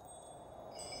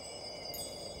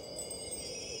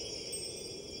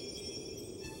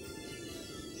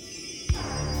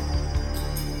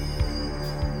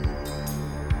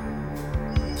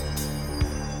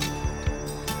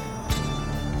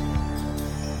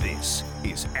 This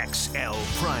is XL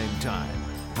Primetime,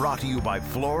 Brought to you by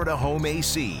Florida Home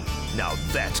AC. Now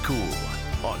that's cool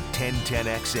on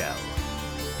 1010XL.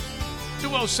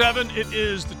 2:07, it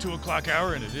is the 2 o'clock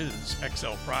hour, and it is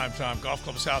XL Primetime Golf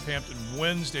Club Southampton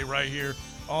Wednesday right here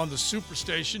on the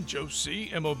Superstation. Joe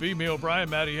C., MOB, me O'Brien,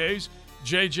 Matty Hayes,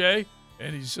 JJ,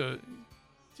 and he's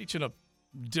teaching up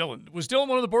Dylan. Was Dylan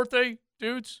one of the birthday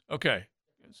dudes? Okay,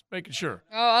 just making sure.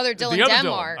 Oh, other Dylan the other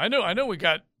Denmark. Dylan. I know we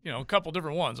got a couple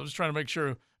different ones. I'm just trying to make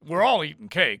sure we're all eating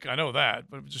cake. I know that,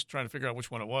 but I'm just trying to figure out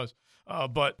which one it was.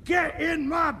 But Get in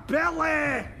my belly!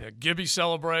 yeah, Gibby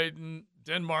celebrating,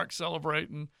 Denmark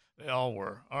celebrating. They all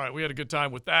were. All right, we had a good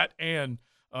time with that and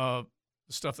the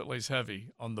stuff that lays heavy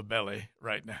on the belly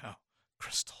right now,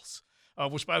 crystals.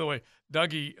 Which, by the way,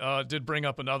 Dougie did bring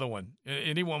up another one.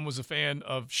 Anyone was a fan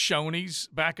of Shoney's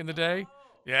back in the day?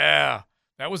 Yeah,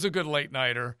 that was a good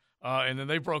late-nighter. And then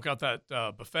they broke out that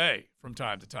buffet from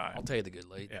time to time. I'll tell you the good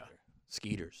late. Yeah.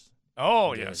 Skeeters.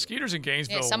 Oh, yeah. Skeeters in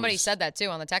Gainesville. Yeah, somebody said that, too,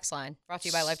 on the text line. Brought to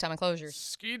you by Lifetime Enclosures.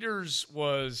 Skeeters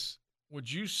was,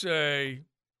 would you say,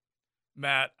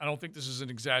 Matt, I don't think this is an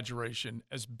exaggeration,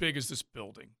 as big as this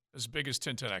building, as big as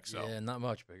 1010XL. Yeah, not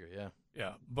much bigger, yeah.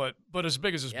 Yeah, but as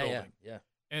big as this building. Yeah.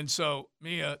 And so,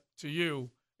 Mia, to you,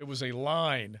 it was a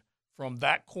line from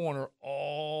that corner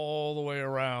all the way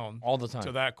around. All the time.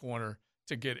 To that corner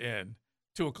to get in,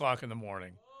 2 o'clock in the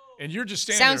morning. And you're just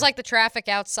standing Sounds there. like the traffic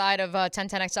outside of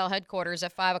 1010XL headquarters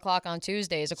at 5 o'clock on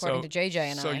Tuesdays, according to JJ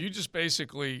and I. So you just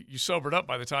basically, you sobered up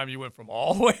by the time you went from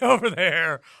all the way over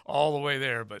there, all the way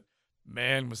there. But,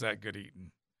 man, was that good eating.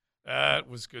 That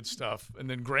was good stuff. And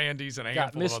then Grandy's and a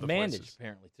handful of other mismanaged, places.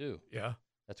 apparently, too. Yeah.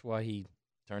 That's why he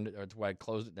turned it, or that's why I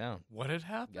closed it down. What had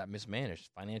happened? Got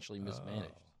mismanaged, financially mismanaged.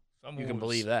 Someone You can was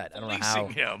believe that. I don't know how.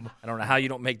 him. I don't know how you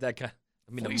don't make that kind.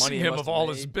 I mean, the Fleecing money him of all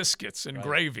his biscuits and Right.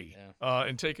 gravy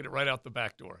and taking it right out the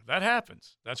back door. That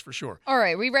happens. That's for sure. All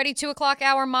right, we ready 2 o'clock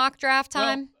hour mock draft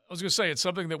time? Well, I was going to say, it's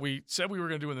something that we said we were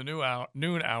going to do in the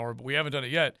noon hour, but we haven't done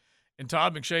it yet. And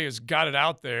Todd McShay has got it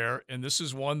out there, and this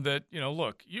is one that,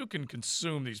 look, you can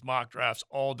consume these mock drafts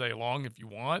all day long if you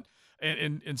want.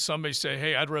 And some may say,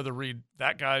 hey, I'd rather read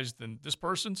that guy's than this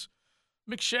person's.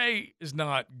 McShay is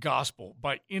not gospel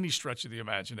by any stretch of the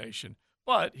imagination,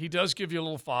 but he does give you a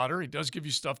little fodder. He does give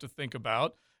you stuff to think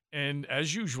about. And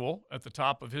as usual, at the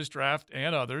top of his draft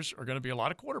and others are going to be a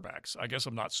lot of quarterbacks. I guess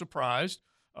I'm not surprised,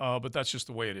 but that's just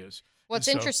the way it is. What's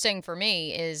interesting for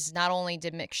me is not only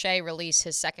did McShay release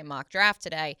his second mock draft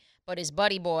today, but his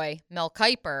buddy boy, Mel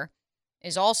Kiper,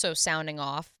 is also sounding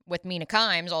off with Mina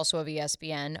Kimes, also of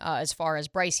ESPN, as far as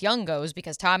Bryce Young goes,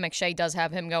 because Todd McShay does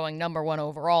have him going number 1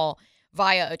 overall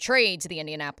via a trade to the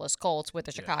Indianapolis Colts with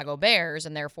the Chicago Bears,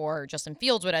 and therefore Justin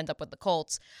Fields would end up with the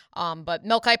Colts. But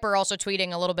Mel Kiper also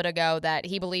tweeting a little bit ago that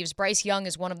he believes Bryce Young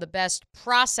is one of the best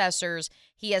processors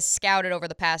he has scouted over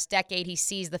the past decade. He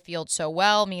sees the field so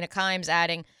well. Mina Kimes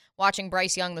adding, watching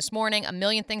Bryce Young this morning, a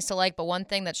million things to like, but one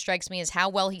thing that strikes me is how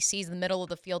well he sees the middle of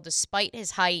the field despite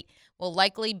his height. Will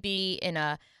likely be in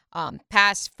a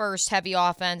pass-first heavy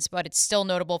offense, but it's still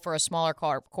notable for a smaller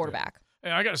quarterback.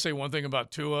 And I got to say one thing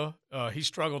about Tua. He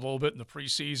struggled a little bit in the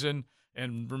preseason.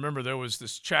 And remember, there was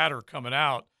this chatter coming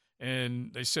out,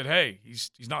 and they said, hey, he's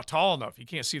not tall enough. He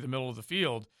can't see the middle of the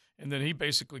field. And then he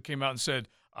basically came out and said,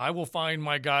 I will find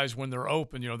my guys when they're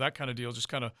open, that kind of deal, just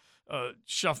kind of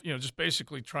just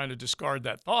basically trying to discard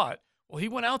that thought. Well, he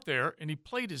went out there, and he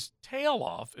played his tail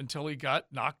off until he got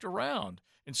knocked around.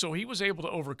 And so he was able to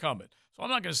overcome it. So I'm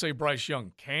not going to say Bryce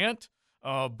Young can't.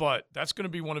 But that's going to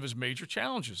be one of his major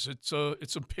challenges. It's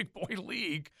a big boy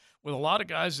league with a lot of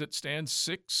guys that stand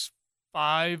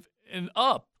 6'5" and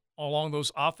up along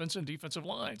those offensive and defensive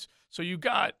lines. So you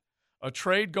got a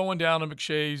trade going down to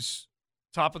McShay's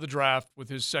top of the draft with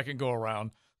his second go-around.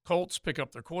 Colts pick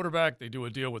up their quarterback. They do a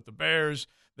deal with the Bears.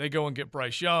 They go and get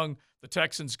Bryce Young. The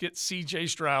Texans get C.J.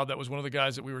 Stroud. That was one of the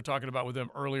guys that we were talking about with them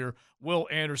earlier. Will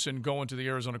Anderson going to the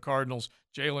Arizona Cardinals.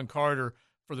 Jalen Carter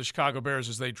for the Chicago Bears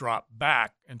as they drop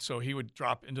back. And so he would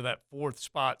drop into that 4th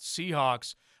spot.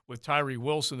 Seahawks with Tyree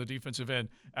Wilson, the defensive end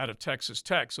out of Texas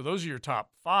Tech. So those are your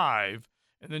top 5.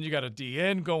 And then you got a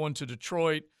DN going to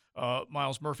Detroit,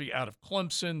 Miles Murphy out of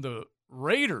Clemson. The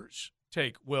Raiders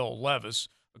take Will Levis,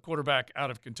 the quarterback out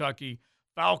of Kentucky.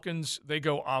 Falcons, they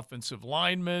go offensive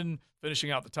lineman, finishing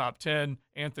out the top 10.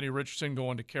 Anthony Richardson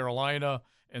going to Carolina.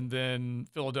 And then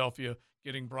Philadelphia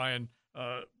getting Brian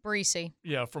Breesy.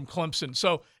 Yeah, from Clemson.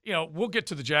 So, we'll get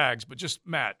to the Jags, but just,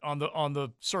 Matt, on the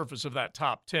surface of that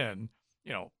top 10,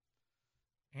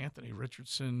 Anthony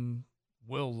Richardson,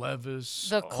 Will Levis.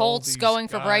 The Colts going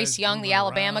for Bryce Young, the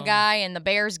Alabama guy, and the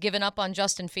Bears giving up on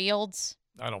Justin Fields.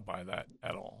 I don't buy that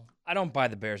at all. I don't buy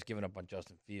the Bears giving up on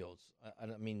Justin Fields. I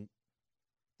mean,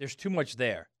 there's too much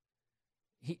there.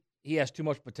 he has too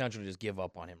much potential to just give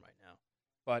up on him right now.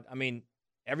 But I mean,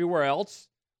 everywhere else,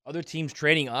 other teams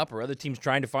trading up or other teams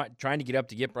trying to get up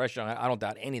to get Bryce Young, I don't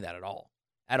doubt any of that at all.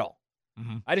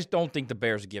 Mm-hmm. I just don't think the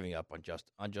Bears are giving up on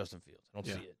Justin Fields. I don't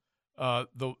see it.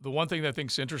 The one thing that I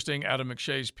think is interesting, Adam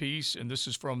McShay's piece, and this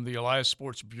is from the Elias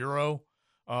Sports Bureau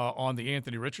on the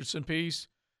Anthony Richardson piece.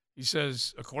 He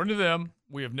says, according to them,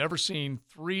 we have never seen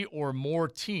 3 or more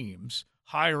teams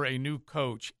hire a new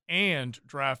coach and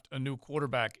draft a new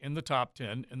quarterback in the top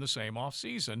 10 in the same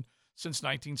offseason since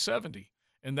 1970.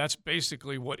 And that's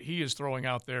basically what he is throwing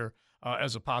out there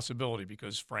as a possibility,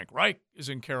 because Frank Reich is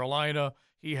in Carolina.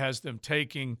 He has them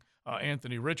taking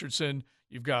Anthony Richardson.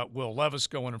 You've got Will Levis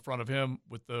going in front of him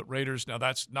with the Raiders. Now,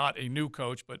 that's not a new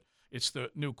coach, but it's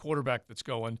the new quarterback that's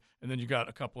going. And then you got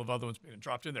a couple of other ones being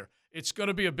dropped in there. It's going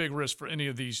to be a big risk for any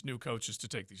of these new coaches to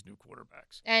take these new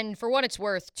quarterbacks. And for what it's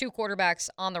worth, 2 quarterbacks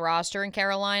on the roster in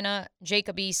Carolina,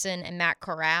 Jacob Eason and Matt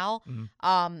Corral.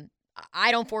 Mm-hmm.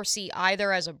 I don't foresee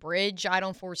either as a bridge. I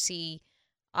don't foresee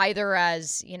either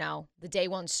as, the day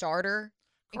one starter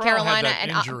in Carolina. Had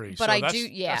that injury, but so I do,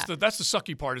 yeah. That's the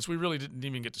sucky part, is we really didn't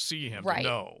even get to see him. Right.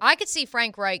 No. I could see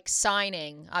Frank Reich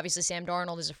signing. Obviously, Sam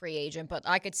Darnold is a free agent, but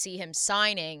I could see him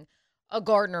signing a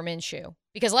Gardner Minshew.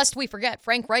 Because lest we forget,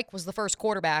 Frank Reich was the first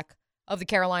quarterback of the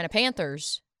Carolina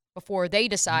Panthers before they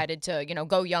decided to,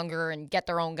 go younger and get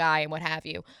their own guy and what have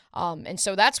you. And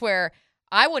so that's where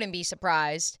I wouldn't be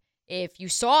surprised if you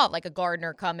saw like a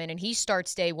Gardner come in and he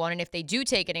starts day one, and if they do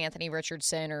take an Anthony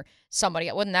Richardson or somebody,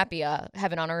 wouldn't that be a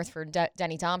heaven on earth for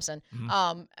Denny Thompson?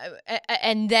 Mm-hmm.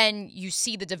 And then you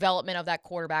see the development of that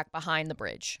quarterback behind the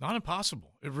bridge. Not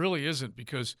impossible. It really isn't,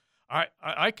 because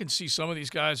I can see some of these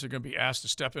guys are going to be asked to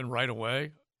step in right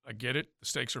away. I get it. The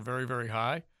stakes are very, very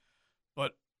high.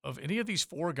 But of any of these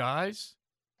 4 guys,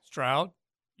 Stroud,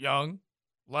 Young,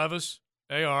 Levis,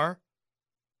 AR,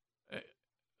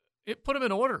 it put them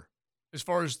in order as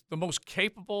far as the most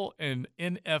capable and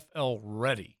NFL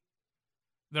ready.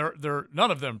 They're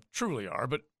none of them truly are,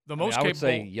 but the most capable. I would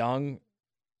say Young,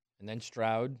 and then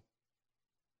Stroud.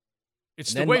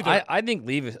 It's the way I think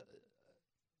Levis,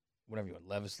 whatever you want,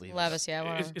 Levis.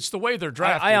 Yeah. It's the way they're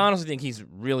drafted. I honestly think he's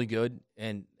really good,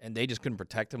 and they just couldn't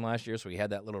protect him last year, so he had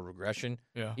that little regression.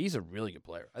 Yeah, he's a really good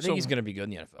player. I think he's going to be good in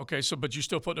the NFL. Okay, but you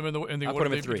still put him in the order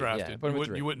they've been drafted. Yeah, put him at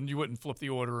 3. You wouldn't flip the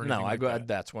order or no, anything. I go. That.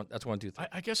 That's 1, 2, 3.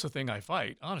 I guess the thing I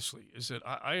fight, honestly, is that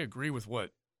I agree with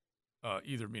what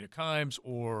either Mina Kimes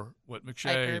or what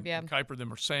McShay and Kuiper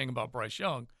them are saying about Bryce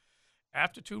Young.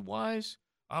 Aptitude-wise,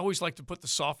 I always like to put the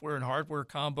software and hardware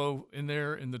combo in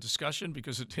there in the discussion,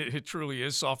 because it truly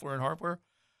is software and hardware.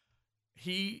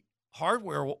 He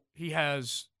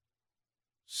has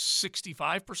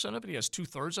 65% of it. He has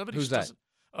 2/3 of it. Who's that?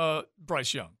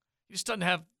 Bryce Young. He just doesn't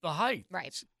have the height.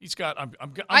 Right. He's got.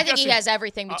 I think he has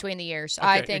everything between the ears. Okay,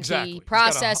 I think exactly. he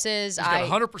processes. He's got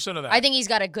 100% of that. I think he's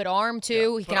got a good arm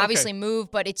too. Yeah, he can obviously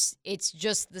move, but it's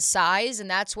just the size, and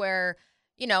that's where,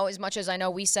 as much as I know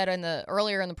we said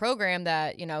earlier in the program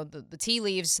that the tea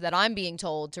leaves that I'm being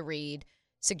told to read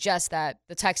suggest that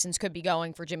the Texans could be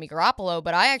going for Jimmy Garoppolo,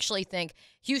 but I actually think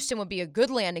Houston would be a good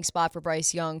landing spot for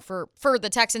Bryce Young, for the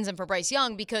Texans and for Bryce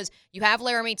Young, because you have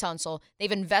Laramie Tunsil.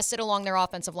 They've invested along their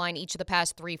offensive line each of the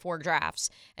past 3-4 drafts.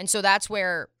 And so that's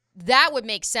where that would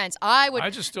make sense. That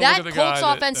Colts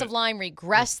offensive line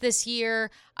regressed this year.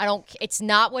 It's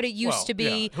not what it used to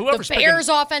be. Yeah. The Bears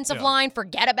offensive line,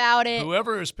 forget about it.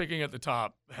 Whoever is picking at the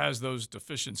top has those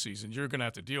deficiencies, and you're going to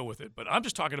have to deal with it. But I'm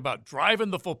just talking about driving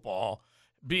the football.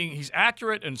 He's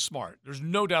accurate and smart. There's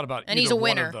no doubt about and he's a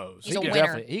winner. One of those. He's a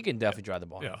winner. He can definitely drive the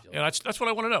ball. Yeah, and that's what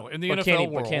I want to know in the NFL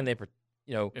world. But can they?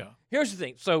 Here's the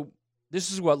thing. So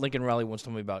this is what Lincoln Riley once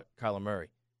told me about Kyler Murray.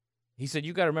 He said,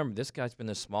 "You got to remember, this guy's been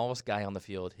the smallest guy on the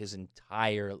field his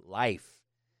entire life.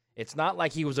 It's not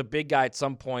like he was a big guy at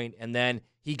some point and then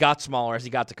he got smaller as he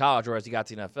got to college or as he got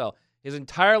to the NFL. His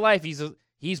entire life,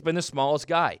 he's been the smallest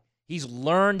guy. He's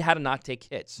learned how to not take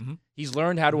hits. Mm-hmm. He's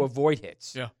learned how to avoid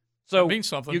hits. Yeah." So it means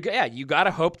something. You got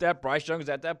to hope that Bryce Young is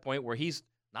at that point where he's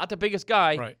not the biggest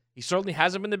guy. Right. He certainly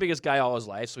hasn't been the biggest guy all his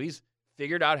life, so he's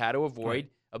figured out how to avoid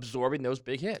absorbing those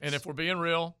big hits. And if we're being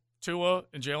real, Tua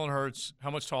and Jalen Hurts,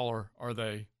 how much taller are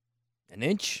they? An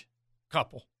inch?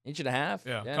 Couple. Inch and a half?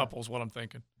 Yeah, couple is what I'm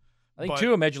thinking. I think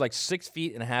Tua measured like 6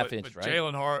 feet and a half inch, right?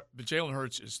 Jalen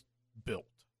Hurts is built.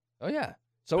 Oh, yeah.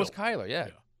 So is Kyler,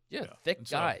 yeah, thick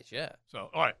guys, So,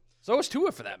 all right. So is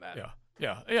Tua for that matter.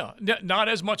 Yeah. Not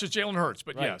as much as Jalen Hurts,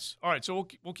 but yes. All right, so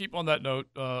we'll keep on that note.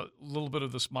 A little bit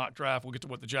of this mock draft. We'll get to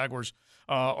what the Jaguars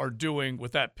are doing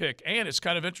with that pick. And it's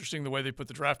kind of interesting the way they put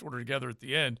the draft order together at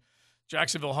the end.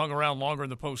 Jacksonville hung around longer in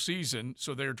the postseason,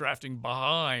 so they're drafting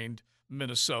behind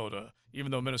Minnesota.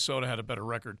 even though Minnesota had a better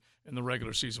record in the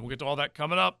regular season. We'll get to all that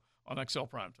coming up on XL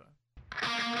Primetime.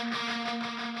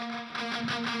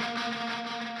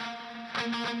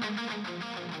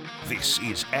 This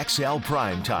is XL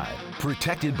Primetime,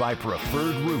 protected by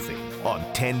Preferred Roofing on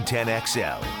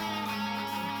 1010XL.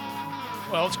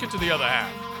 Well, let's get to the other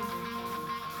half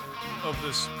of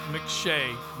this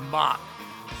McShay mock,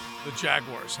 the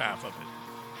Jaguars half of it.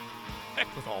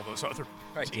 Heck with all those other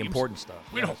Right, teams. the important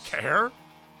stuff. We don't care.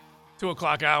 2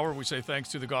 o'clock hour, we say thanks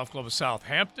to the Golf Club of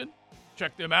Southampton.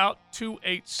 Check them out,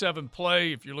 287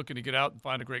 Play. If you're looking to get out and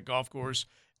find a great golf course,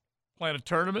 plan a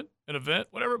tournament, an event,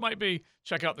 whatever it might be,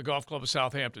 check out the Golf Club of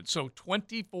Southampton. So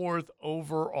 24th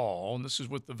overall, and this is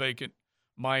with the vacant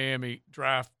Miami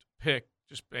draft pick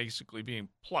just basically being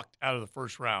plucked out of the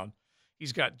first round.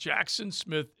 He's got Jackson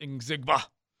Smith-Njigba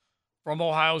from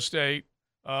Ohio State.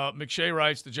 McShay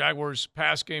writes, the Jaguars'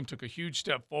 pass game took a huge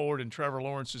step forward in Trevor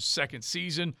Lawrence's second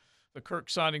season. The Kirk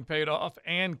signing paid off,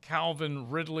 and Calvin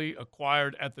Ridley,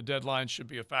 acquired at the deadline, should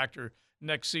be a factor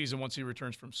next season once he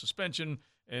returns from suspension,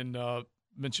 and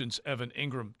mentions Evan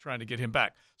Ingram trying to get him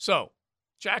back. So,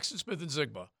 Jackson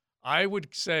Smith-Njigba. I would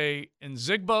say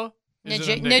Njigba is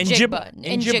Njigba.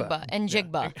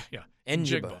 Yeah.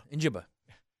 Njigba.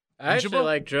 I actually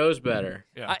like Joe's better.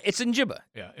 Yeah. It's Njigba.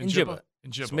 Yeah. Njigba.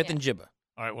 Njigba. Smith-Njigba.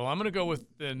 All right, well, I'm going to go with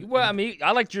then. Well, I mean,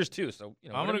 I like yours too, so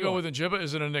I'm going to go with Njigba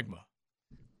as an enigma.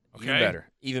 Okay?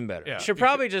 Even better. Yeah. Should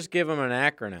probably just give him an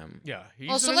acronym. Yeah,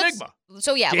 he's an enigma.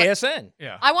 JSN.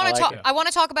 Yeah. I want to talk. I want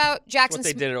to talk about Jackson. What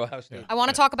they did at Ohio State. I want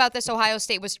to talk about this Ohio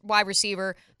State wide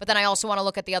receiver, but then I also want to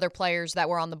look at the other players that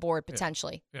were on the board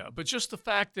potentially. Yeah, but just the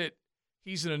fact that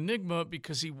he's an enigma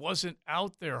because he wasn't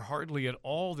out there hardly at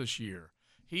all this year.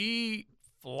 He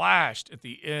flashed at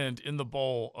the end in the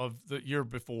bowl of the year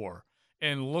before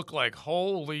and looked like,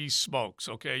 holy smokes,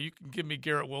 okay, you can give me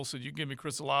Garrett Wilson, you can give me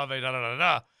Chris Olave,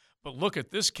 but look at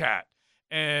this cat.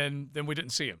 And then we didn't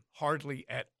see him hardly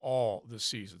at all this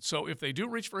season. So if they do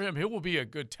reach for him, he will be a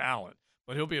good talent,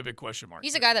 but he'll be a big question mark.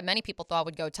 He's a guy that many people thought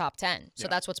would go top 10. So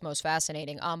that's what's most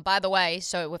fascinating. By the way,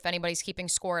 so if anybody's keeping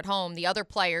score at home, the other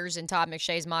players in Todd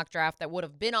McShay's mock draft that would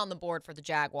have been on the board for the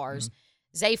Jaguars,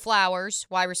 Zay Flowers,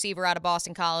 wide receiver out of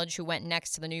Boston College, who went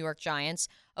next to the New York Giants.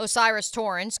 Osiris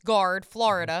Torrance, guard,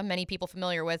 Florida, many people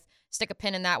familiar with. Stick a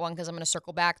pin in that one because I'm going to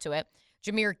circle back to it.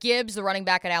 Jahmyr Gibbs, the running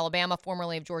back at Alabama,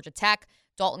 formerly of Georgia Tech.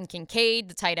 Dalton Kincaid,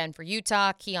 the tight end for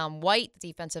Utah. Keon White,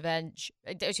 the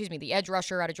the edge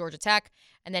rusher out of Georgia Tech.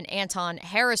 And then Anton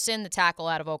Harrison, the tackle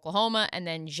out of Oklahoma. And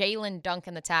then Jalen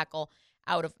Duncan, the tackle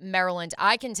out of Maryland.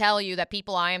 I can tell you that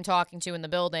people I am talking to in the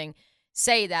building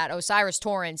say that Osiris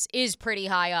Torrance is pretty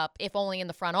high up, if only in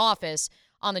the front office,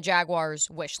 on the Jaguars'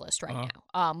 wish list right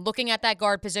now. Looking at that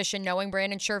guard position, knowing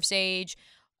Brandon Scherf's age,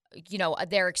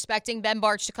 they're expecting Ben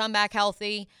Bartch to come back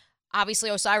healthy. Obviously,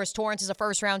 Osiris Torrance is a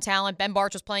first-round talent. Ben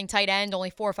Bartch was playing tight end only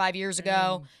 4 or 5 years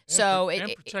ago.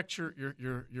 And protect your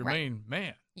main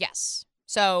man. Yes.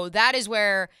 So that is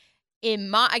where,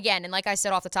 and like I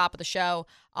said off the top of the show,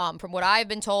 from what I've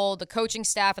been told, the coaching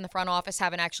staff and the front office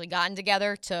haven't actually gotten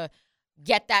together to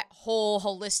get that whole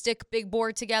holistic big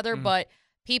board together. But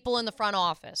people in the front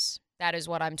office, that is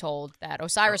what I'm told, that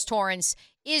Osiris Torrance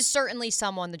is certainly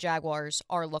someone the Jaguars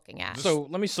are looking at. So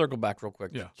let me circle back real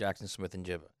quick to Jackson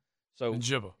Smith-Njigba. So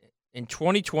Njigba. In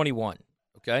 2021,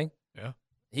 okay? Yeah.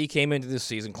 He came into this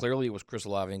season. Clearly, it was Chris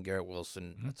Olave and Garrett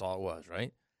Wilson. That's all it was,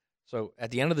 right? So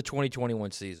at the end of the 2021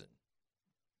 season,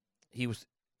 he was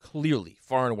clearly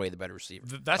far and away the better receiver.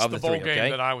 That's the bowl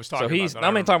game that I was talking about. So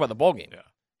I'm going to talk about the bowl game. Yeah.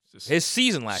 His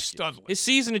season last year. His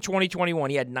season in 2021,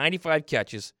 he had 95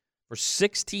 catches for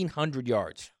 1,600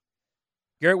 yards.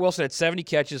 Garrett Wilson had 70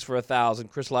 catches for 1,000.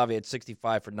 Chris Olave had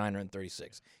 65 for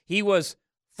 936. He was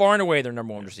far and away their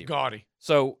number one receiver. Gaudy.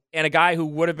 So, and a guy who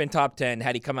would have been top 10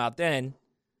 had he come out then,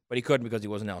 but he couldn't because he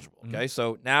wasn't eligible. Okay,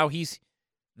 so now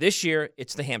this year,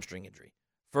 it's the hamstring injury.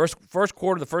 First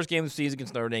quarter, the first game of the season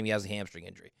against Notre Dame, he has a hamstring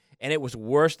injury. And it was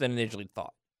worse than initially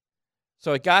thought.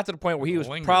 So it got to the point where he was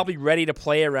probably ready to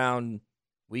play around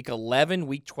week 11,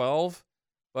 week 12,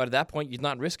 but at that point, he's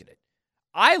not risking it.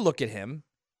 I look at him,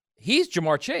 he's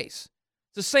Jamar Chase.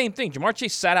 It's the same thing. Jamar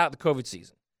Chase sat out the COVID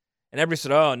season. And everybody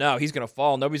said, oh, no, he's going to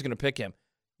fall. Nobody's going to pick him.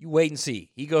 You wait and see.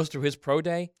 He goes through his pro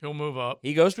day. He'll move up.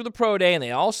 He goes through the pro day, and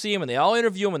they all see him, and they all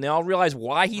interview him, and they all realize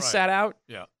why he sat out.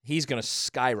 Yeah. He's going to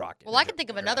skyrocket. Well, I can think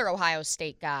of another Ohio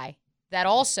State guy that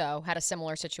also had a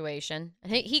similar situation.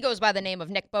 And he goes by the name of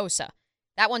Nick Bosa.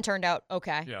 That one turned out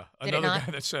okay. Yeah, Did another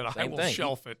guy that said, I will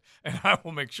shelf it, and I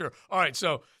will make sure. All right,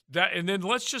 so that, and then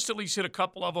let's just at least hit a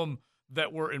couple of them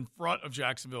that were in front of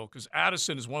Jacksonville, because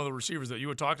Addison is one of the receivers that you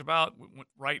had talked about, went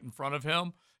right in front of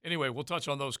him. Anyway, we'll touch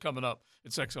on those coming up.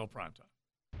 It's XL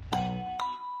Primetime.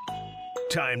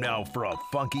 Time now for a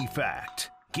funky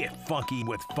fact. Get funky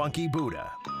with Funky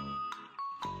Buddha.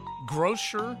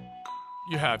 Grocer,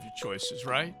 you have your choices,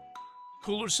 right?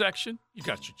 Cooler section, you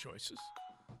got your choices.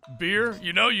 Beer,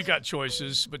 you know you got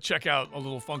choices, but check out a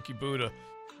little Funky Buddha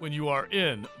when you are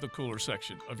in the cooler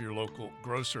section of your local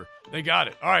grocer. They got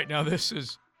it. All right, now this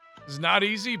is not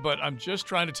easy, but I'm just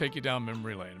trying to take you down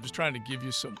memory lane. I'm just trying to give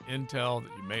you some intel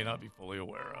that you may not be fully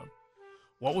aware of.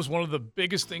 What was one of the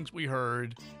biggest things we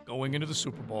heard going into the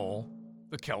Super Bowl?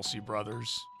 The Kelce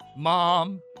brothers.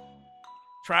 Mom,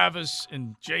 Travis,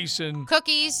 and Jason.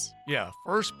 Cookies. Yeah,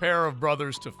 first pair of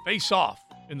brothers to face off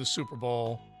in the Super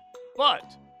Bowl.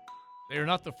 But they are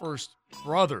not the first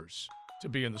brothers to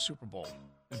be in the Super Bowl.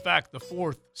 In fact, the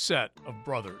fourth set of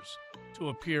brothers to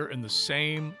appear in the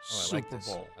same Super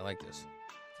Bowl. I like this.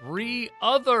 3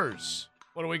 others.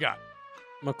 What do we got?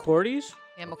 McCourties?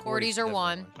 Yeah, McCourties are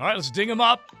one. All right, let's ding them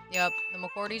up. Yep, the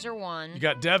McCourties are one. You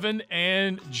got Devin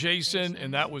and Jason,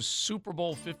 and that was Super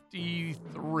Bowl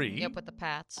 53. Yep, with the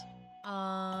Pats.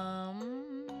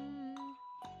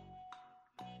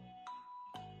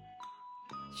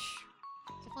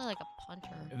 Definitely like a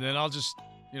punter. And then I'll just,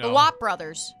 The Watt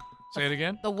brothers. Say it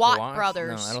again? The Watt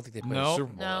brothers. No, I don't think they played the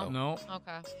Super Bowl. No.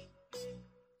 Okay.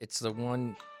 It's the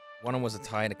one. One of them was a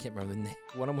tight end. I can't remember the name.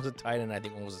 One of them was a tight end. I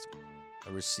think one was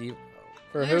a receiver.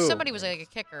 For There was who? somebody was like a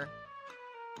kicker.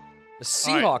 The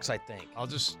Seahawks, I think. I'll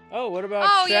just. Oh, what about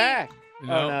Oh, Shaq? yeah.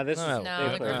 No, this No, is No, they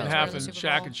the played- Griffins were in the happened, Super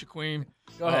Shaq Bowl. and Shaquem.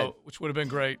 Go ahead. Which would have been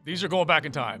great. These are going back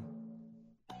in time.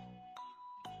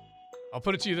 I'll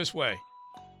put it to you this way.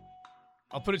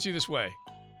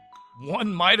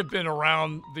 One might have been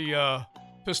around the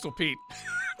Pistol Pete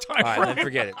time All right, frame. then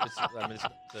forget it. It's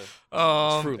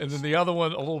And then the other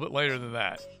one a little bit later than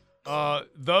that.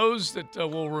 Those that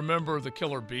will remember the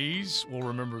Killer Bees will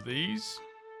remember these.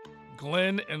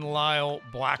 Glenn and Lyle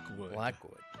Blackwood.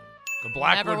 The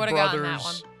Blackwood Never would've gotten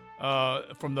that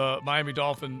brothers from the Miami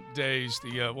Dolphin days.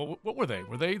 The what were they?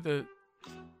 Were they the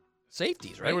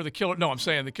safeties, right? They were the killer. No, I'm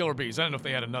saying the Killer Bees. I don't know if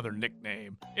they had another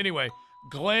nickname. Anyway,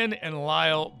 Glenn and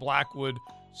Lyle Blackwood,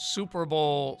 Super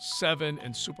Bowl 7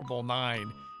 and Super Bowl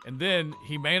 9. And then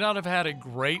he may not have had a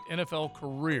great NFL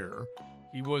career.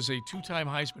 He was a 2-time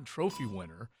Heisman Trophy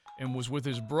winner and was with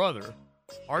his brother,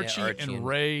 Archie and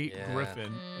Ray Griffin,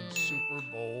 in Super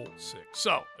Bowl 6.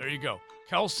 So there you go.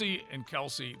 Kelce and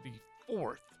Kelce, the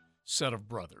fourth set of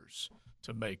brothers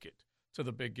to make it to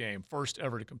the big game, first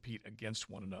ever to compete against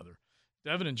one another.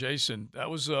 Devin and Jason, that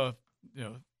was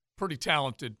pretty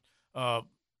talented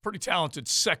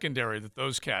secondary that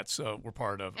those cats were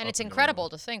part of. And it's incredible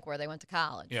to think where they went to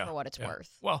college for what it's worth.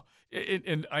 Well,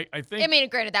 I think. I mean,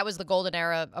 granted, that was the golden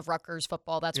era of Rutgers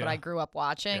football. That's what I grew up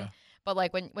watching. Yeah. But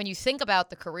like when you think about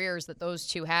the careers that those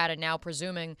two had, and now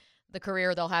presuming the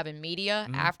career they'll have in media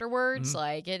afterwards,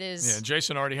 like it is. Yeah,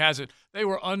 Jason already has it. They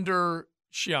were under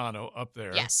Schiano up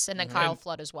there. Yes, and then Kyle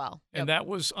Flood as well. And that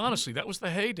was honestly that was the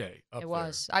heyday up there. It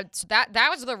was. That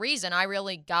was the reason I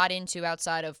really got into,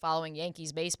 outside of following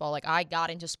Yankees baseball. Like I got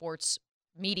into sports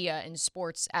media and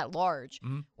sports at large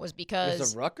was because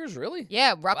Was the Rutgers really?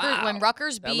 Yeah, Rutgers. Wow. When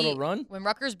Rutgers That little run? When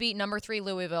Rutgers beat number 3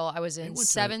 Louisville, I was in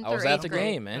 7th I or was 8th at the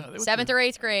grade. game, man. Yeah, 7th or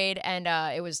 8th grade, and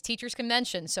it was teachers'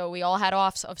 convention, so we all had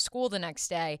off of school the next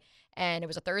day, and it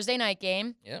was a Thursday night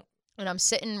game. Yeah. And I'm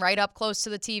sitting right up close to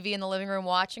the TV in the living room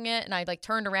watching it, and I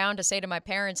turned around to say to my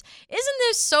parents, "Isn't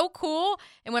this so cool?"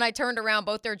 And when I turned around,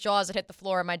 both their jaws had hit the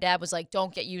floor, and my dad was like,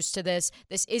 "Don't get used to this.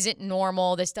 This isn't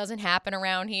normal. This doesn't happen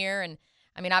around here." And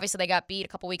I mean, obviously they got beat a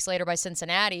couple weeks later by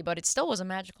Cincinnati, but it still was a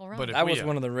magical run. But That was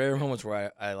one of the rare moments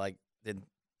where I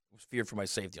was feared for my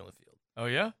safety on the field. Oh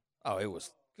yeah. Oh, it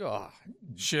was. God.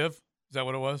 Shiv. Is that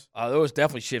what it was? There was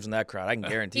definitely shivs in that crowd. I can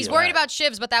guarantee. He's you worried that. about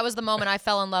shivs, but that was the moment I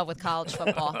fell in love with college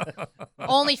football.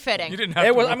 Only fitting. You didn't have It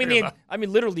to was. worry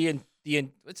Literally,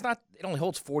 it's not. It only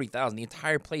holds 40,000. The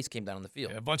entire place came down on the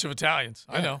field. Yeah, a bunch of Italians.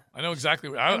 Yeah. I know exactly.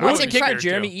 Who was the kicker?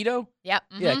 Jeremy Ito. Ito. Yep.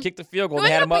 Yeah, kicked the field goal. Who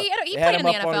They had ended him up- up. he They had played him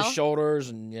in the up on his NFL. shoulders,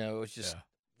 and it was just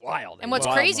wild. And what's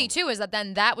Wild crazy moment. too is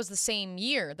that was the same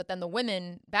year that then the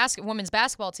women's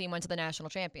basketball team went to the national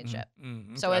championship.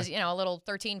 So as a little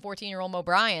 13, 14-year-old Mo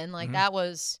Bryan, that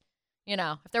was,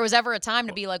 if there was ever a time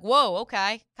to be like, whoa,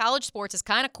 okay, college sports is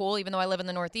kind of cool, even though I live in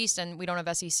the Northeast and we don't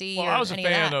have SEC. Well, or I was a any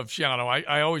fan of of Schiano.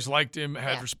 I always liked him.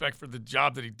 Had Yeah. respect for the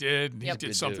job that he did, and he Yep. did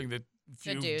Good something that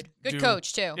few Good dude. Good do.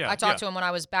 coach, too. Yeah, I talked to yeah. him when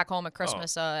I was back home at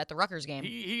Christmas at the Rutgers game.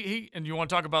 He and you want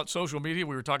to talk about social media?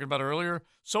 We were talking about earlier.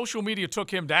 Social media took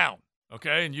him down.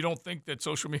 Okay, and you don't think that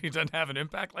social media doesn't have an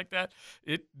impact like that?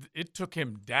 It took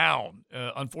him down.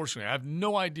 Unfortunately, I have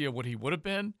no idea what he would have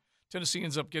been. Tennessee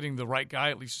ends up getting the right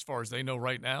guy, at least as far as they know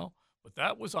right now. But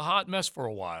that was a hot mess for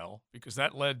a while because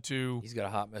that led to – He's got a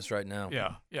hot mess right now.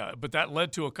 Yeah. But that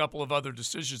led to a couple of other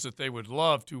decisions that they would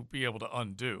love to be able to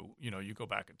undo. You go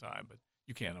back in time, but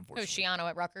you can't, unfortunately. Schiano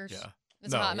at Rutgers? Yeah.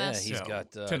 It's a hot mess. He's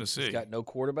got Tennessee. He's got no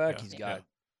quarterback. Yeah. He's got,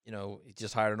 he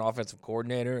just hired an offensive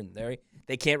coordinator, and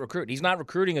they can't recruit. He's not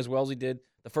recruiting as well as he did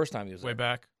the first time he was way there.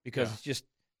 Back. Because it's just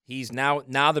he's now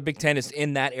the Big Ten is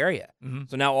in that area. Mm-hmm.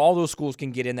 So now all those schools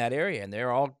can get in that area, and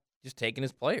they're all just taking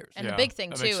his players. And the big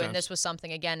thing, too, and this was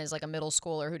something, again, as like a middle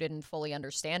schooler who didn't fully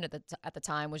understand it at the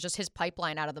time, was just his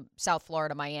pipeline out of the South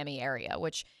Florida, Miami area,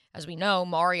 which, as we know,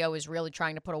 Mario is really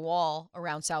trying to put a wall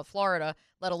around South Florida,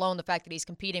 let alone the fact that he's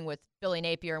competing with Billy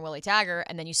Napier and Willie Taggart,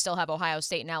 and then you still have Ohio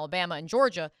State and Alabama and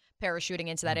Georgia parachuting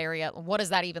into that area. What does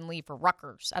that even leave for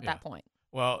Rutgers at that point?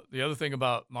 Well, the other thing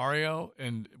about Mario,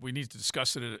 and we need to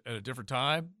discuss it at a different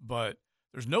time, but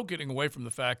there's no getting away from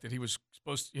the fact that he was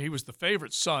the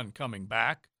favorite son coming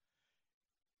back,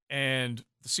 and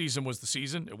the season was the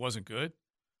season. It wasn't good.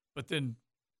 But then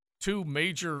two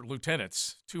major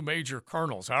lieutenants, two major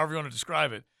colonels, however you want to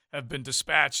describe it, have been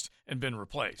dispatched and been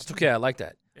replaced. It's okay. I like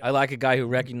that. Yeah. I like a guy who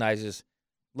recognizes,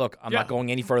 look, I'm not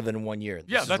going any further than 1 year.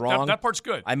 This is wrong. That part's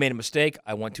good. I made a mistake.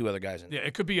 I want two other guys in. Yeah,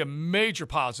 it could be a major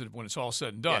positive when it's all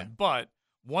said and done. Yeah. But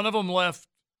one of them left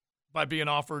by being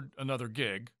offered another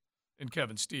gig in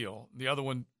Kevin Steele. The other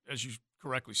one, as you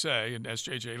correctly say, and as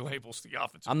JJ labels the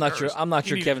offensive. I'm not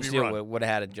sure Kevin Steele would have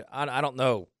had a job. I don't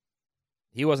know.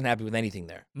 He wasn't happy with anything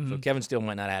there. Mm-hmm. So Kevin Steele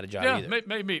might not have had a job either.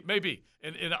 Yeah, maybe.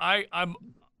 And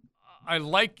I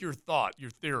like your thought, your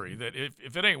theory that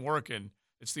if it ain't working,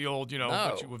 it's the old,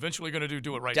 what you're eventually going to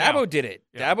do it right now. Dabo did it.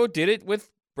 Yeah. Dabo did it with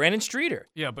Brandon Streeter.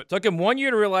 Yeah, but took him 1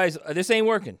 year to realize this ain't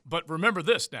working. But remember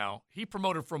this now. He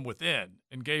promoted from within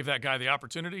and gave that guy the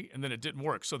opportunity, and then it didn't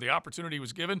work. So the opportunity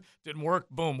was given, didn't work,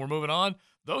 boom, we're moving on.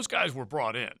 Those guys were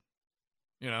brought in.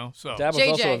 So Dabo's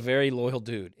also a very loyal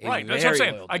dude. Right, that's what I'm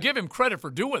saying. I give him credit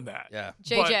for doing that. Yeah.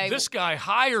 JJ, but this guy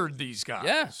hired these guys.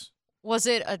 Yes. Was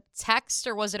it a text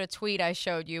or was it a tweet I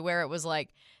showed you where it was like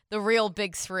the real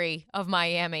big three of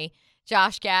Miami?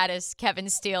 Josh Gaddis, Kevin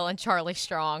Steele, and Charlie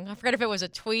Strong. I forget if it was a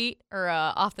tweet or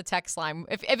off the text line.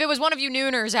 If it was one of you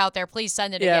nooners out there, please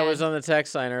send it again. Yeah, it was on the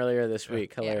text line earlier this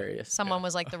week. Hilarious. Yeah. Someone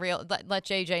was like let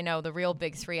JJ know the real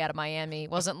big three out of Miami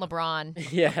wasn't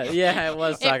LeBron. yeah, it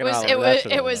was talking about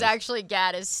it was actually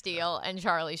Gaddis, Steele, and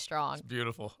Charlie Strong. It's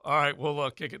beautiful. All right,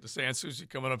 we'll kick it to San Souci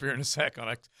coming up here in a sec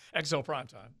on XL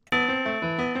Primetime.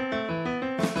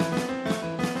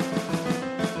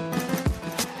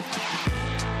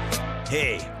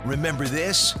 Hey, remember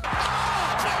this? What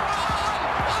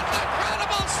an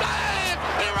incredible save!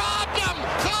 He robbed him!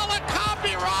 Call it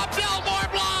copy, robbed Elmore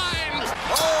blind!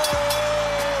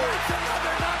 Oh! It's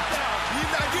another knockdown! He's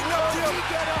not getting up, Jim!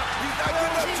 He's not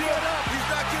getting up, Jim! He's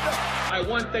not getting up! I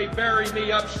want they bury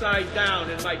me upside down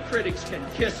and my critics can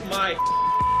kiss my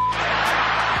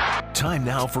Time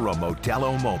now for a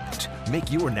Modelo moment. Make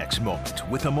your next moment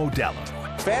with a Modelo.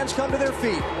 Fans come to their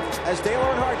feet as Dale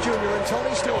Earnhardt Jr. and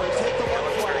Tony Stewart take the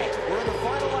white flag. We're in the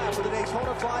final lap of the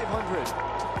Daytona 500.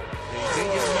 You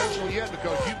can't get emotional yet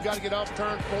because you've got to get off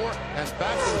turn 4 and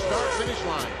back to the start-finish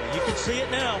line. You can see it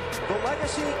now. The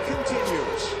legacy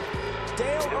continues.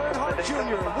 Dale Earnhardt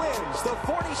Jr. wins the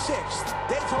 46th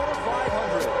Daytona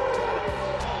 500.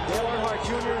 Dale Earnhardt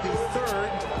Jr., the third,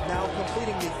 now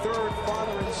completing the third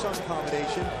father and son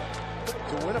combination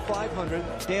to win a 500.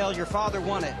 Dale, your father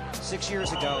won it 6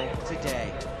 years ago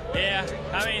today. Yeah,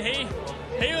 I mean,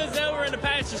 he was over in the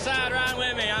passenger side riding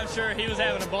with me. I'm sure he was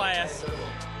having a blast.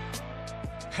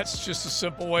 That's just a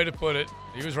simple way to put it.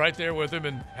 He was right there with him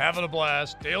and having a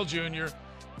blast. Dale Jr.,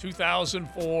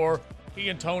 2004, he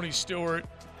and Tony Stewart,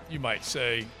 you might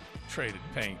say, traded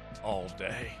paint all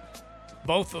day.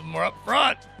 Both of them were up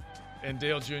front, and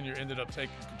Dale Jr. ended up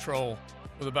taking control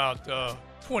with about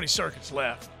 20 circuits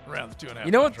left around the 2.5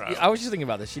 You know what? drive. I was just thinking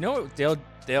about this. You know what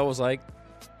Dale was like?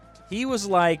 He was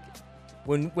like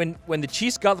when the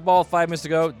Chiefs got the ball 5 minutes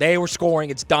ago, they were scoring.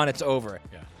 It's done. It's over.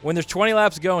 Yeah. When there's 20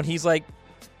 laps to go and he's like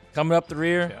coming up the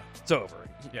rear, it's over.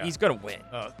 Yeah. He's going to win.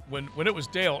 When it was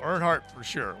Dale Earnhardt, for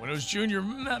sure. When it was Junior,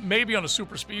 maybe on a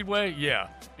super speedway, yeah,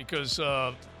 because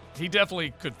he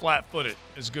definitely could flat-foot it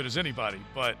as good as anybody.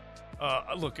 But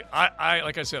look, I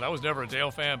like I said, I was never a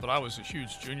Dale fan, but I was a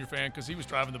huge Junior fan because he was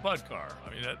driving the Bud car. I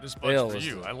mean, this Bud's for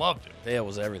you. I loved it. Dale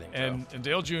was everything. And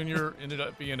Dale Jr. ended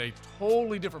up being a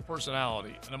totally different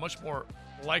personality and a much more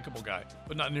likable guy,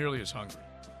 but not nearly as hungry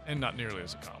and not nearly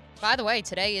as accomplished. By the way,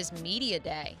 today is Media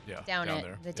Day down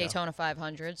there. at the Daytona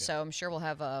 500, so I'm sure we'll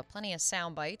have plenty of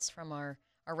sound bites from our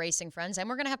our racing friends. And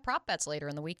we're going to have prop bets later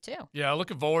in the week, too. Yeah,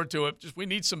 looking forward to it. Just we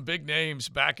need some big names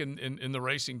back in the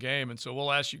racing game. And so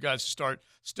we'll ask you guys to start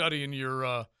studying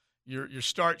your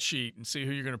start sheet and see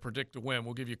who you're going to predict to win.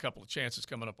 We'll give you a couple of chances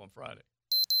coming up on Friday.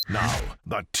 Now,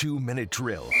 the 2-minute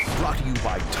drill, brought to you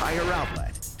by Tire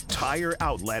Outlet. Tire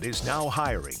Outlet is now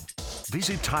hiring.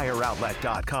 Visit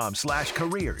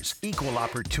tireoutlet.com/careers. Equal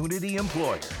opportunity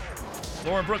employer.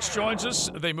 Lauren Brooks joins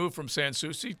us. They moved from Sans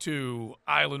Souci to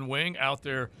Island Wing out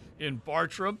there in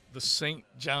Bartram, the St.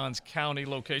 Johns County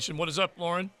location. What is up,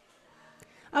 Lauren?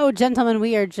 Oh, gentlemen,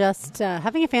 we are just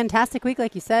having a fantastic week,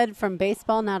 like you said, from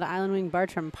baseball now to Island Wing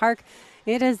Bartram Park.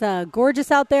 It is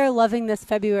gorgeous out there, loving this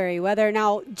February weather.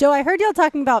 Now, Joe, I heard y'all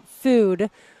talking about food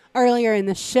earlier in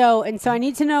the show, and so I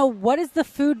need to know, what is the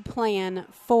food plan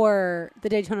for the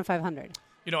Daytona 500?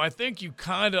 You know, I think you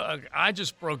kind of I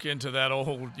just broke into that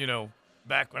old,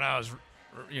 back when I was,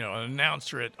 an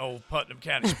announcer at old Putnam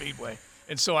County Speedway.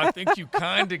 And so I think you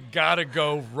kind of got to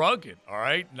go rugged, all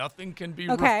right? Nothing can be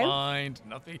refined.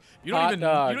 Nothing. You don't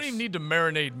even need to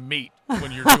marinate meat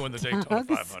when you're doing the Daytona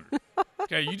 500.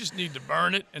 Okay, you just need to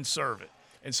burn it and serve it.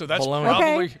 And so that's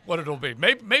probably what it'll be.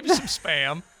 Maybe some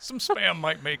Spam. Some Spam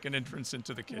might make an entrance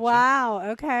into the kitchen. Wow,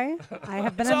 okay. I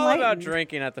have been It's all enlightened. about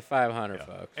drinking at the 500,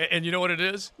 folks. And you know what it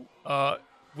is?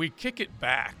 We kick it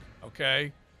back,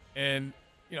 okay? And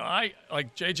I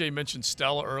like JJ mentioned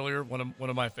Stella earlier, one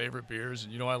of my favorite beers,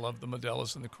 and I love the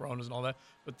Modelo's and the Coronas and all that.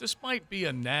 But this might be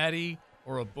a Natty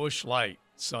or a Busch Light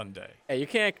Sunday. Hey, you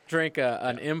can't drink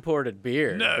an imported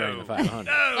beer during the 500.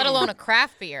 No. Let alone a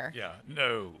craft beer. Yeah,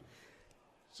 no.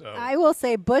 So I will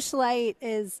say Busch Light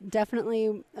is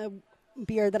definitely a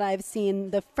beer that I've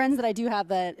seen. The friends that I do have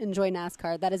that enjoy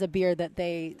NASCAR, that is a beer that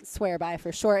they swear by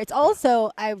for sure. It's also,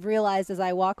 I've realized as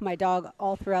I walk my dog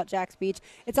all throughout Jack's Beach,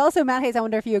 it's also, Matt Hayes, I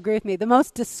wonder if you agree with me, the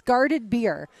most discarded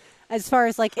beer as far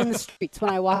as like in the streets when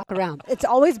I walk around. It's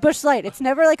always Busch Light. It's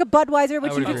never like a Budweiser,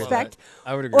 which you'd expect,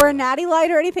 or a Natty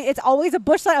Light or anything. It's always a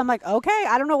Busch Light. I'm like, okay,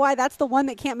 I don't know why that's the one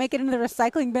that can't make it into the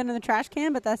recycling bin in the trash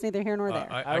can, but that's neither here nor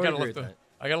there. I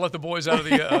got to let the boys out of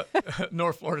the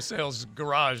North Florida Sales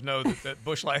garage know that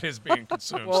Busch Light is being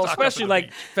consumed. Well, Stock especially like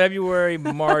beach. February,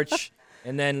 March,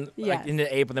 and then like Yes.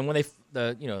 into April. Then when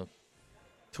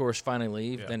tourists finally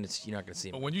leave, then you're not going to see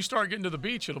them. But when you start getting to the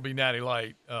beach, it'll be Natty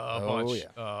Light a bunch, yeah.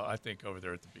 I think, over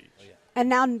there at the beach. Oh, yeah. And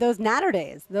now those Natter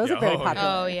Days, those are very popular.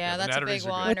 Oh, yeah, that's a big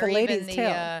one. With the or ladies, even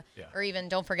too. or even,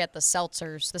 don't forget the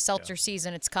seltzers. The seltzer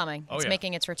season, it's coming. Oh, It's yeah.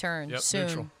 making its return Yep, soon.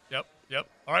 neutral. Yep.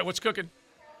 All right, what's cooking?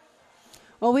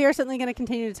 Well, we are certainly going to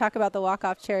continue to talk about the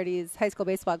Walk-Off Charities High School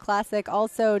Baseball Classic.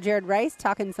 Also, Jared Rice,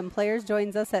 talking some players,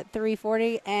 joins us at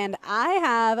 3:40. And I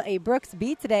have a Brooks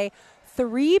beat today.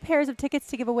 3 pairs of tickets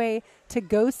to give away to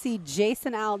go see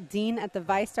Jason Aldean at the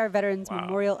ViStar Veterans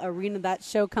Memorial Arena. That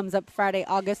show comes up Friday,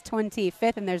 August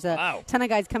 25th, and there's a ton of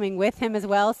guys coming with him as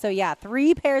well. So,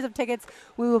 3 pairs of tickets.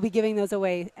 We will be giving those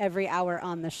away every hour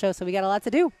on the show. So we got a lot to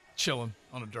do. Chilling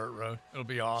on a dirt road. It'll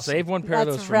be awesome. Save one pair of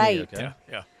those for me, okay?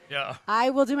 Yeah.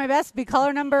 I will do my best. Be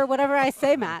color number, whatever I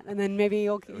say, Matt, and then maybe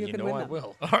you can win them.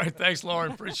 Will. All right, thanks,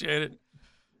 Lauren. Appreciate it.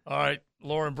 All right,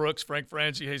 Lauren Brooks, Frank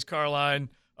Franchi, Hayes Carline,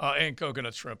 and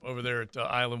Coconut Shrimp over there at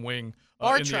Island Wing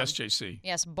in the SJC.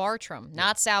 Yes, Bartram,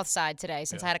 not Southside today,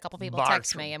 since I had a couple people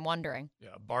text me and wondering. Yeah,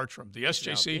 Bartram, the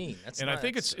SJC. That's and I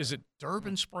think nice. is it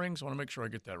Durbin Springs? I want to make sure I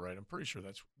get that right. I'm pretty sure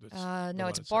that's No,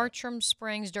 it's Bartram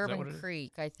Springs, Durbin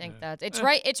Creek. I think that's it's Eh.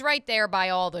 right. It's right there by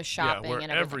all the shopping where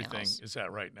and everything else. is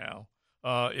at right now.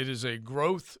 It is a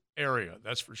growth area,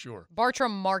 that's for sure.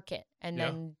 Bartram Market, and Yeah.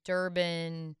 then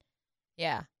Durbin.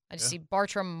 Yeah, I just see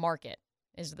Bartram Market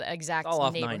is the exact It's all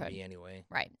off neighborhood. 9B anyway.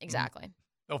 Right, exactly.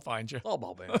 They'll find you. All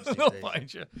ball bearings these They'll days.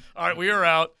 find you. All right, we are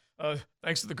out.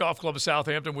 Thanks to the Golf Club of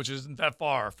Southampton, which isn't that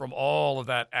far from all of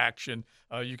that action.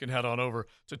 You can head on over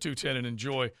to 210 and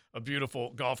enjoy a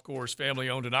beautiful golf course,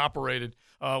 family-owned and operated.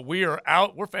 We are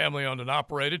out. We're family-owned and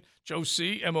operated. Joe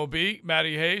C., MOB,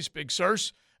 Matty Hayes, Big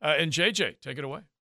Sirs, and JJ. Take it away.